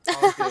 I'll do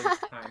it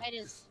time. that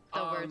is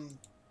the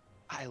worst.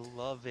 I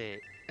love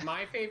it.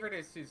 My favorite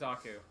is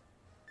Suzaku.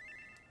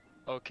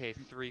 Okay,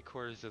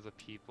 3/4 of the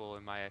people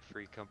in my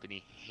free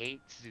company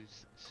hate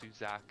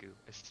Suzaku,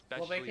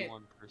 especially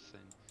one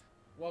person.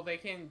 Well, they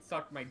can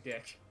suck my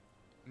dick.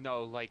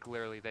 No, like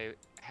literally, they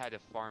had to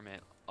farm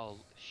it a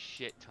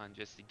shit ton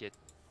just to get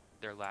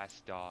their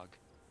last dog.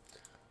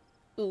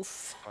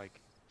 Oof.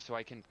 So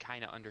I can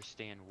kind of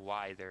understand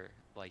why they're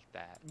like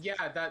that. Yeah,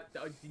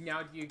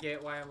 now do you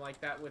get why I'm like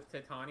that with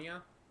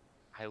Titania?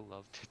 I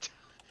love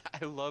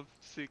I love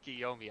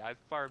Tsukiyomi. I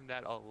farmed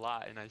that a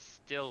lot, and I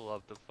still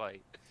love the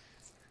fight.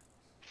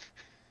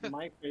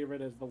 My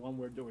favorite is the one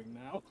we're doing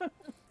now.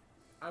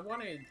 I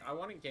want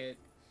to get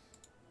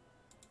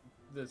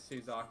the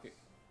Suzaku.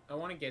 I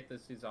want to get the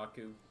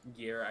Suzaku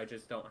gear. I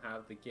just don't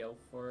have the gil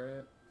for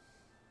it.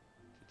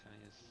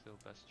 Titania is still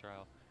best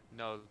trial.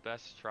 No, the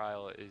best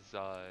trial is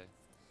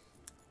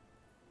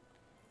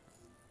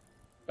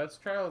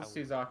Best trial is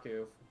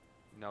Suzaku.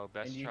 No,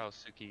 best trial is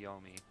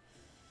Tsukiyomi.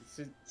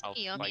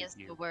 Tsukiyomi is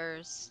the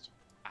worst.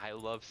 I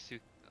love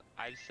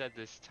I've said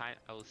this time.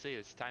 I will say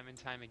this time and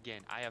time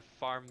again. I have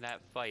farmed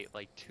that fight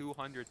like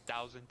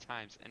 200,000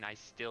 times, and I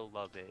still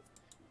love it.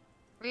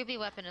 Ruby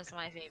weapon is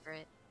my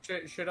favorite.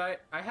 Should I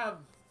have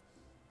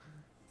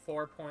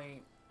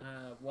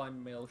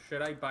 4.1 mil.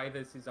 Should I buy the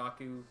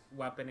Suzaku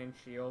weapon and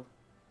shield?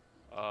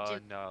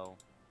 No.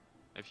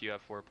 If you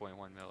have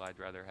 4.1 mil, I'd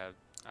rather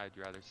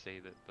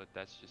save it, but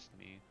that's just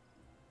me.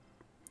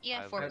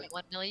 Yeah,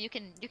 4.1 mil. You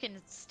can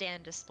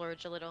stand to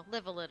splurge a little,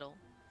 live a little.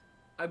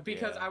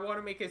 Because I want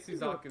to make a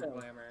Suzaku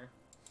glamour.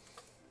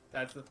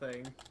 That's the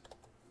thing.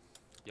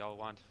 Y'all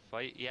want to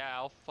fight? Yeah,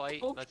 I'll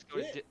fight. Oh, let's go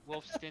to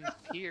Wolfston's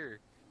Pier.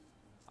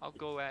 I'll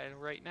go at it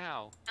right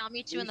now. I'll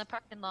meet you in the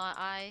parking lot.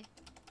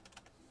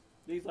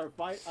 These are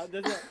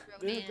this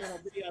is gonna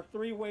be a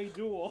 3-way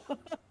duel.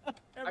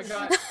 I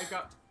got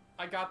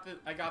the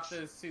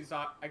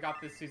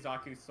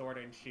Suzaku sword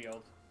and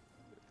shield.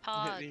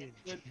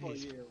 Good for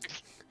you.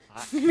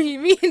 Meet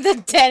me in the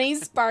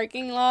Denny's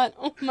parking lot.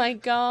 Oh my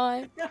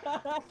god.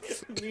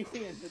 Meet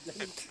me in the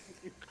Denny's.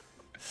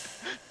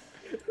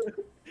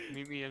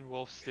 Meet me in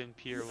Wolfston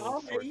Pier.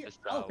 I'll hit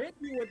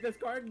you with this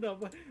carton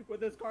of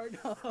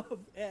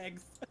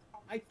eggs.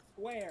 I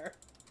swear.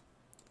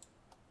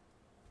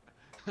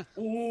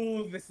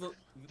 Ooh, this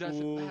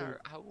doesn't matter.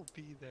 I will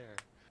be there.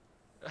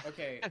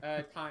 Okay,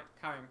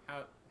 time.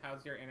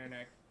 How's your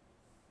internet?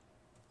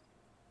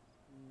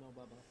 No,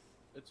 Bubba.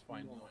 It's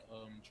fine. No.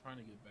 Trying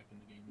to get back in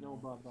the game. No,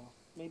 Bubba.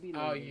 Maybe.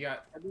 Oh, later.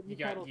 you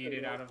got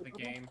yeeted out of the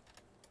game.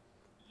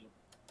 Yep.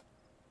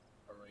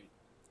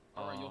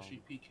 All right, Yoshi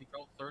P, kick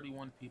out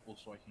 31 people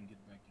so I can get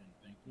back in.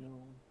 Thank you.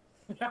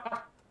 No.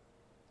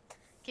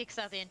 Kicks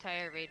out the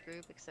entire raid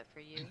group except for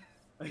you.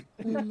 Oh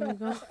my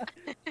god.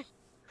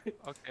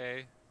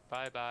 Okay.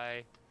 Bye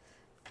bye.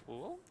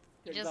 Whoa.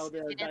 Kicks out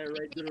the entire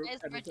raid group and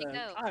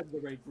says, I'm the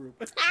raid group.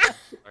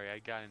 Sorry, I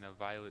got in a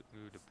violent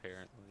mood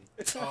apparently.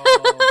 Oh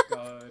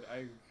god,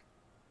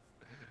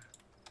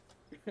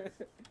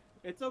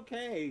 It's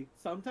okay.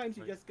 Sometimes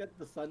you just get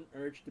the sudden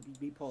urge to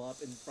be pull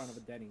up in front of a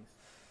Denny's.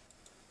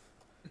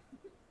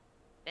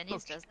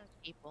 Denny's does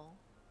have people.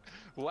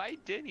 Why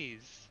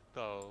Denny's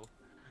though?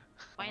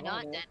 Why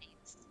not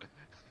Denny's?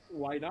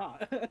 Why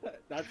not?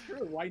 That's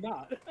true. Why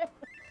not?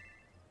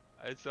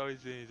 It's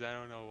always these. I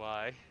don't know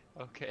why.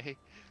 Okay,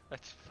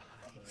 that's fine.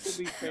 To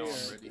be fair, Now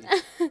I'm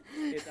ready.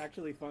 it's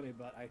actually funny,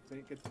 but I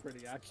think it's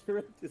pretty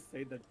accurate to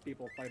say that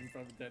people fight in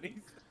front of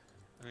Denny's.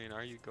 I mean,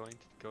 are you going to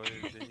go to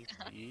Denny's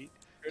to eat?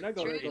 You're not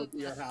going to True. go to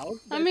your house.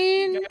 I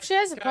mean, Guys, she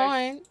has a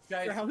point.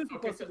 Guys, Your house is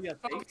focus, supposed to be a safe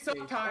focus on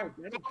space. time.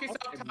 Oh, Denny's Focus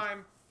on outside.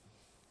 time.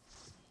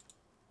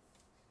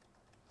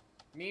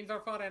 Memes are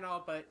fun and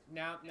all, but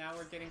now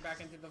we're getting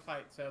back into the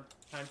fight, so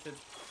time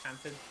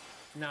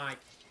to night.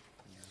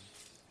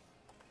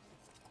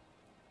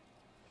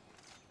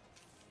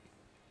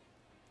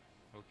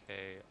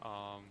 Okay.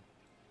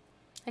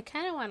 I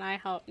kind of want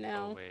IHOP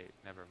now. Oh wait,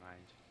 never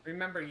mind.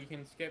 Remember, you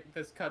can skip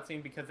this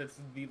cutscene because it's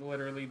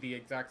literally the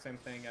exact same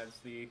thing as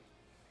the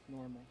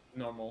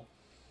normal.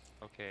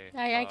 Okay.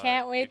 I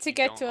can't wait if to you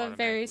get don't to a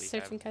very automatically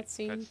certain have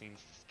cutscene. Cutscenes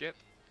to skip.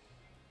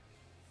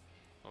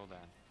 Hold on.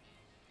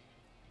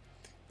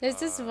 There's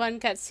this one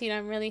cutscene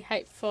I'm really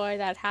hyped for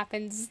that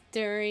happens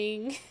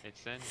during.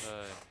 It's in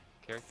the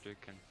character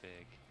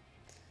config.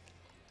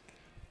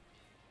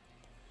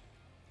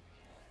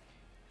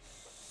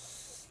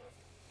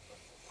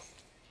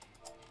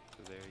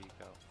 So there you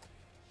go.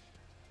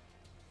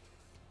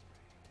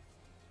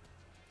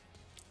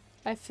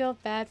 I feel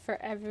bad for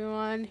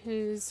everyone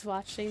who's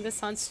watching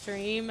this on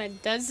stream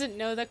and doesn't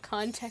know the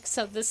context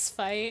of this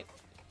fight.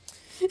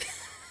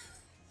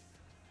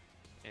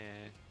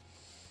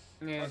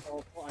 Yeah. But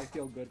also, I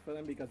feel good for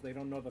them because they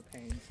don't know the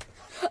pain.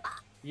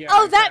 Yeah.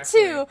 Oh, that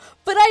exactly. too!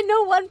 But I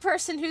know one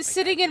person who's Like,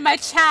 sitting I in my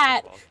didn't know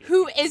chat about the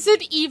who ball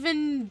isn't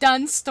even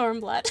done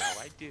Stormblood.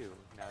 Now I do.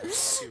 Now I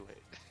do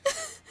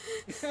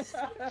it.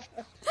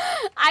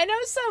 I know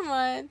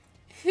someone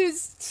who I'm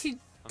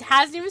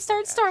hasn't making even this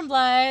started action.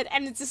 Stormblood,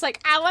 and it's just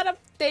like,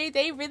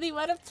 they really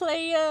wanna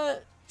play No,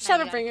 you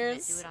gotta commit, do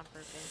Shadowbringers. it on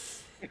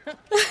purpose.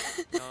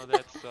 No,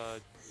 that's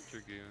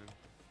Dragoon.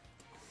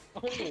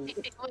 Oh,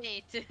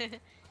 Wait.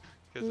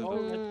 Because oh,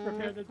 of the let's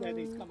prepare the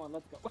Denny's. Come on,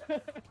 let's go.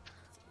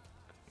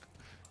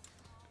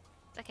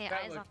 It's okay,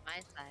 That eyes look- on my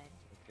side.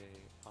 Okay,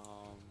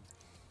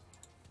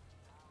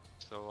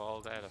 so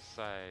all that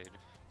aside,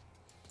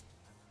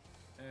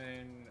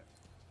 And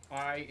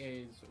I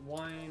is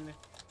 1,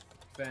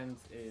 Ben's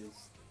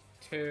is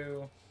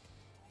 2.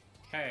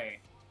 Okay.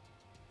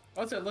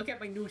 Also, look at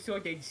my new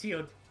sword and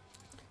shield.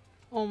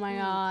 Oh my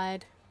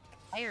god.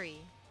 Fiery.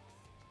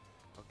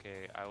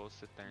 okay, I will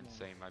sit there and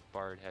say my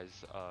bard has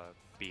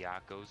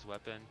Byako's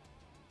weapon,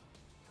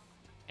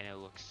 and it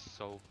looks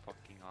so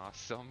fucking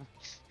awesome.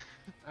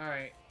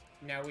 Alright,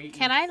 now we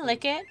Can eat I food.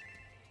 lick it?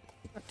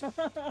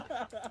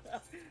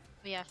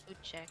 Yeah, food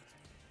check.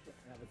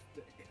 Have a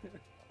stick.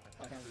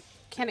 I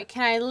have-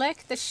 Can I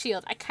lick the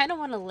shield? I kind of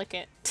want to lick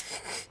it.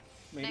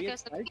 Maybe Neko,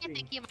 it's something I spicy.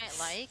 think you might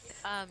like.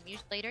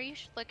 Later you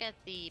should look at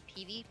the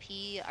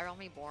PvP Are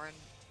Only Born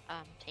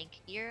tank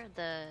gear,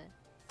 the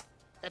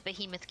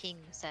Behemoth King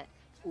set.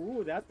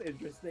 Ooh, that's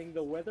interesting.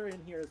 The weather in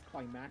here is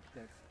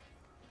climactic.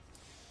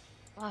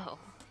 Whoa.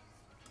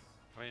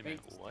 Wait a minute,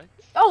 what?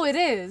 Oh, it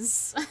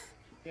is.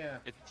 Yeah.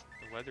 It's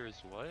the weather is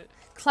what?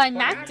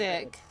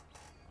 Climactic.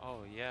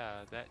 Oh yeah,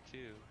 that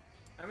too.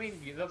 I mean,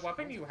 the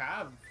weapon you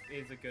have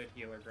is a good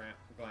healer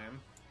glam.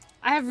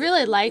 I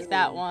really like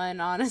that one,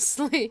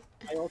 honestly.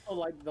 I also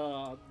like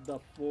the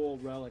full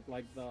relic,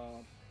 like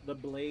the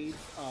blade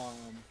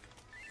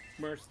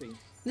mercy.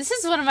 This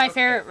is one of my Okay.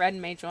 favorite red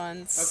mage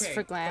ones Okay,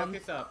 for glam.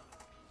 focus up.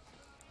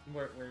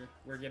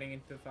 We're getting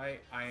into the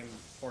fight. I am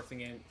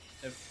enforcing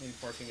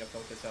a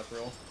focus up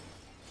rule.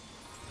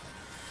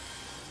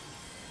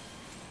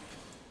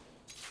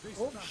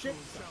 Oh shit!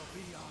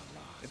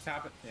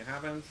 It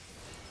happens.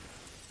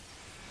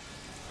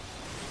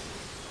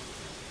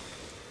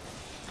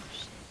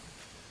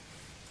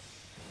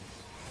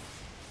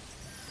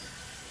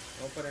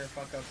 Opener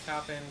fuck up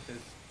happen,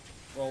 just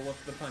roll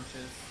with the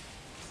punches.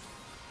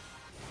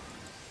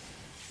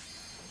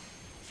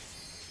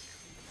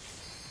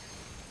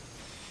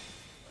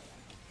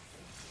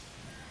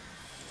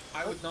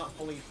 I was not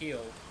fully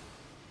healed.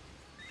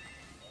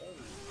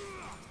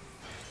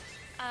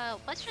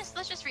 Let's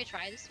just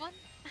retry this one.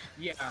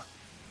 Yeah.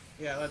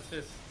 Yeah, let's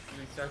just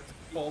restart the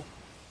pull.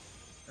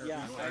 Or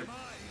Yeah. restart.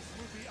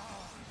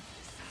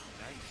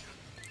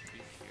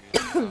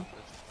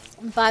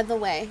 By the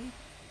way,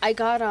 I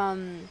got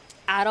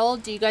Addle.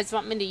 Do you guys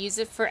want me to use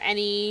it for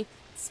any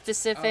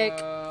specific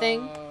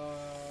thing?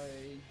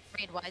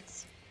 Raid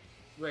wides.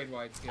 Raid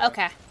wides, yeah.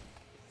 Okay.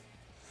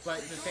 But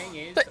the thing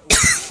is,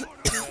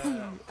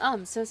 Oh,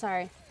 I'm so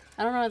sorry.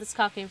 I don't know where this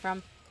call came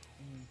from.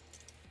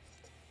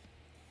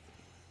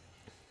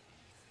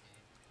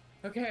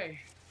 okay,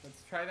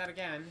 let's try that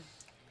again.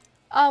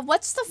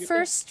 What's the You can-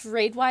 first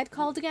raid wide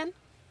called again?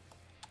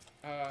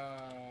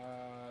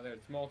 There's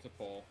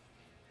multiple.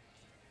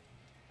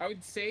 I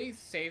would say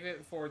save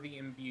it for the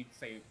imbued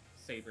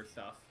saber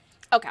stuff.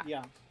 Okay.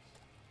 Yeah.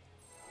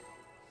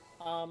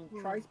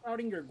 Try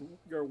sprouting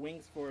your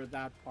wings for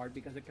that part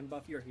because it can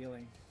buff your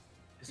healing.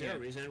 Is there a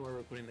reason why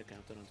we're putting the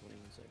countdown on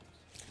 21 seconds?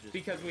 Just-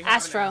 Because we have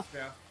Astro. an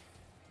Astro.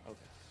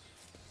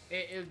 Okay.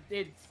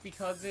 It's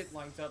because it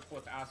lines up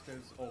with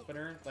Astra's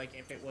opener. Like,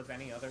 if it was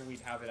any other,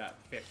 we'd have it at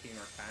 15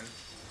 or 10.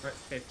 Or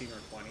 15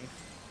 or 20.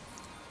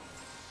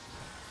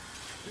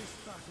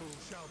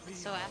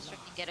 So Astra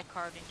can get a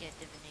card and get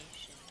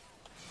divination.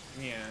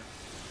 Yeah.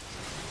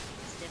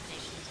 Because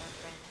divination is our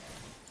friend.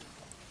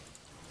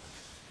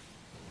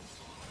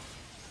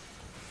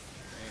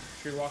 Right.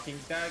 True Walking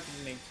Dead,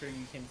 make sure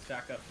you can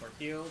stack up for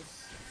heals.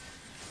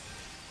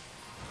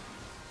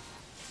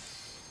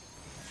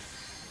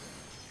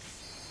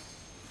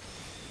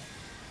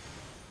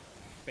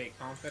 Fake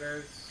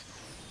Confiders.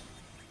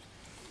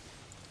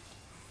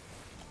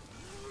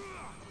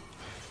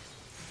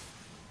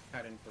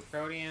 Head in for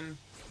Protean.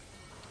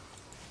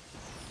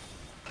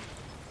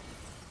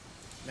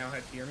 Now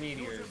head to your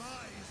meteors.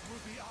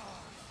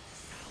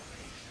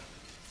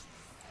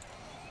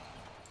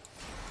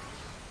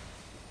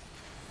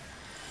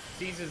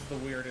 These is the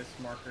weirdest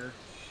marker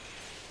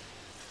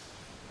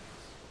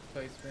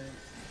placement.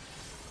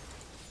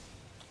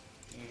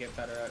 You get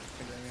better at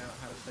figuring out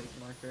how to place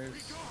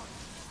markers.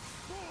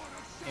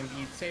 In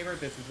Beat Saber,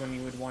 this is when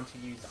you would want to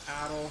use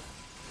Addle.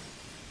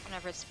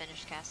 Whenever it's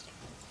finished casting.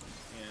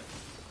 Yeah.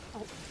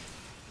 Oh.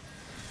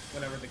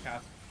 Whenever the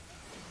cast.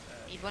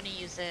 You'd want to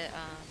use it, let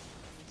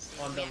me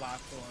see. On the Yeah.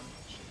 last one.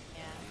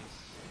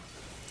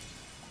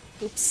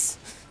 Yeah. Oops.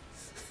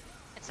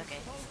 It's okay.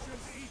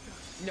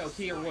 No,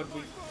 here would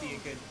be a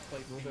good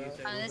place to use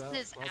it.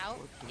 This is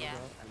out. Yeah.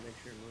 And make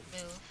sure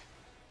Move.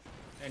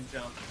 And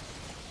jump.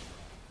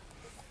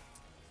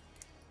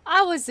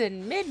 I was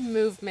in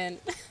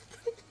mid-movement.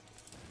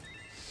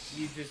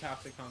 You just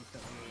have to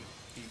constantly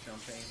be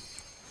jumping.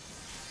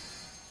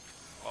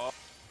 Oh.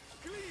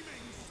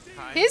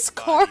 His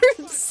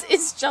corpse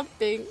is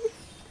jumping.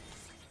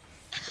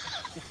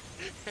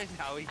 And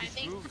now he's I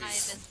think moving. time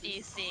is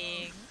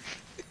ceasing.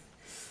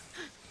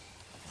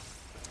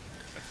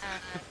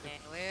 Okay,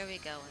 where are we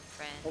going,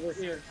 friend? Over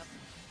here.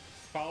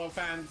 Follow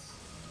fans.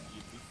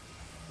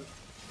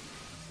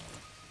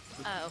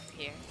 Over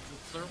here. The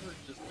server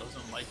just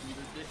doesn't like me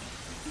today.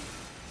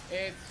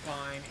 It's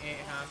fine. It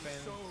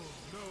happens.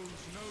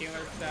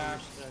 Healer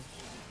stash.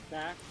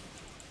 Back.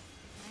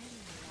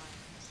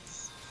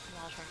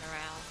 I'll turn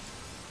around.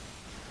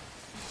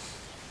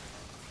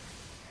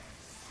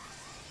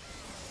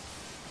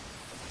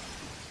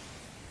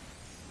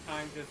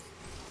 Time just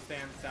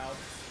stand south.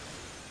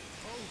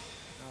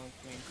 I'll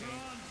maintain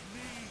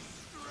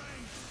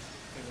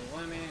to the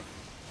limit.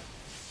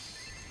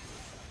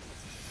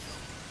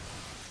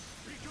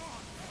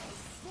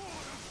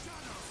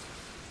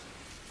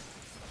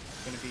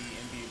 It's going to be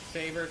Imbued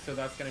Saber, so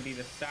that's going to be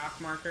the staff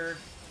marker.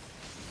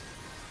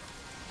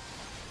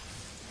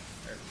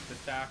 Or the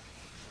staff.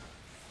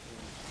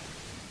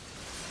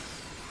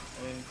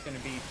 And then it's going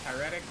to be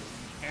Pyretic,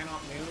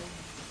 cannot move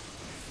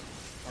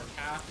or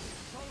cast.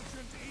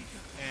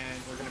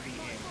 And we're going to be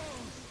in.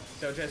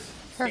 So just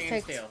stand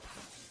Perfect. still.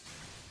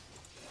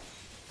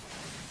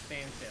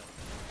 Stand still.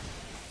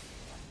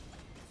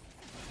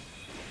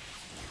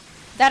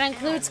 That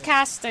includes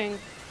casting.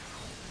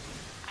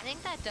 I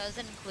think that does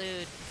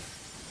include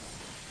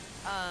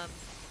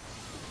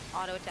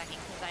auto attacking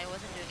because I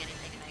wasn't doing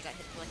anything and I got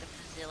hit for like a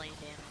bazillion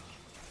damage.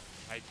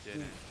 I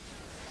didn't.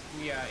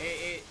 Yeah,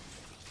 it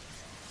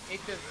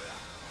just...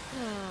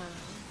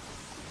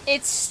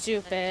 It's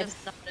stupid. It's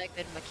just not a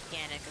good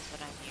mechanic is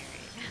what I'm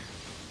hearing.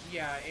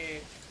 Yeah,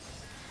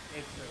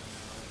 it's really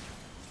annoying.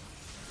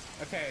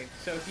 Okay,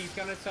 so he's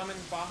gonna summon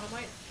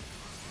Bahamut.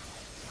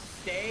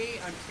 Stay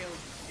until you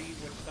see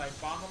which side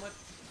Bahamut.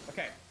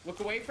 Okay, look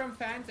away from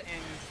fans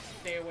and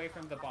stay away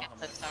from the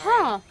Bahamut.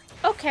 Huh.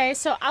 Okay,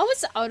 so I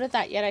was out of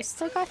that yet. I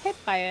still got hit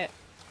by it.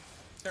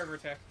 Server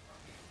tech.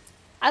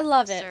 I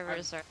love it.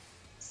 Servers are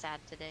sad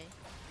today.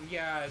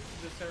 Yeah,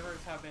 the servers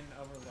have been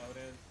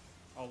overloaded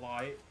a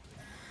lot,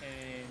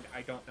 and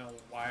I don't know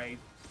why.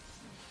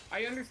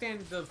 I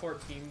understand the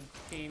 14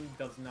 team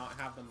does not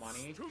have the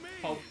money,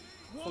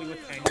 hopefully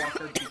with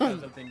Endwalker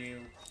because of the new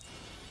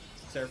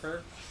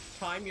server.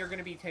 Time, you're going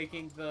to be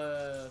taking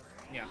the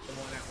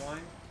 1-at-1.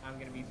 I'm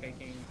going to be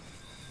taking...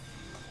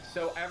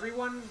 So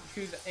everyone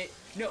who's...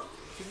 no,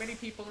 too many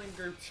people in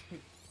groups.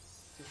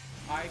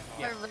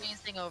 We're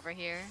raising over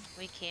here.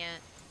 We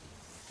can't.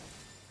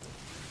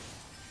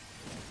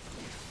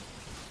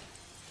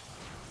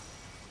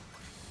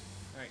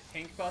 Alright,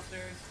 tank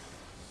busters.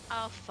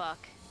 Oh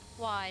fuck.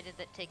 Why did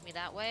it take me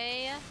that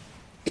way?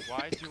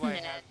 Why do I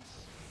have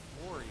this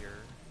warrior?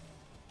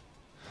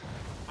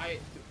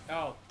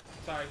 Oh,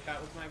 sorry,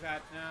 that was my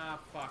bad. Ah,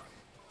 fuck.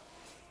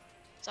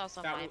 It's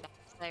also That my w- bad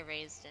 'cause I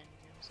raised in.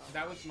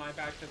 That was my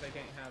bad because I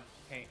didn't have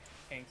tank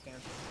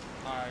stance.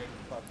 I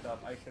fucked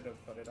up. I should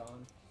have put it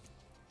on.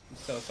 I'm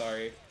so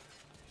sorry.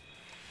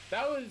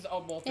 That was a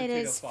multitude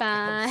It of is fuck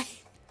fine. ups.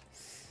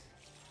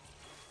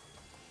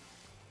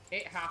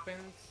 It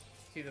happens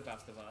to the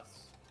best of us.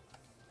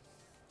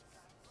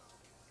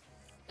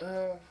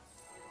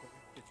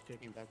 Just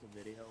checking back the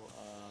video.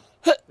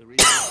 The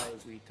reason why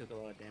we took a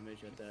lot of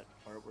damage at that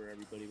part where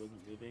everybody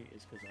wasn't moving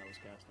is because I was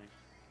casting.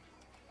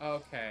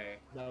 Okay.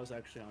 That was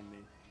actually on me.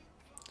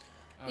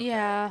 Okay.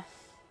 Yeah.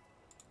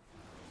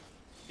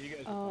 You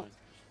guys Oh. are fine.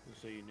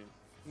 Just so you knew.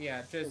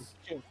 Yeah, just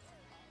Chill.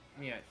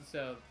 yeah.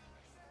 So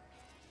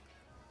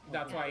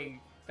that's why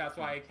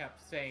I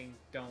kept saying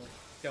don't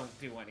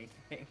do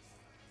anything.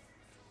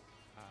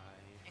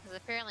 Because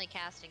apparently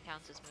casting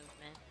counts as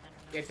movement. I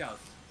don't know. It does.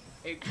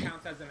 It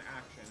counts as an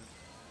action.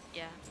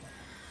 Yeah.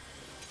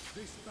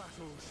 This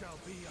battle shall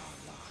be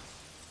our last.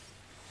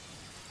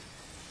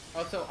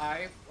 Also,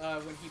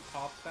 when he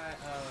pops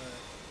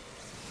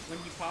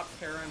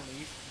Terra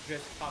Unleashed,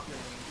 just pop your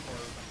wings for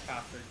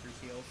faster group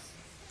heals.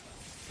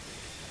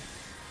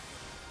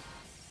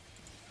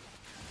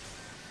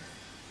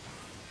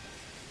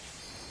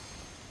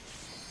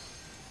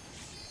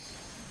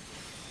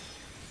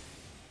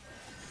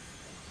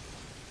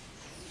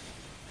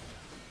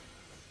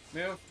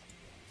 Move.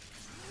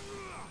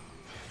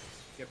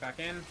 Get back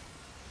in.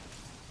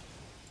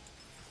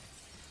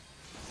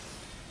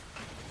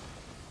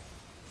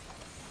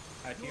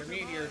 Add to your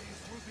meteor.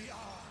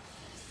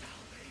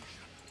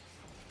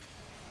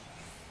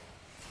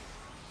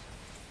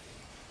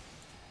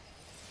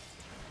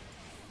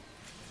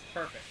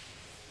 Perfect.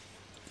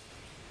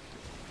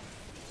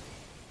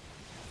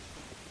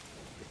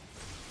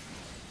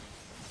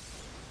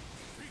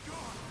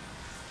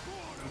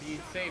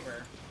 Indeed,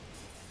 Saber.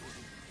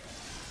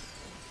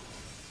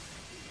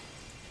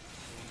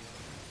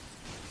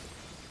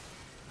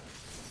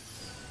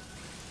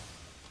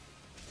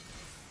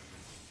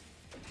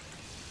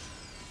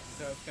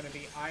 So it's going to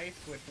be ice,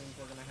 which means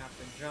we're going to have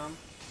to jump.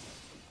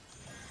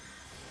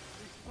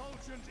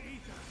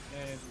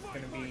 And it's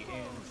going to be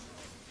in...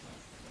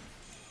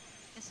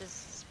 This is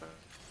spur.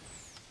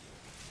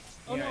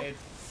 Oh, yeah, no.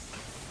 it's...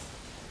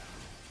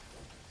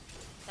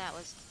 That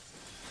was.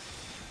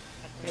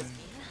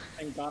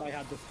 Thank God I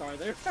had the star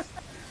there.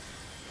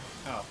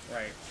 Oh,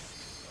 right.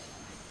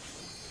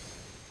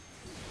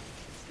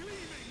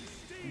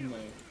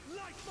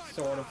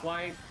 Sword of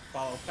Light,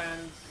 follow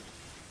fence.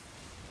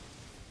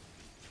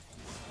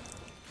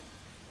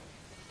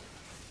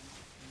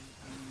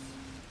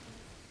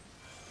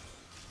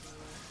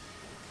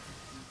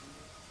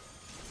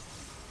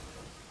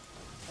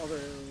 Over.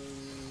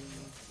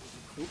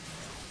 Oops.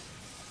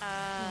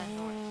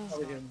 Oh,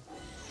 Over him.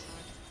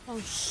 oh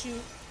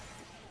shoot.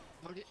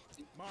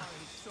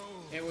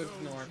 It was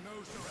north.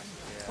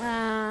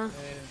 Ah. It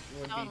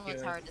would That one be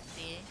was good. hard to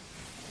see.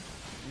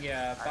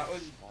 Yeah, that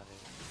was...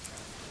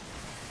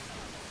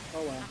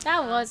 Oh well.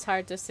 That was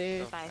hard to see.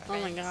 So Bye, Oh my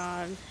friends.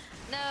 god.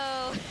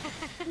 No!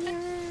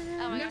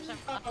 Oh my gosh, I'm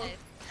fine.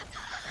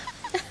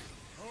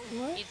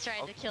 What? He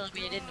tried to kill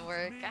me, it didn't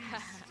work.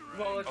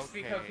 Well, it's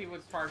because Okay. he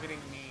was targeting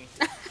me.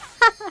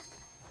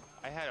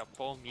 I had a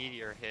full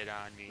meteor hit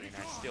on me and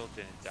I still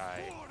didn't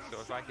die.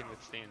 So if I can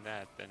withstand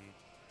that, then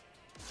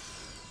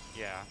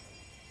yeah.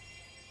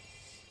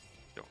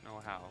 Don't know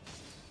how.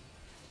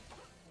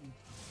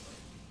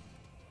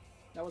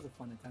 That was a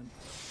fun attempt.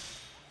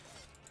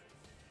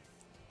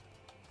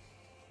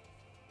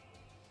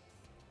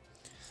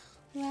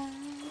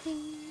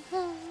 Riding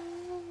home.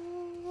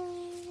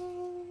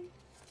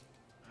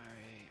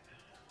 Alright.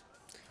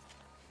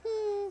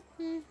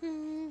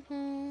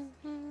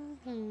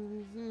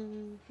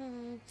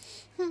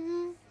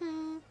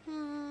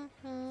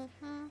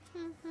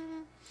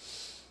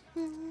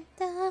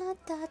 Da,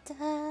 da,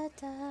 da,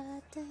 da,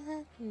 da.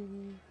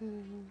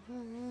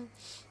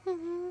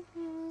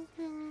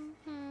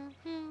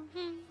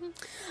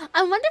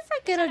 I wonder if I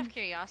Just get out a. of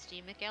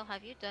curiosity, Mikael,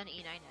 have you done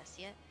E9S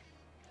yet?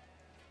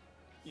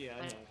 Yeah,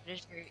 I What know.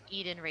 is your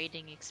Eden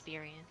rating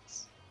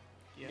experience?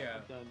 Yeah,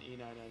 I've done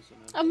E9S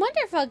and I wonder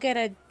if I'll get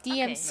a I'm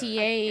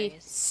DMCA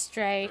curious.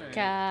 strike,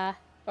 Right.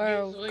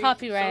 or Usually,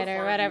 copyright so or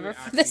far, whatever you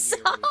for would the actually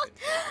be a song. really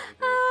good candidate.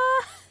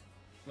 Ah.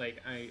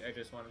 Like, I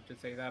just wanted to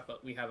say that,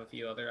 but we have a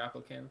few other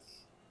applicants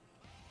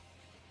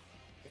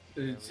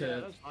Yeah, to,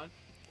 that's fine.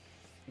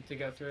 to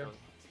go through.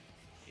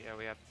 Yeah,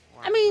 we have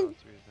I mean- go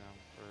through them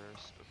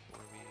first before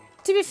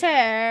we To be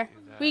fair, do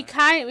we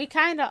that.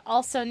 kind of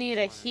also need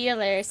a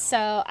healer,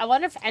 so I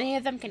wonder if any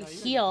of them can No, you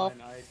guys are heal. fine.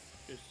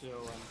 Just so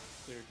I'm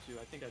clear too,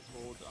 I think I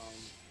told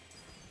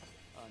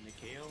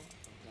Nikeo,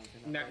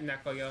 Nakoyo.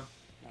 Nakayo,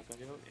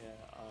 yeah,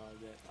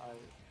 that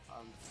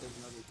there's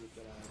another group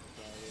that I have to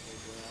try with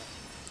as well.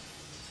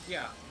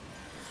 Yeah,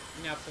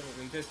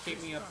 absolutely. Just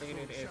keep me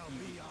updated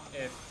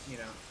if you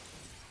know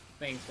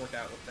things work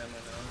out with them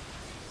or not.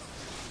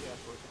 Yeah,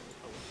 of course.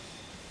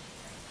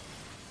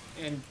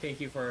 And thank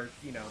you for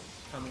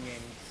coming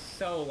in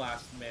so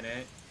last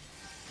minute.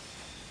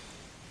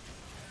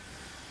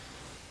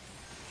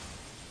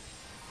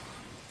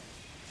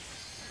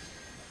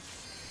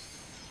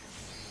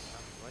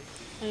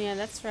 Oh yeah,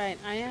 that's right.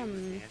 I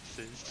am.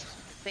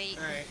 Wait,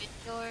 Alright. get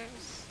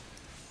yours.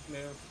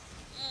 Move.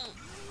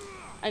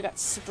 I got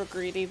super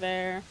greedy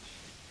there.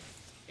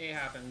 It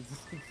happens.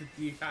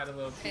 You got a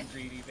little too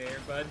greedy there,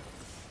 bud.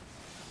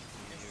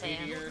 Just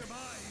saying. Meteor.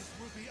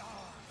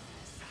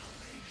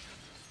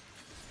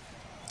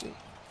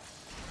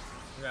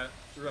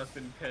 Russ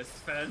been pissed,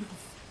 fence.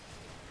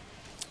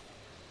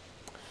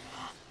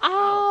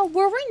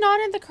 Were we not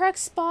in the correct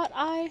spot?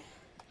 I.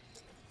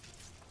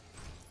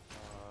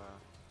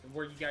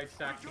 were you guys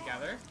stacked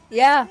together?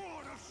 Yeah.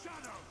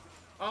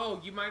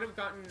 Oh, you might have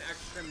gotten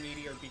extra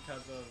meteor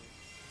because of...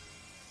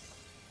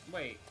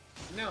 Wait,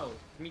 no.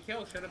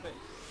 Mikhail should have been...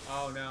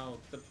 Oh no,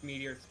 the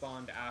meteor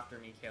spawned after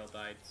Mikhail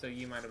died, so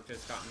you might have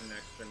just gotten an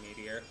extra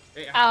meteor.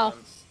 It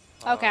happens.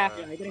 Okay. Yeah,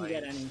 I didn't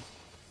get any.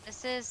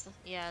 This is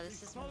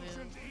move.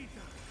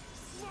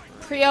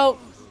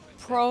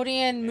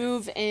 Protean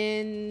move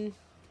in.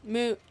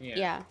 Move.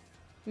 Yeah.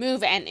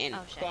 Move and in.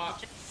 Oh shit.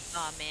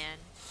 Oh man.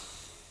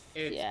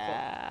 It's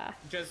Yeah.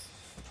 Just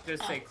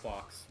say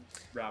clocks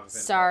rather than...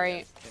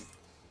 Sorry.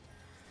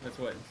 That's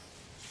what...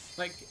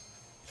 Like,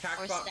 Or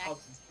Cactbot... stack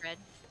spread.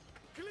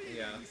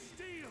 Yeah.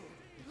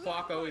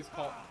 Clock always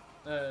call...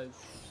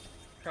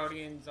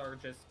 Proteans are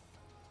just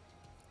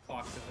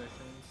clock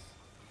positions.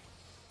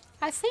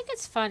 I think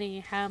it's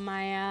funny how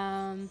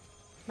my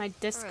my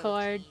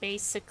Discord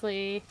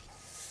basically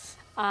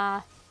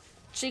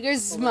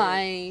triggers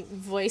my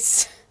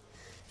voice.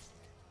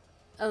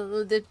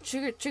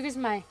 Triggers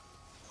my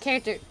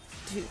character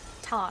to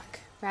talk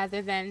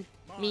rather than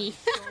me.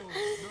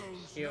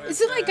 Is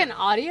it like an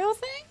audio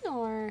thing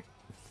or?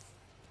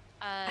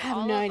 I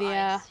have no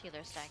idea.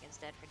 Healer stack is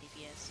dead for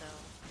DPS, so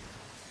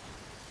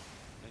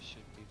That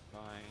should be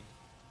fine.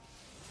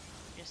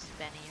 just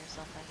banning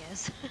yourself, I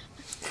guess.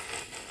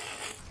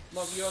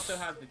 Well, you also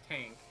have the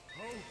tank.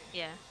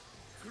 Yeah.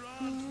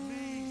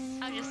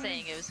 I'm just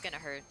saying it was gonna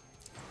hurt.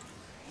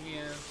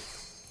 Yeah.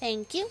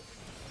 Thank you.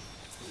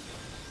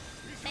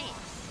 Thanks.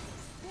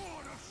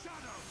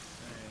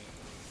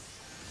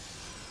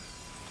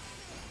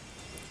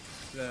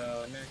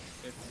 So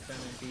next it's gonna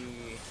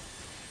be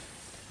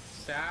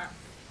stack.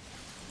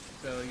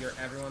 So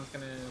everyone's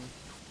gonna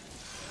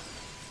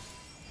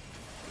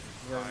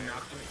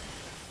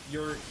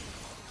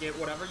get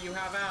whatever you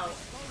have out,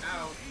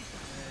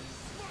 and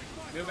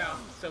move out.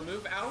 So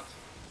move out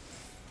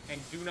and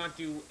do not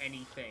do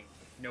anything.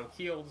 No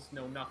heals,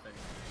 no nothing.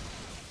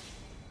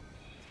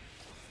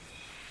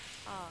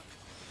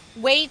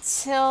 Wait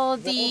till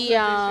the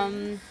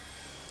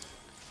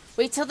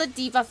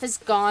debuff is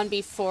gone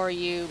before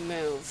you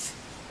move.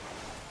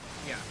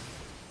 Yeah.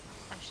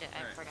 Oh shit,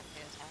 I forgot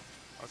to attack.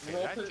 Okay,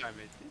 that time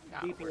it did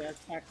not work. DPS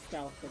pack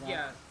stealth for that.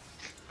 Yeah.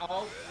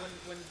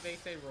 When they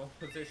say roll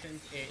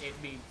positions, it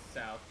means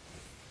south.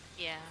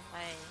 Yeah,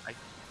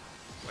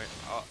 Wait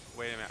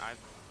a minute.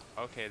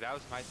 Okay, that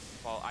was my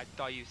fault. I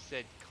thought you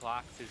said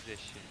clock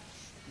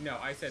positions. No,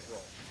 I said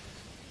roll.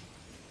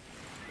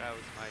 That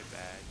was my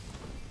bad.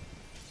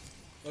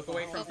 Look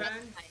away from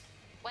pen.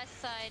 West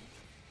side.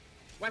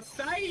 West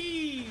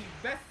side!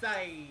 Best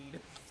side!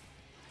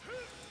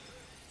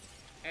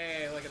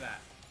 Hey, look at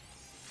that.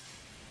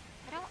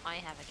 Why don't I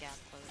have a gap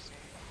closer?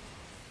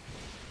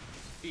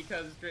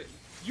 Because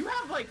you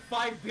have like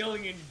 5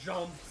 billion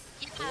jumps.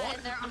 Yeah,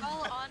 and they're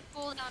all on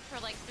cooldown for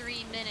like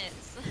 3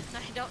 minutes.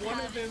 I don't One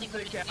have of them's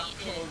anything the gap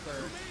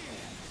closer.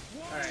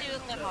 Alright. 2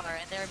 of them are,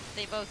 and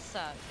they both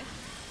suck.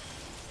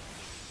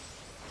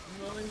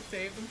 Well, then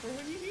save them for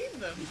when you need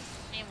them.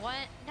 I mean,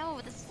 what?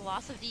 No, this is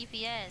loss of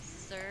DPS,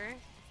 sir.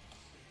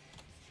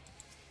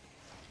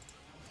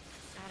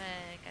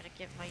 Gotta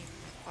give my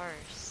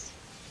parse.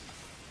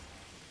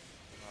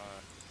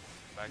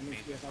 Black Let me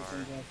Mage see if I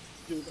Bard.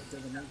 can just do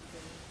the next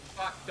thing.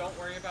 But don't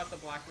worry about the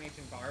Black Mage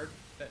and Bard.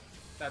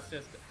 That's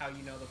just how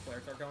you know the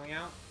flares are going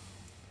out.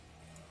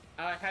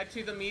 Head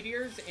to the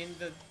meteors in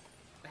the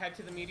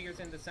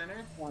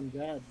center. Oh, I'm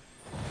dead.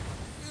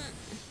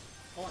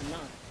 Oh, I'm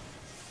not.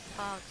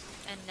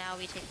 And now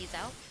we take these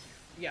out?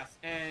 Yes,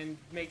 and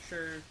make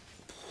sure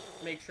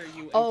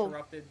you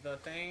interrupted the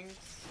things.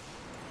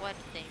 What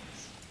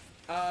things?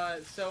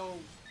 So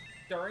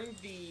during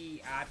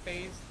the ad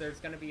phase, there's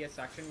gonna be a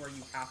section where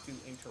you have to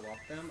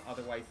interrupt them,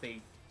 otherwise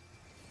they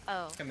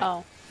commit I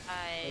was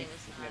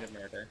committed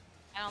not. murder.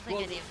 I don't think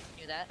I even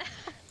knew that.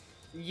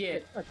 Yeah.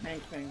 It's a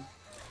tank thing.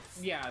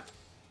 Yeah.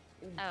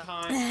 Oh.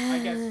 Time. I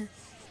guess.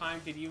 Time.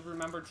 Did you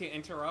remember to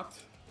interrupt,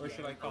 or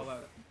should I call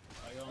that?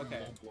 I Okay.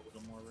 low blow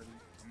them already.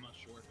 I'm not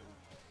sure if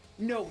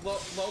it No, low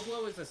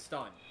blow is a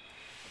stun.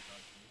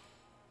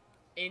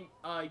 And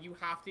you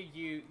have to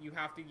use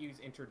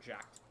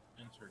interject.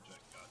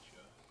 interject.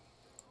 Gotcha.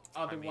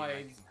 Otherwise, I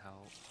mean, I can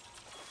help.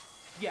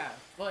 yeah,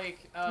 like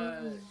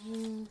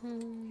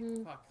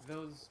fuck,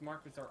 those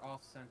markers are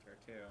off center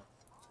too,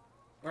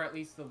 or at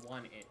least the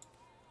one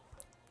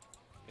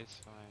It's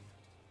fine.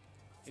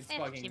 it's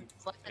And bugging. team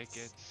flex. It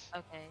gets.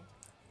 Okay.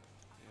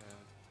 Yeah.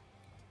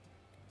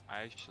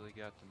 I actually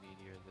got the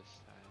meteor this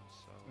time,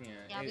 so.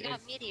 Yeah, we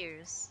got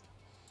meteors.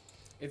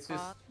 It's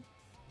just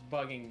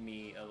bugging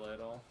me a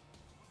little.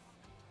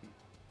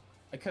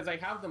 Because I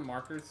have the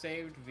markers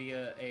saved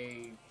via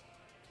a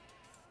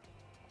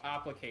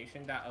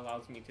application that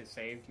allows me to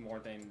save more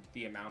than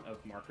the amount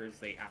of markers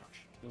they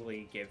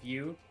actually give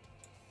you.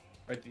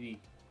 Or the...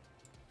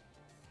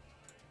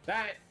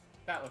 That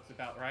looks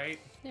about right.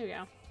 There we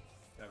go.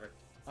 Whatever.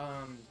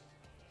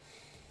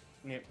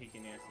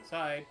 Nitpicking ass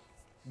aside,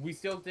 we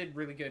still did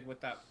really good with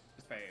that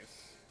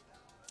phase.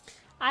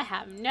 I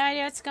have no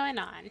idea what's going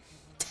on.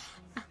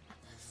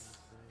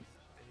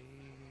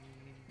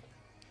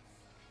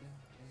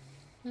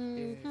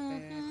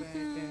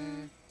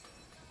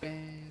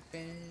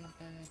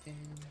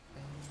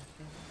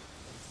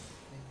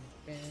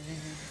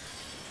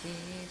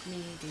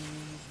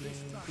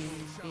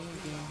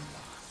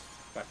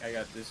 Fuck, I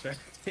got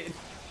distracted.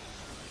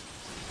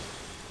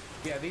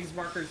 Yeah, these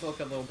markers look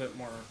a little bit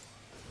more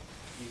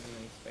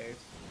evenly spaced.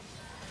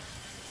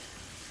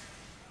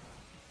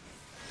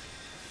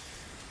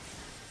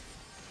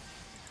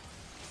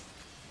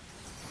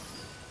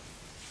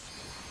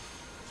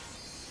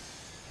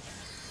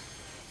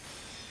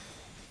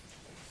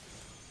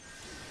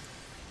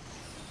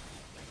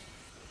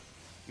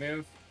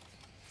 Move.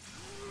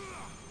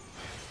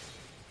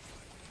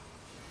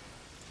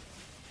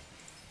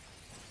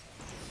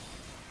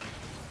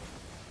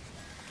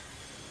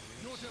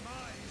 Your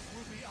demise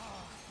will be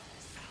our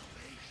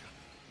salvation.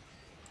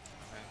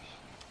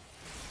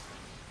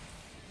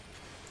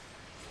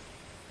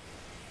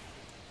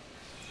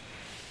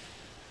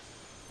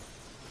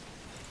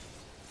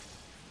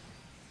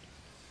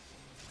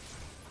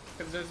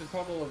 Because there's a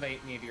total of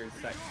 8 meteors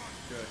that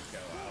should go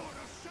out.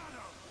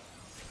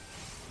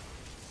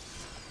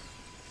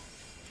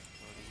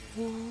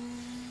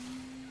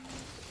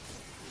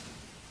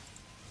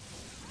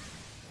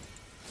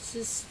 This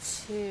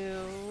is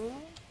 2.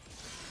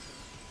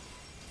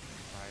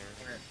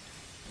 Fire.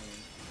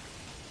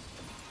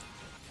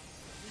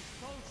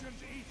 Fulgent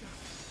ether.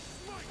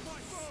 Smite my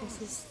foes.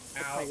 This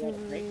is Out.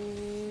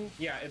 3.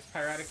 Yeah, it's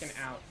pyrotic and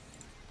out.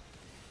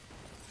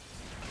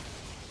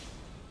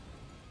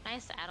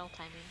 Nice addle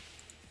timing.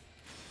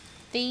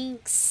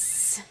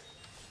 Thanks.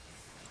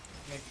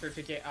 Make sure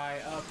to get eye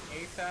up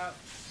ASAP.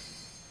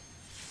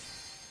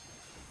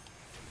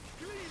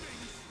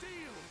 Gleaming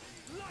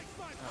steel. Light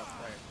my Oh,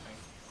 fire. right.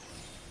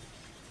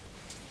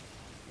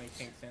 My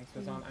pink sense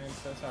was on. I'm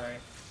so sorry.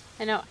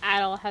 I know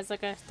Adel has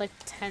like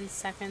 10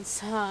 seconds,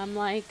 so I'm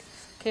like,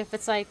 okay, if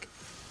it's like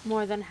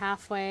more than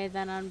halfway,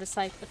 then I'm just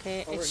like,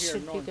 okay, Over it here,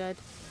 should be north. good.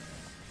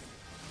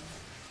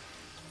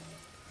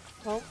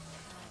 Oh,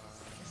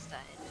 Just died.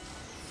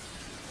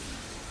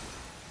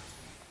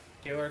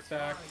 Healer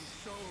sack. My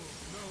soul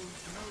knows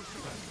no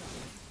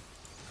surrender.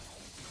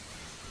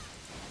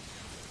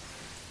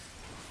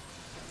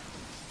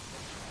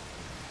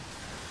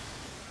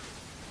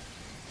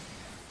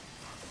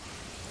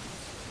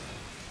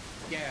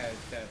 Yeah,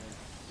 it's dead.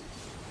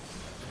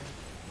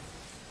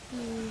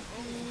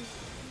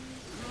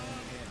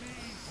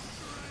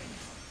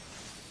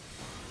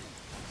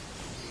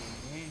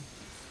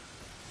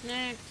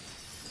 nah.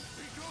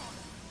 Be gone.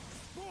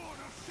 Born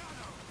of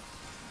shadow.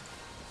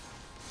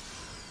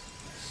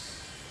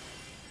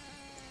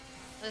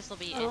 This will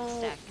be Oh. in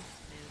stack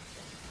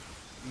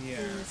move.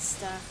 Yeah.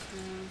 Stack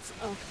moves.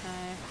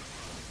 Okay.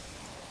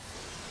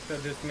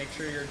 So just make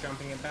sure you're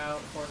jumping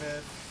about for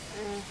this.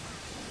 Eh.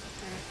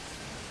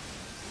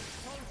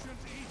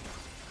 Fulgent ether.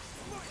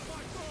 Smite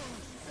my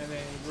foes. And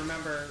then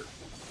remember,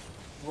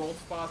 roll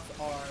spots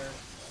are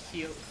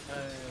healers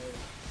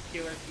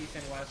east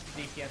and west,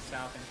 DPS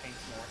south, and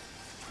tanks north.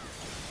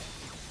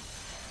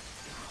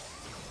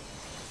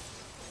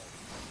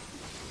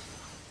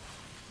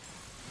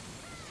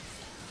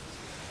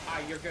 Ah,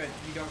 you're good.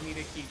 You don't need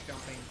to keep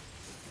jumping.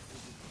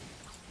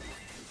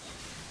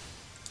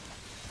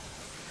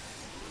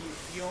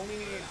 You only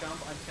need to jump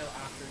until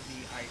after the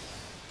ice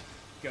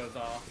goes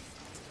off.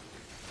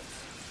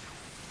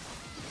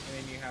 And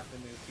then you have to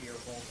move to your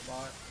roll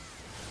spot.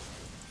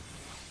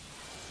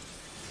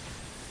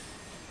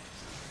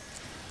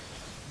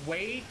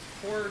 Wait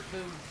for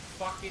the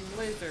fucking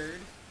lizard.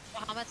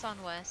 Bahamut's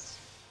on west.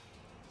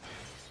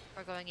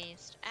 We're going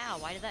east. Ow,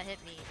 why did that hit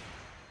me?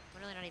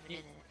 I'm really not even in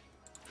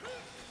it.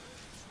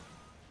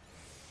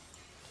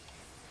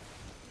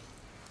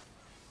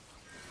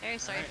 Very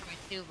sorry Alright. for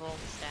my 2 volt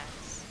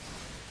stats.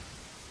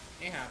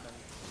 It happens.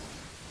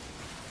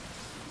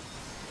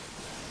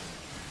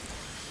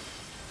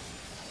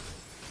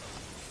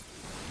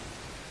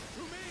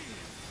 To me,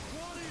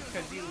 warriors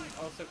Because of you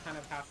light. also kind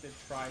of have to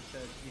try to,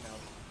 you know,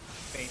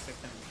 basic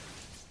and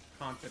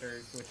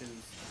confiders, which is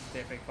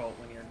difficult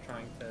when you're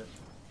trying to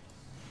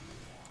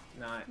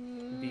not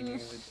be near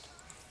the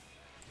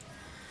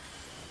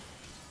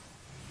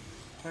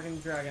fucking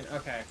dragon.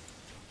 Okay.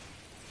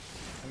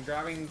 I'm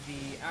grabbing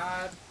the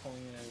ad, pulling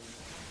it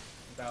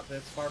about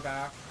this far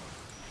back.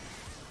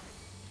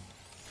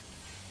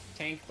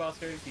 Tank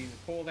busters, use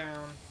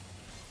cooldown.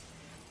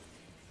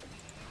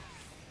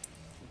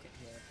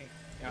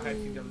 Now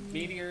head to the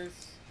meteors.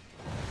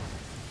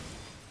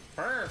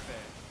 Perfect.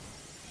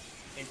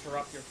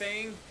 Interrupt your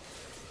thing.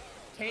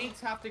 Tanks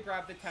have to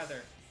grab the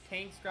tether.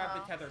 Tanks grab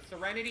the tether.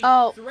 Serenity.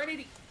 Oh.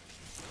 Serenity.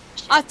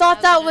 I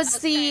thought that I was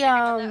the,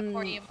 trying to grab that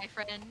for you, my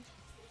friend.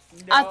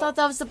 No, I thought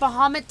that was the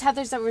Bahamut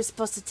tethers that we were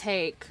supposed to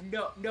take.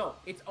 No.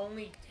 It's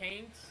only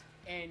tanks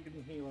and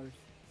Healers.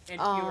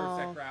 healers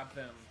that grab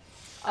them.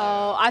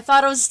 Oh, I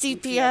thought it was DPS.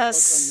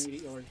 DPS.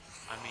 Meteors.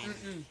 I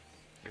mean,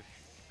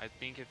 I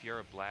think if you're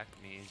a black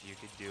mage, you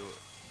could do it.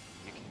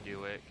 You can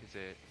do it because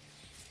it,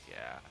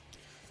 yeah.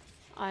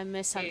 I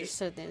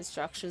misunderstood the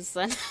instructions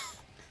then.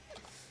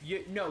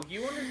 You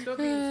understood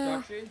the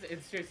instructions.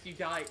 It's just you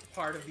got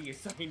part of the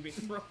assignment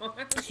wrong.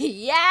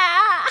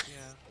 Yeah.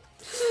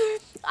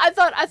 I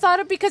thought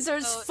it because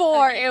there's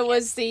 4. It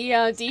was the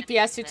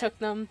DPS who took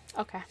them.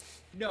 Okay.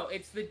 No,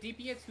 it's the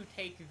DPS who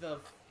take the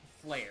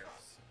flares.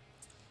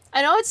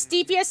 I know it's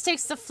DPS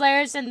takes the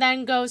flares and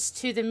then goes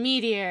to the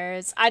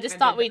meteors. I just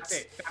thought we.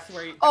 That's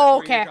where your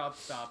job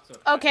stops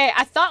with that. Okay,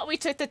 I thought we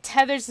took the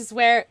tethers as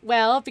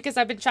well because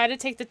I've been trying to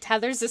take the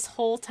tethers this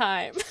whole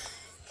time.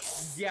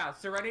 Yeah,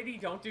 Serenity,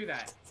 don't do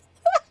that.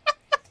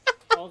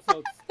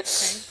 Also,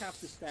 tanks have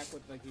to stack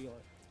with the healer.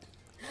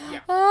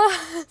 Yeah.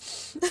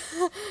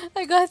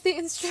 I got the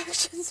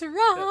instructions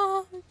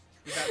wrong.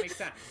 Does that make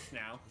sense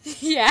now?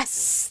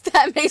 Yes,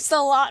 that makes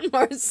a lot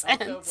more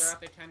sense. Also, we're at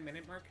the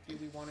 10-minute mark. Do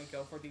we want to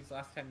go for these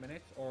last 10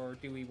 minutes, or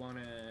do we want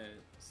to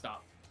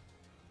stop?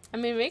 I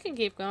mean, we can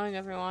keep going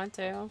if we want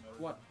to.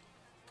 What?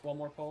 One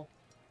more poll?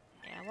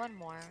 Yeah, one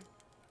more.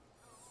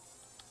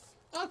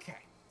 Okay.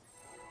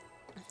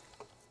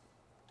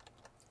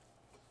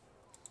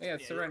 Yeah,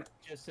 Serenity.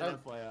 Just an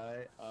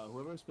FYI,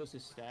 whoever was supposed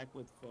to stack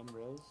with Fem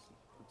Rose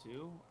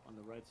 2 on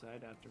the right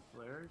side after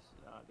flares,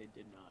 they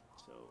did not.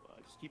 So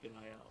just keep an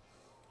eye out.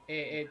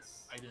 I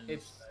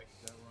didn't stack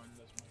that run.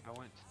 That's my... I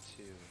went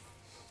to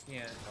 2.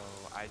 Yeah.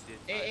 So I did.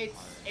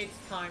 It's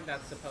time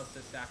that's supposed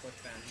to stack with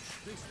Fem.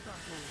 This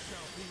battle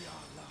shall be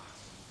our last.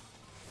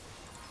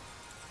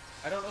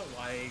 I don't know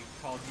why I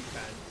called you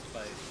Fem,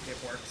 but it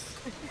works.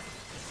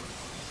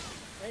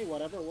 Hey,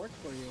 whatever works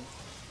for you.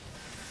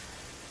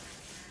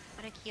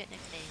 What a cute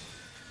nickname.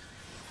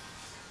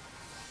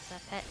 It's a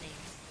pet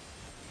name.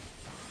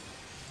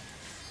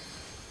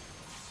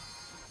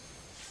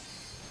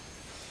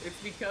 It's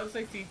because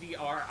I see the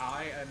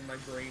RI and my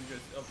brain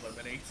just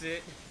eliminates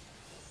it.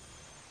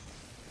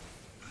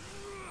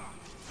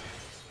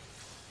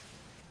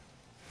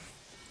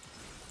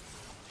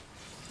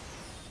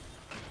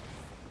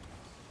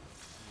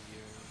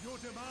 Your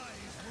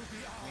demise will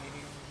be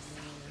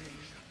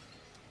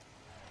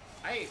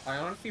ours. I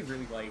honestly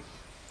really like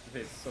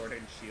this sword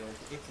and shield.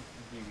 It's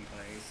really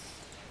nice.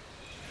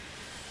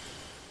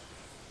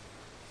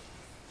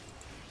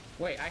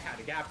 Wait, I had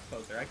a gap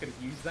closer. I could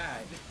have used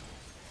that.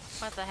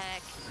 What the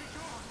heck?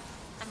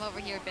 I'm over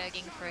here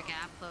begging for a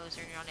gap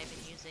closer and you're not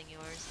even using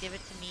yours. Give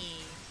it to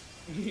me.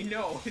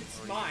 No,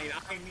 it's mine.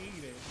 I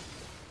need it.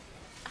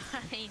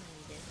 I need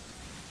it.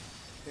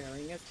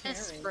 Sharing is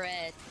This caring.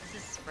 spread.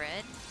 This is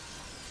spread.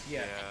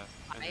 Yeah.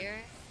 and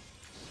Fire.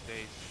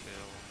 Stay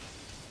still.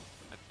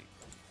 I think.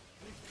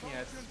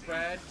 Yeah,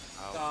 spread,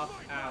 Out. stop,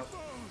 out.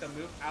 So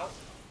move out.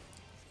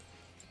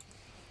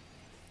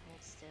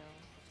 Hold still.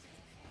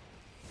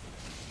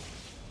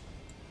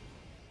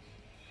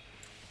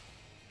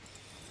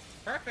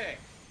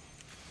 Perfect!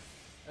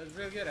 That was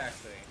really good,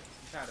 actually.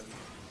 I'm proud of you.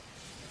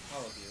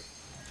 All of you.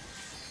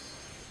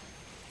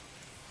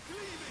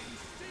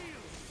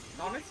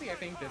 Honestly, I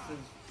think this is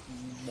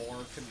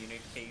more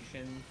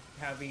communication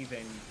heavy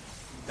than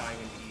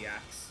Diamond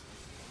EX.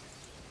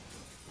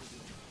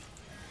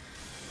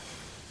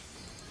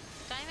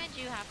 Diamond,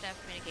 you have to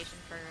have communication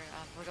for,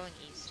 we're going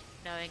east.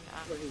 Knowing,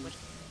 which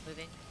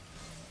moving.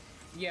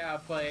 Yeah,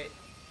 but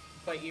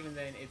even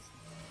then,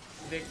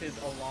 this is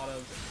a lot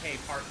of, hey,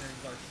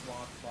 partners are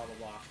swapped, blah blah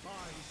blah.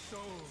 My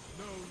soul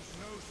knows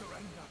no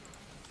surrender.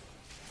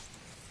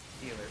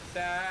 Healer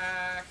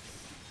stacks.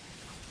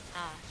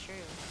 Ah,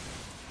 true.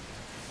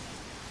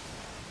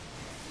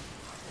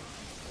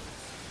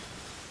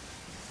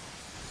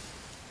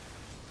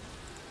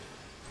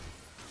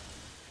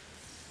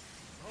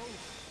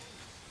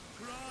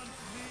 Grant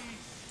me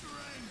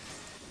strength.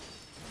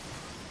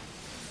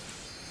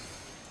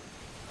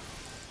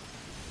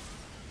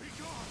 Be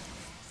gone,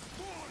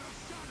 Sword of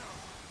Shadow.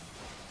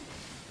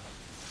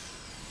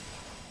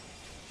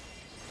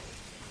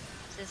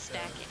 This is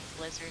stacking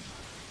Blizzard.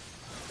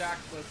 Stack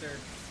Blizzard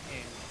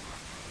in.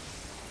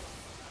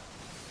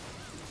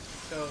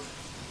 So,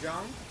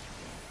 jump.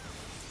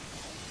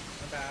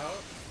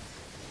 About.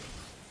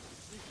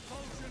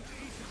 Fulgent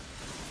Eater.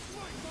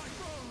 Smite my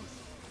foes.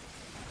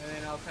 And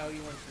then I'll tell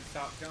you when to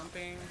stop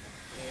jumping.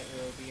 It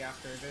will be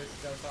after this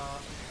goes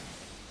off.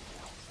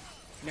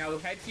 Now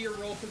head to your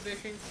roll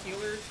positions,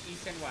 healers,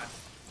 east and west.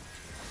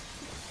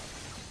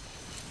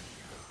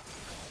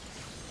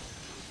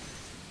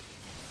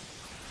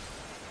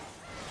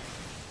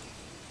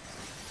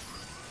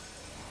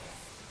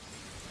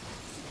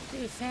 To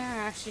be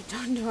fair, actually,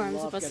 Dondor, I'm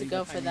Love supposed to getting go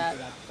the for timing that.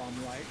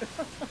 bomb right.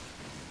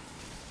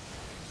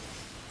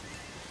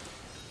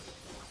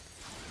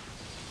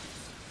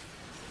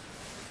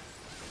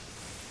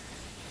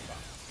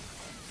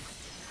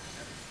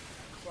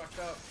 Fuck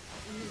up.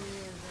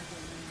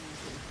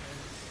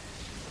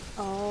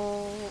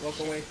 Oh. Look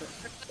away from.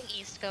 Going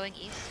east, going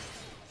east.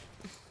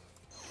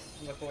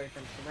 Look away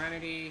from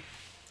Serenity.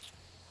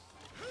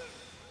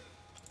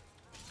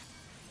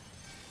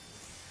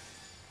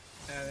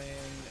 And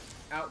then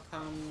out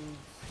comes.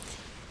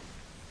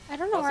 I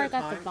don't know where I Also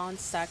got the time. bond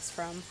stacks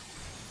from.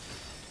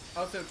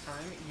 Also,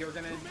 time. You're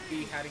gonna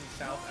be heading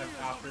south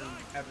after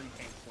every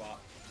tank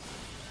swap.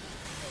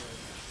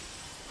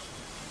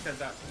 because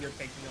you're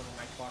taking over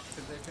my clock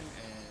position,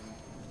 and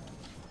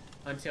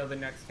until the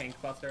next tank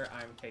buster,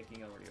 I'm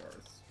taking over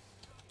yours.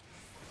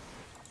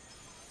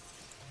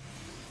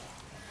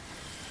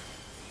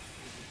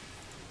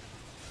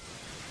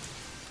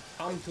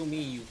 Come to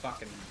me, you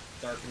fucking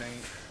Dark Knight.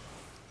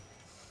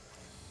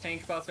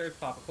 Tank busters,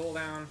 pop a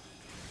cooldown.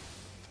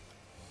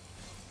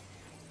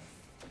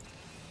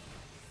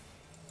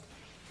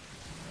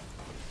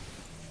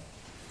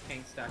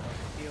 Tank stack up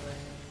the healing.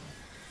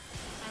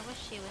 I wish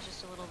he was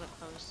just a little bit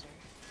closer.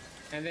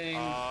 And then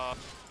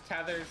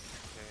tethers.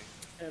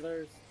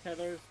 Tethers,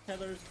 tethers,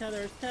 tethers,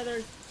 tethers,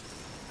 tethers.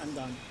 I'm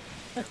done.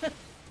 It's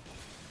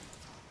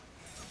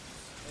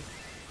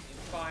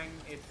fine,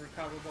 it's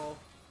recoverable.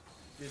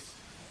 Just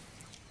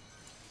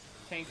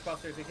tank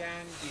busters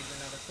again, use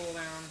another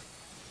cooldown.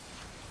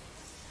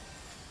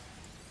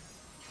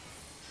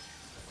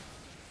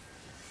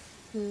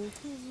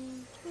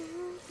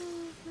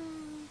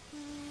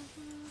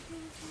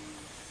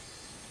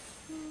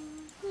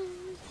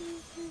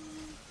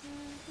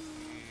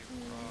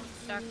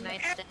 Dark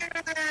Knight's dead.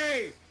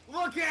 Hey!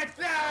 Look at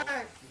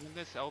that! Isn't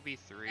this LB3?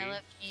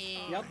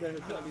 LFG. Yep, there's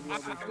gonna be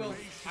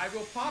I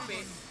will pop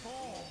it.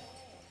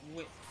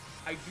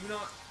 I do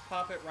not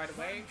pop it right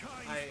away.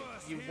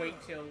 You wait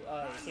till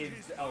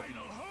his LB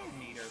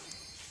meter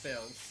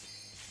fills.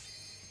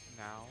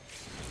 Now?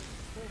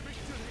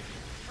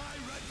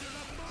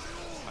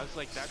 I was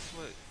like, that's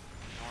what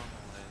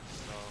normal is,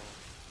 so...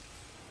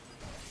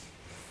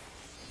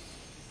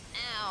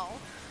 Ow.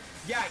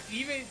 Yeah,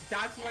 even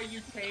that's why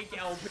you take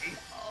LB.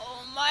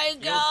 Oh my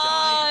You'll die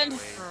god!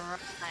 anyway.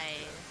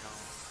 Right.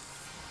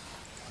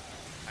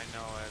 I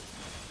know it.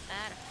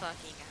 That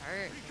fucking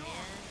hurt,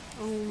 man.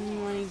 Oh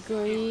my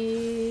god.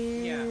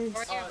 Yeah.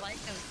 Or your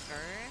life goes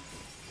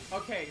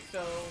burn. Okay,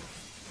 so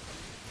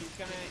he's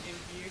gonna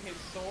imbue his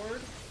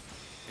sword.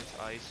 It's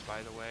ice,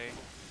 by the way.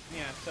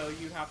 Yeah, so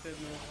you have to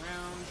move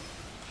around.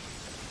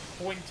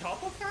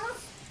 Quintuple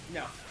cast?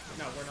 No,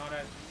 we're not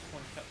at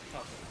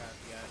quintuple cast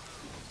yet.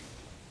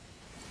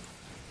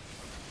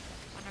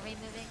 When are we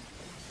moving?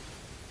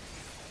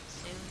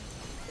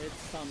 Soon.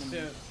 It's coming.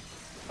 Soon.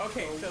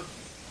 Okay,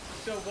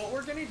 so what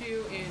we're gonna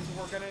do is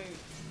we're gonna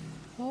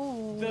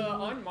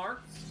the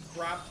unmarked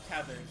grab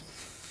tethers.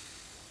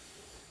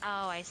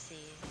 Oh, I see.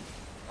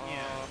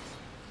 Yeah.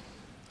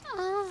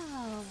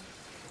 Oh.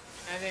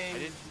 And then I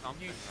did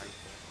something right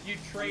you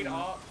trade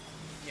off.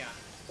 Yeah.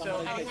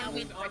 Somebody So take anyone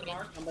who's mine.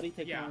 unmarked. Somebody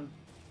take Yeah. mine.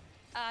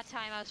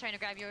 Time, I was trying to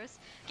grab yours.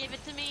 Give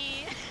it to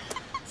me.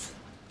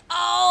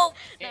 Oh!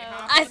 It No.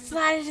 I happens.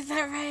 thought I did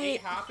that It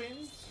right.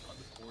 happens.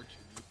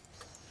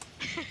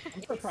 Unfortunately.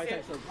 I'm surprised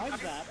I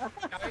survived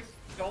that. Guys,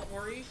 don't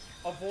worry.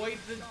 Avoid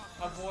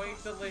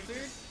the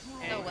lizard.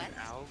 And The what?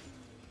 Out.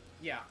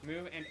 Yeah,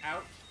 move and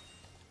out.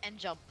 And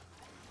jump.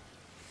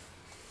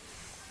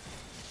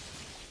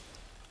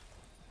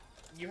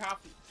 You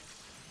have to.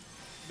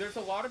 There's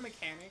a lot of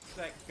mechanics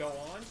that go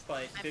on,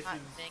 but I'm this not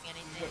is doing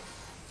anything.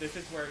 this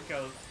is where it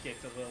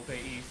gets a little bit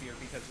easier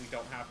because we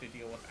don't have to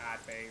deal with ad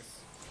base.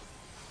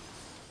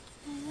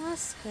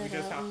 That's good. We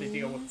just have to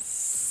deal with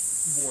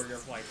with Warrior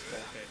of Light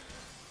bullshit.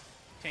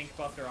 Tank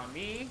buster on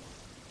me.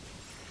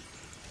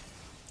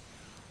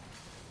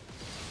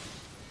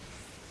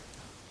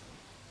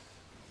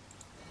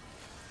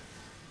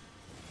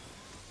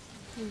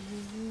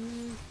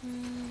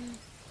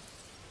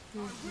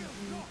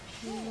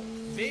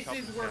 This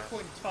is where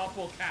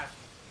quintuple cast.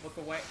 Look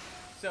away.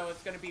 So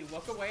it's gonna be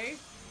look away,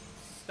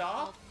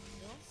 stop,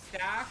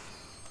 stack,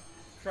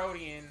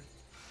 Protean,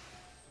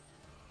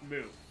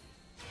 move.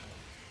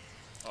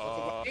 Look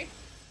away.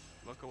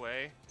 Look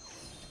away.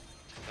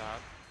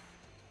 Stop.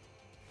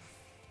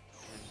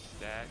 And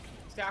stack.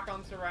 Stack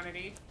on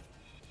Serenity.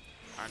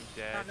 I'm I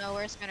dead. don't know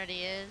where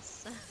Serenity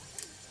is.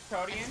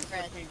 Protean,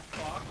 Red. which means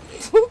clock.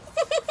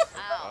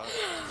 Ow.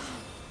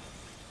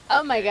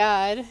 Oh my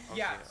god.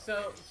 Yeah,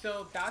 Okay.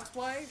 so that's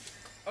why.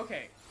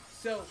 Okay,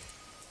 so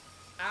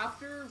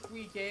after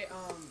we get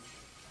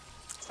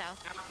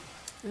South.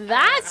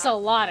 That's a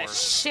lot of More.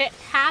 shit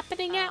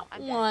happening at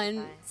I'm dead.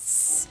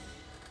 once.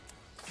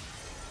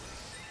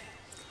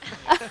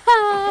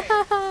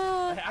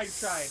 I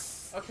tried.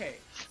 Okay,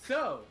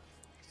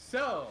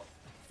 so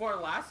for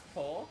last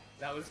poll,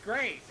 that was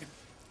great.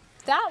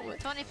 That was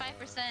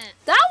 25%.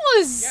 that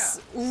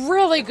was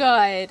really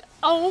good.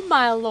 Oh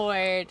my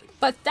lord.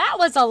 But that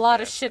was a lot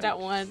of shit at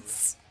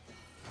once.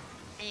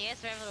 And you guys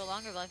survive a little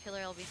longer, but I feel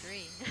like I'll be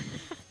 3.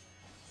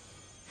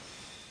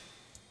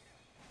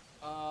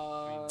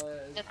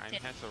 I'm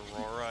has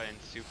Aurora and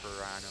Super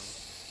on him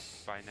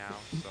by now,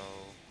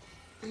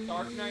 so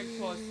Dark Knight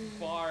plus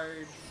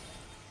Bard,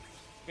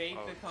 Fate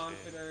Oh, the shit.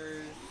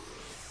 Confiders.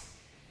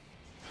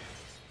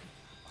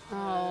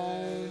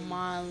 Oh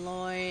my Yeah,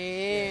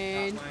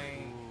 lord. got my.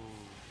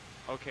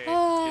 ooh. Okay,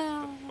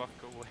 Ah. get the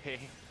fuck away.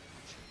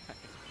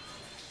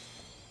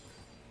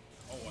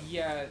 Oh, I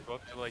Yeah, Go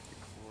up to like the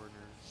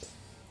corners.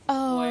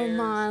 Oh Players.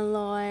 my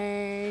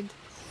lord.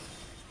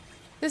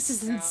 This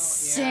is no,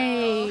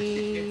 insane.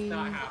 Yeah, it's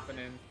not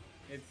happening.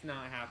 It's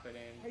not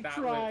happening. I That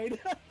tried.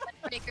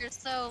 Breaker's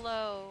so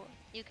low.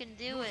 You can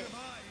do it.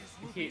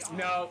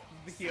 No,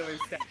 the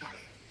healer's dead.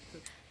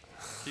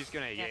 He's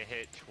gonna get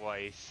hit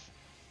twice.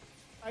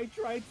 I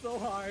tried so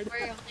hard.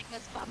 We're holding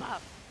this bum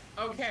up.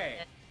 Okay,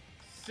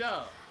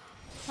 so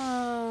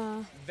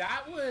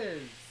that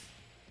was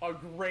a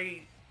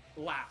great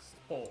last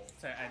poll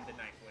to end the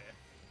night with.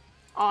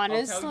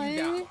 Honestly, I'll tell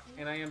you that,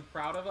 and I am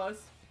proud of us,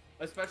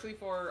 especially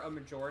for a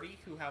majority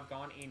who have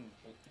gone in,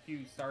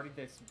 who started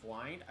this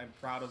blind. I'm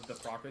proud of the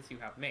progress you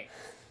have made.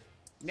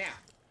 Now,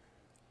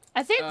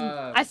 I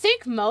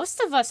think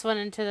most of us went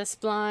into this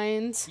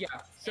blind. yeah.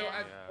 So,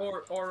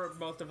 or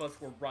most of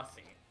us were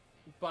rusty,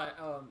 but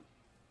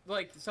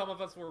like some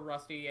of us were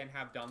rusty and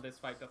have done this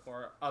fight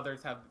before.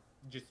 Others have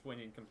just went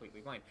in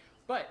completely blind.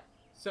 But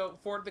so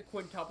for the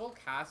quintuple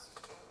cast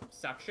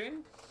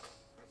section,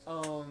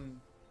 I'm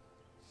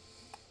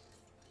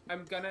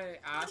gonna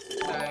ask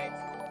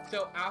that,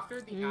 so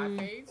after the ad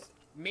phase,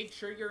 make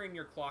sure you're in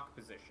your clock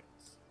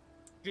positions.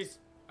 Just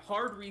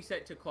hard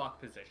reset to clock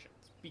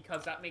positions,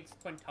 because that makes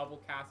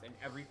quintuple cast and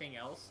everything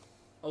else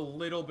a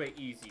little bit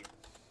easier.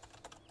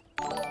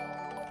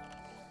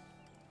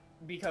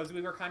 Because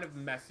we were kind of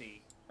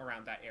messy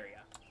around that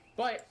area.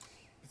 But,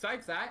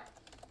 besides that,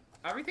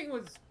 everything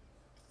was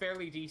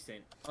fairly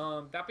decent.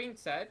 That being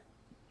said,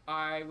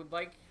 I would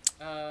like,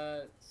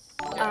 whatever.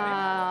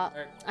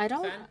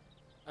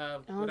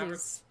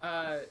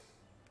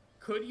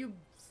 Could you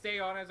stay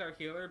on as our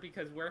healer,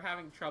 because we're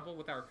having trouble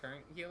with our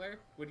current healer?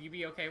 Would you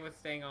be okay with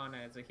staying on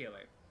as a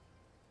healer?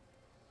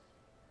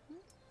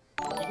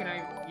 You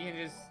can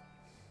just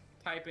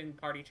type in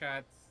party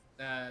chats,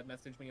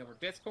 message me over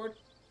Discord.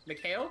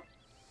 Mikhail?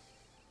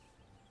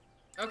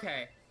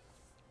 Okay.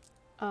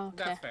 Oh, okay.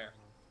 That's fair.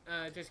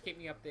 Just keep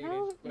me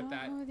updated with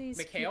that.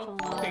 Mikhail,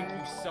 thank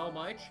you so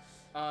much.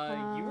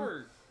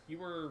 You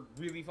were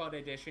really fun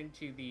addition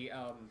to the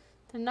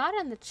They're not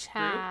in the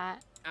chat.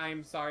 group.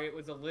 I'm sorry, it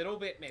was a little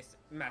bit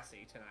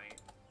messy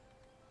tonight.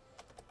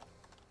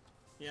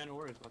 Yeah, no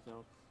worries about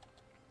that.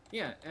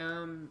 Yeah,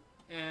 and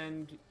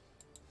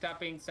that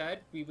being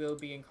said, we will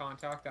be in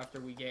contact after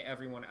we get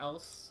everyone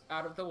else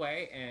out of the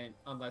way, and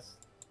unless,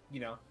 you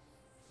know,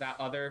 that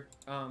other,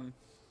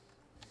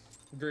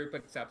 group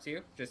accepts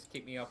you, just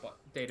keep me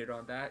updated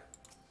on that.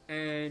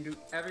 And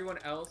everyone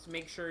else,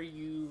 make sure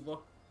you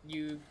look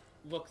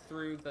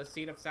through the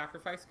Seed of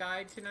Sacrifice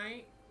guide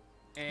tonight,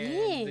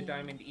 and the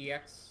Diamond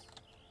EX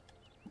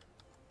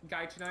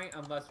guide tonight,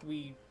 unless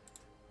we...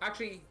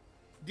 Actually,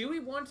 do we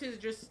want to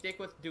just stick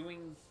with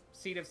doing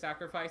Seed of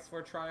Sacrifice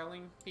for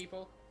trialing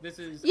people? This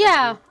is...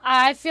 Yeah,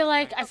 I feel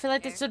like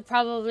this would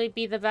probably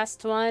be the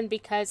best one,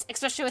 because,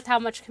 especially with how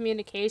much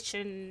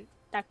communication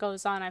that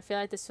goes on, I feel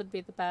like this would be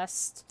the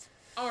best.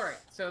 Alright,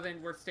 so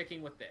then we're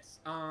sticking with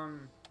this.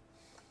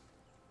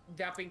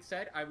 That being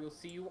said, I will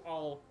see you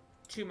all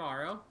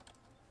tomorrow.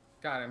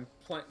 God, I'm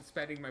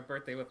spending my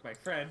birthday with my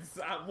friends.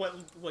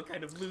 What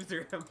kind of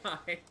loser am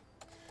I?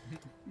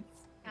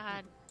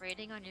 God,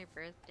 rating on your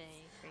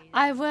birthday. Crazy.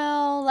 I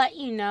will let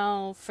you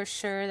know for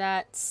sure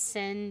that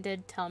Sin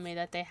did tell me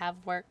that they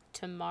have work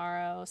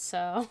tomorrow,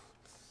 so...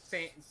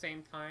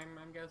 Same time,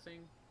 I'm guessing?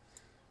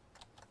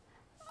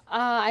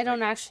 I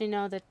don't actually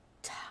know the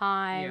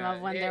time of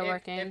when they're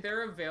working. If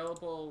they're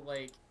available,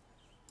 like,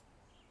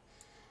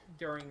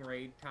 during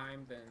raid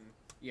time, then,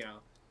 you know,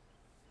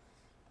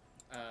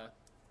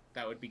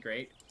 that would be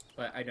great.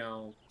 But I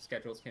know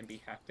schedules can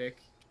be hectic,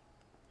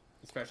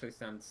 especially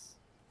since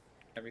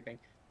everything.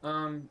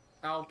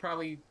 I'll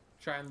probably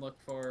try and look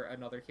for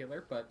another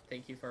healer, but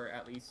thank you for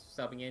at least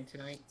subbing in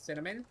tonight,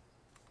 Cinnamon.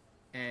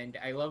 And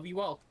I love you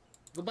all.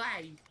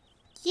 Goodbye!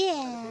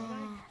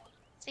 Yeah!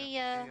 See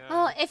ya!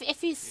 Well,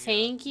 if you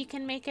think you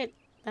can make it,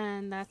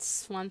 then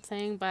that's one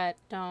thing, but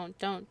don't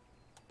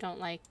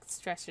like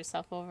stress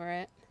yourself over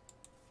it.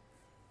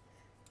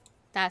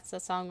 That's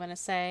all I'm gonna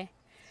say.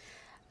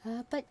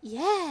 But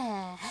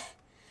yeah,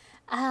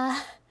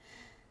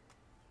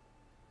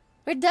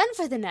 we're done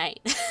for the night.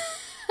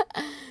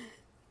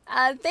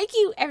 Thank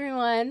you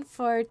everyone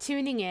for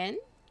tuning in.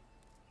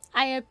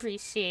 I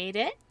appreciate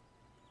it.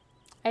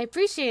 I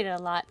appreciate it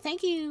a lot.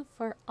 Thank you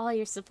for all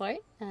your support.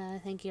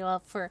 Thank you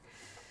all for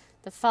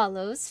the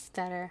follows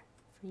that are,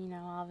 you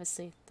know,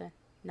 obviously the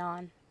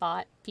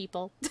non-bot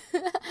people. Because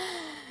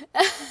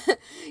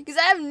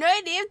I have no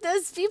idea if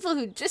those people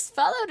who just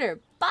followed are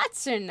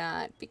bots or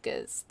not.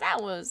 Because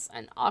that was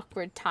an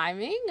awkward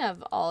timing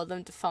of all of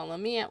them to follow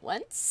me at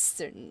once.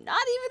 They're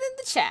not even in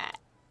the chat.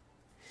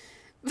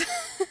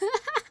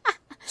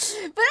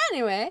 But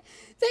anyway,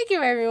 thank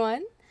you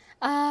everyone.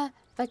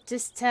 But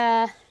just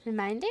a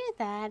reminder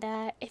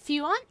that if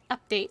you want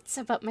updates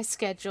about my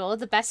schedule,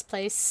 the best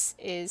place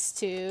is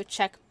to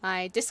check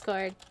my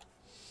Discord.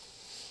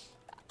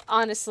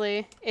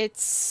 Honestly,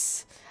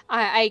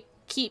 I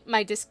keep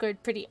my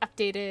Discord pretty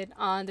updated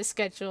on the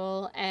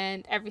schedule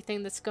and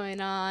everything that's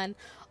going on.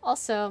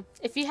 Also,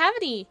 if you have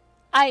any...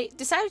 I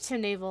decided to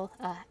enable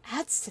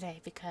ads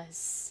today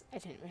because I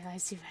didn't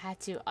realize you had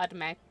to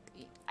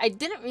I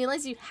didn't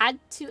realize you had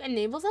to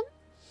enable them.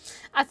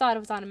 I thought it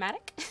was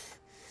automatic.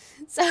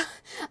 So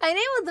I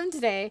enabled them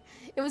today.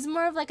 It was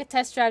more of like a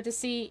test drive to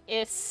see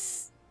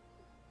if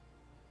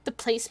the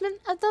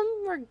placement of them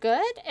were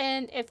good,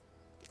 and if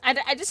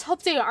I just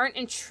hope they aren't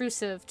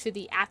intrusive to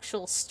the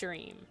actual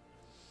stream.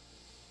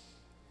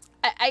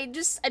 I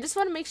just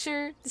want to make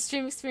sure the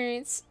stream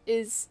experience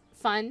is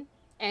fun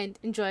and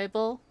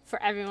enjoyable for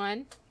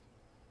everyone.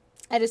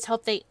 I just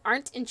hope they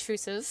aren't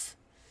intrusive.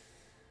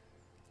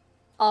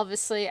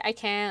 Obviously, I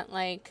can't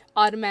like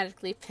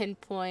automatically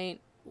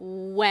pinpoint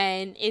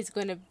when it's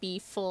going to be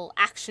full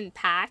action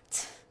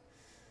packed.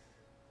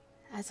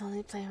 That's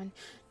only play on.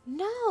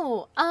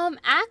 No,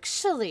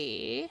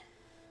 actually,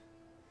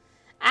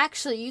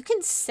 you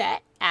can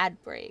set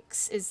ad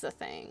breaks is the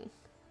thing.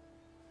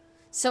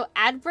 So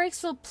ad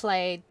breaks will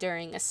play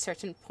during a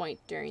certain point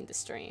during the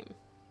stream.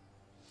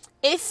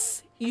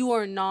 If you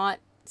are not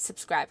a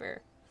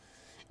subscriber.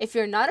 If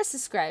you're not a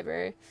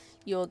subscriber,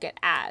 you'll get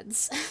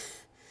ads.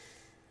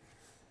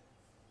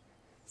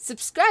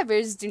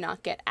 Subscribers do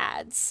not get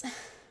ads.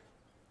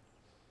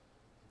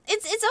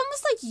 It's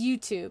almost like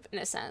YouTube in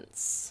a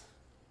sense.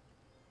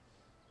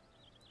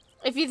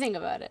 If you think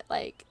about it,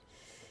 like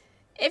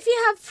if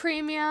you have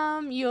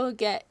premium, you will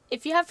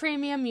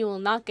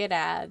not get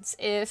ads.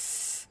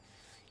 If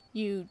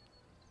you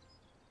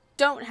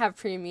don't have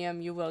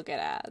premium, you will get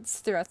ads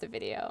throughout the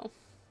video.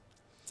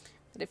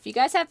 But if you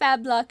guys have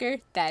ad blocker,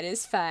 that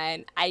is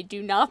fine. I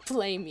do not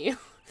blame you.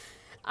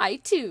 I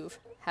too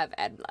have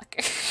ad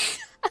blocker.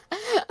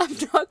 I'm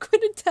not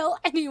going to tell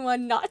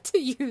anyone not to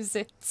use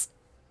it.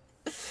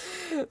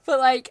 But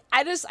like,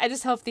 I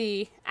just hope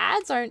the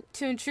ads aren't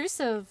too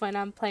intrusive when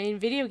I'm playing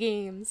video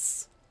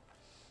games.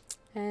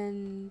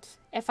 And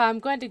if I'm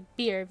going to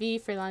BRB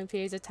for long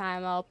periods of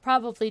time, I'll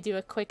probably do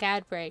a quick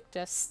ad break.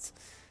 Just,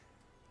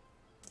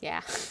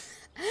 yeah.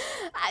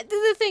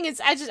 The thing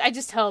is, I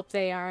just hope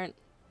they aren't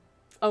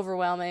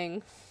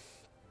overwhelming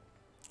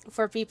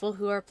for people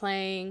who are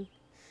playing.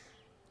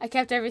 I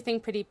kept everything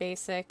pretty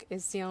basic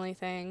is the only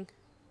thing.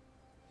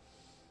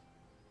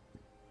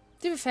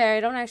 To be fair, I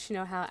don't actually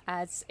know how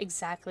ads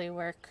exactly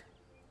work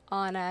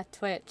on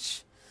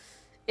Twitch.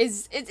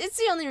 It's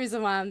the only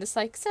reason why I'm just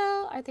like,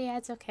 so are the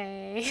ads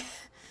okay?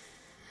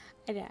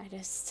 I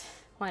just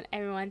want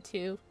everyone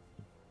to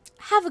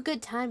have a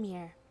good time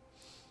here.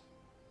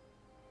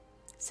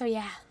 So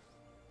yeah.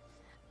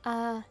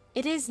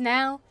 It is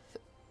now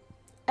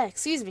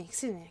excuse me,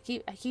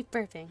 I keep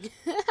burping.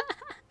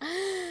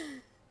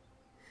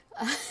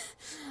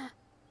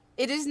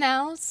 It is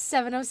now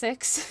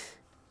 7:06.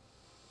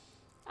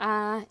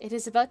 It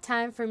is about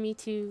time for me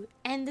to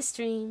end the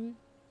stream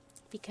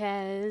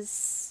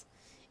because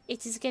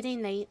it is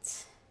getting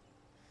late.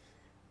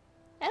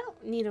 I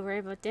don't need to worry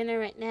about dinner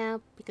right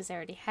now because I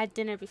already had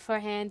dinner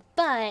beforehand,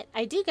 but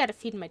I do gotta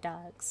feed my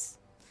dogs.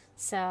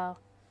 So,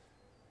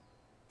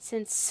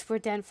 since we're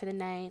done for the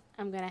night,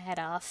 I'm gonna head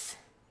off.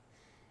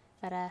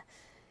 But,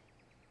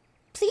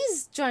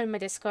 please join my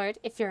Discord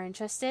if you're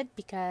interested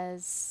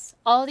because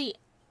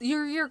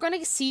you're going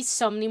to see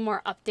so many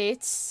more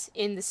updates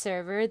in the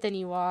server than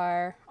you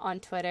are on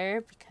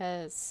Twitter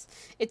because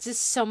it's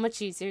just so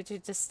much easier to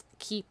just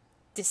keep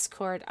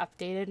Discord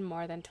updated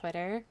more than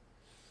Twitter.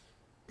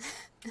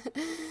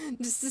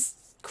 just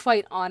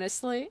quite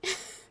honestly.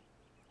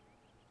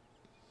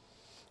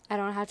 I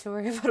don't have to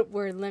worry about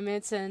word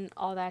limits and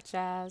all that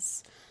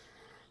jazz.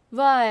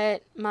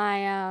 But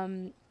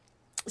my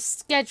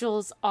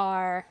schedules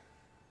are,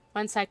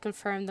 once I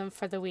confirm them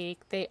for the week,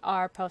 they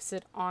are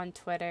posted on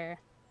Twitter.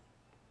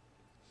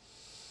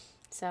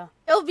 So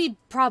it'll be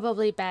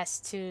probably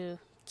best to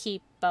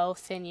keep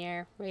both in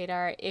your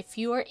radar if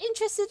you are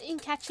interested in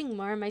catching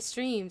more of my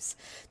streams.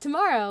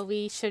 Tomorrow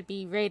we should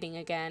be raiding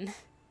again.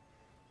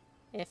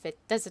 If it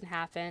doesn't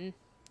happen,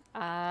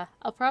 I'll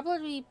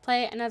probably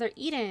play another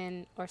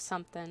Eden or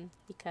something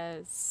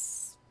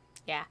because,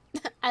 yeah,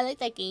 I like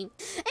that game.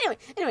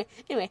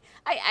 Anyway,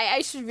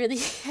 I should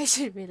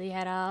really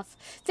head off.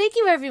 Thank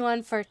you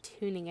everyone for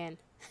tuning in.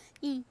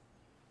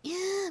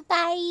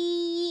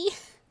 Bye.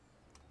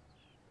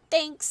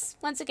 Thanks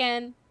once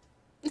again.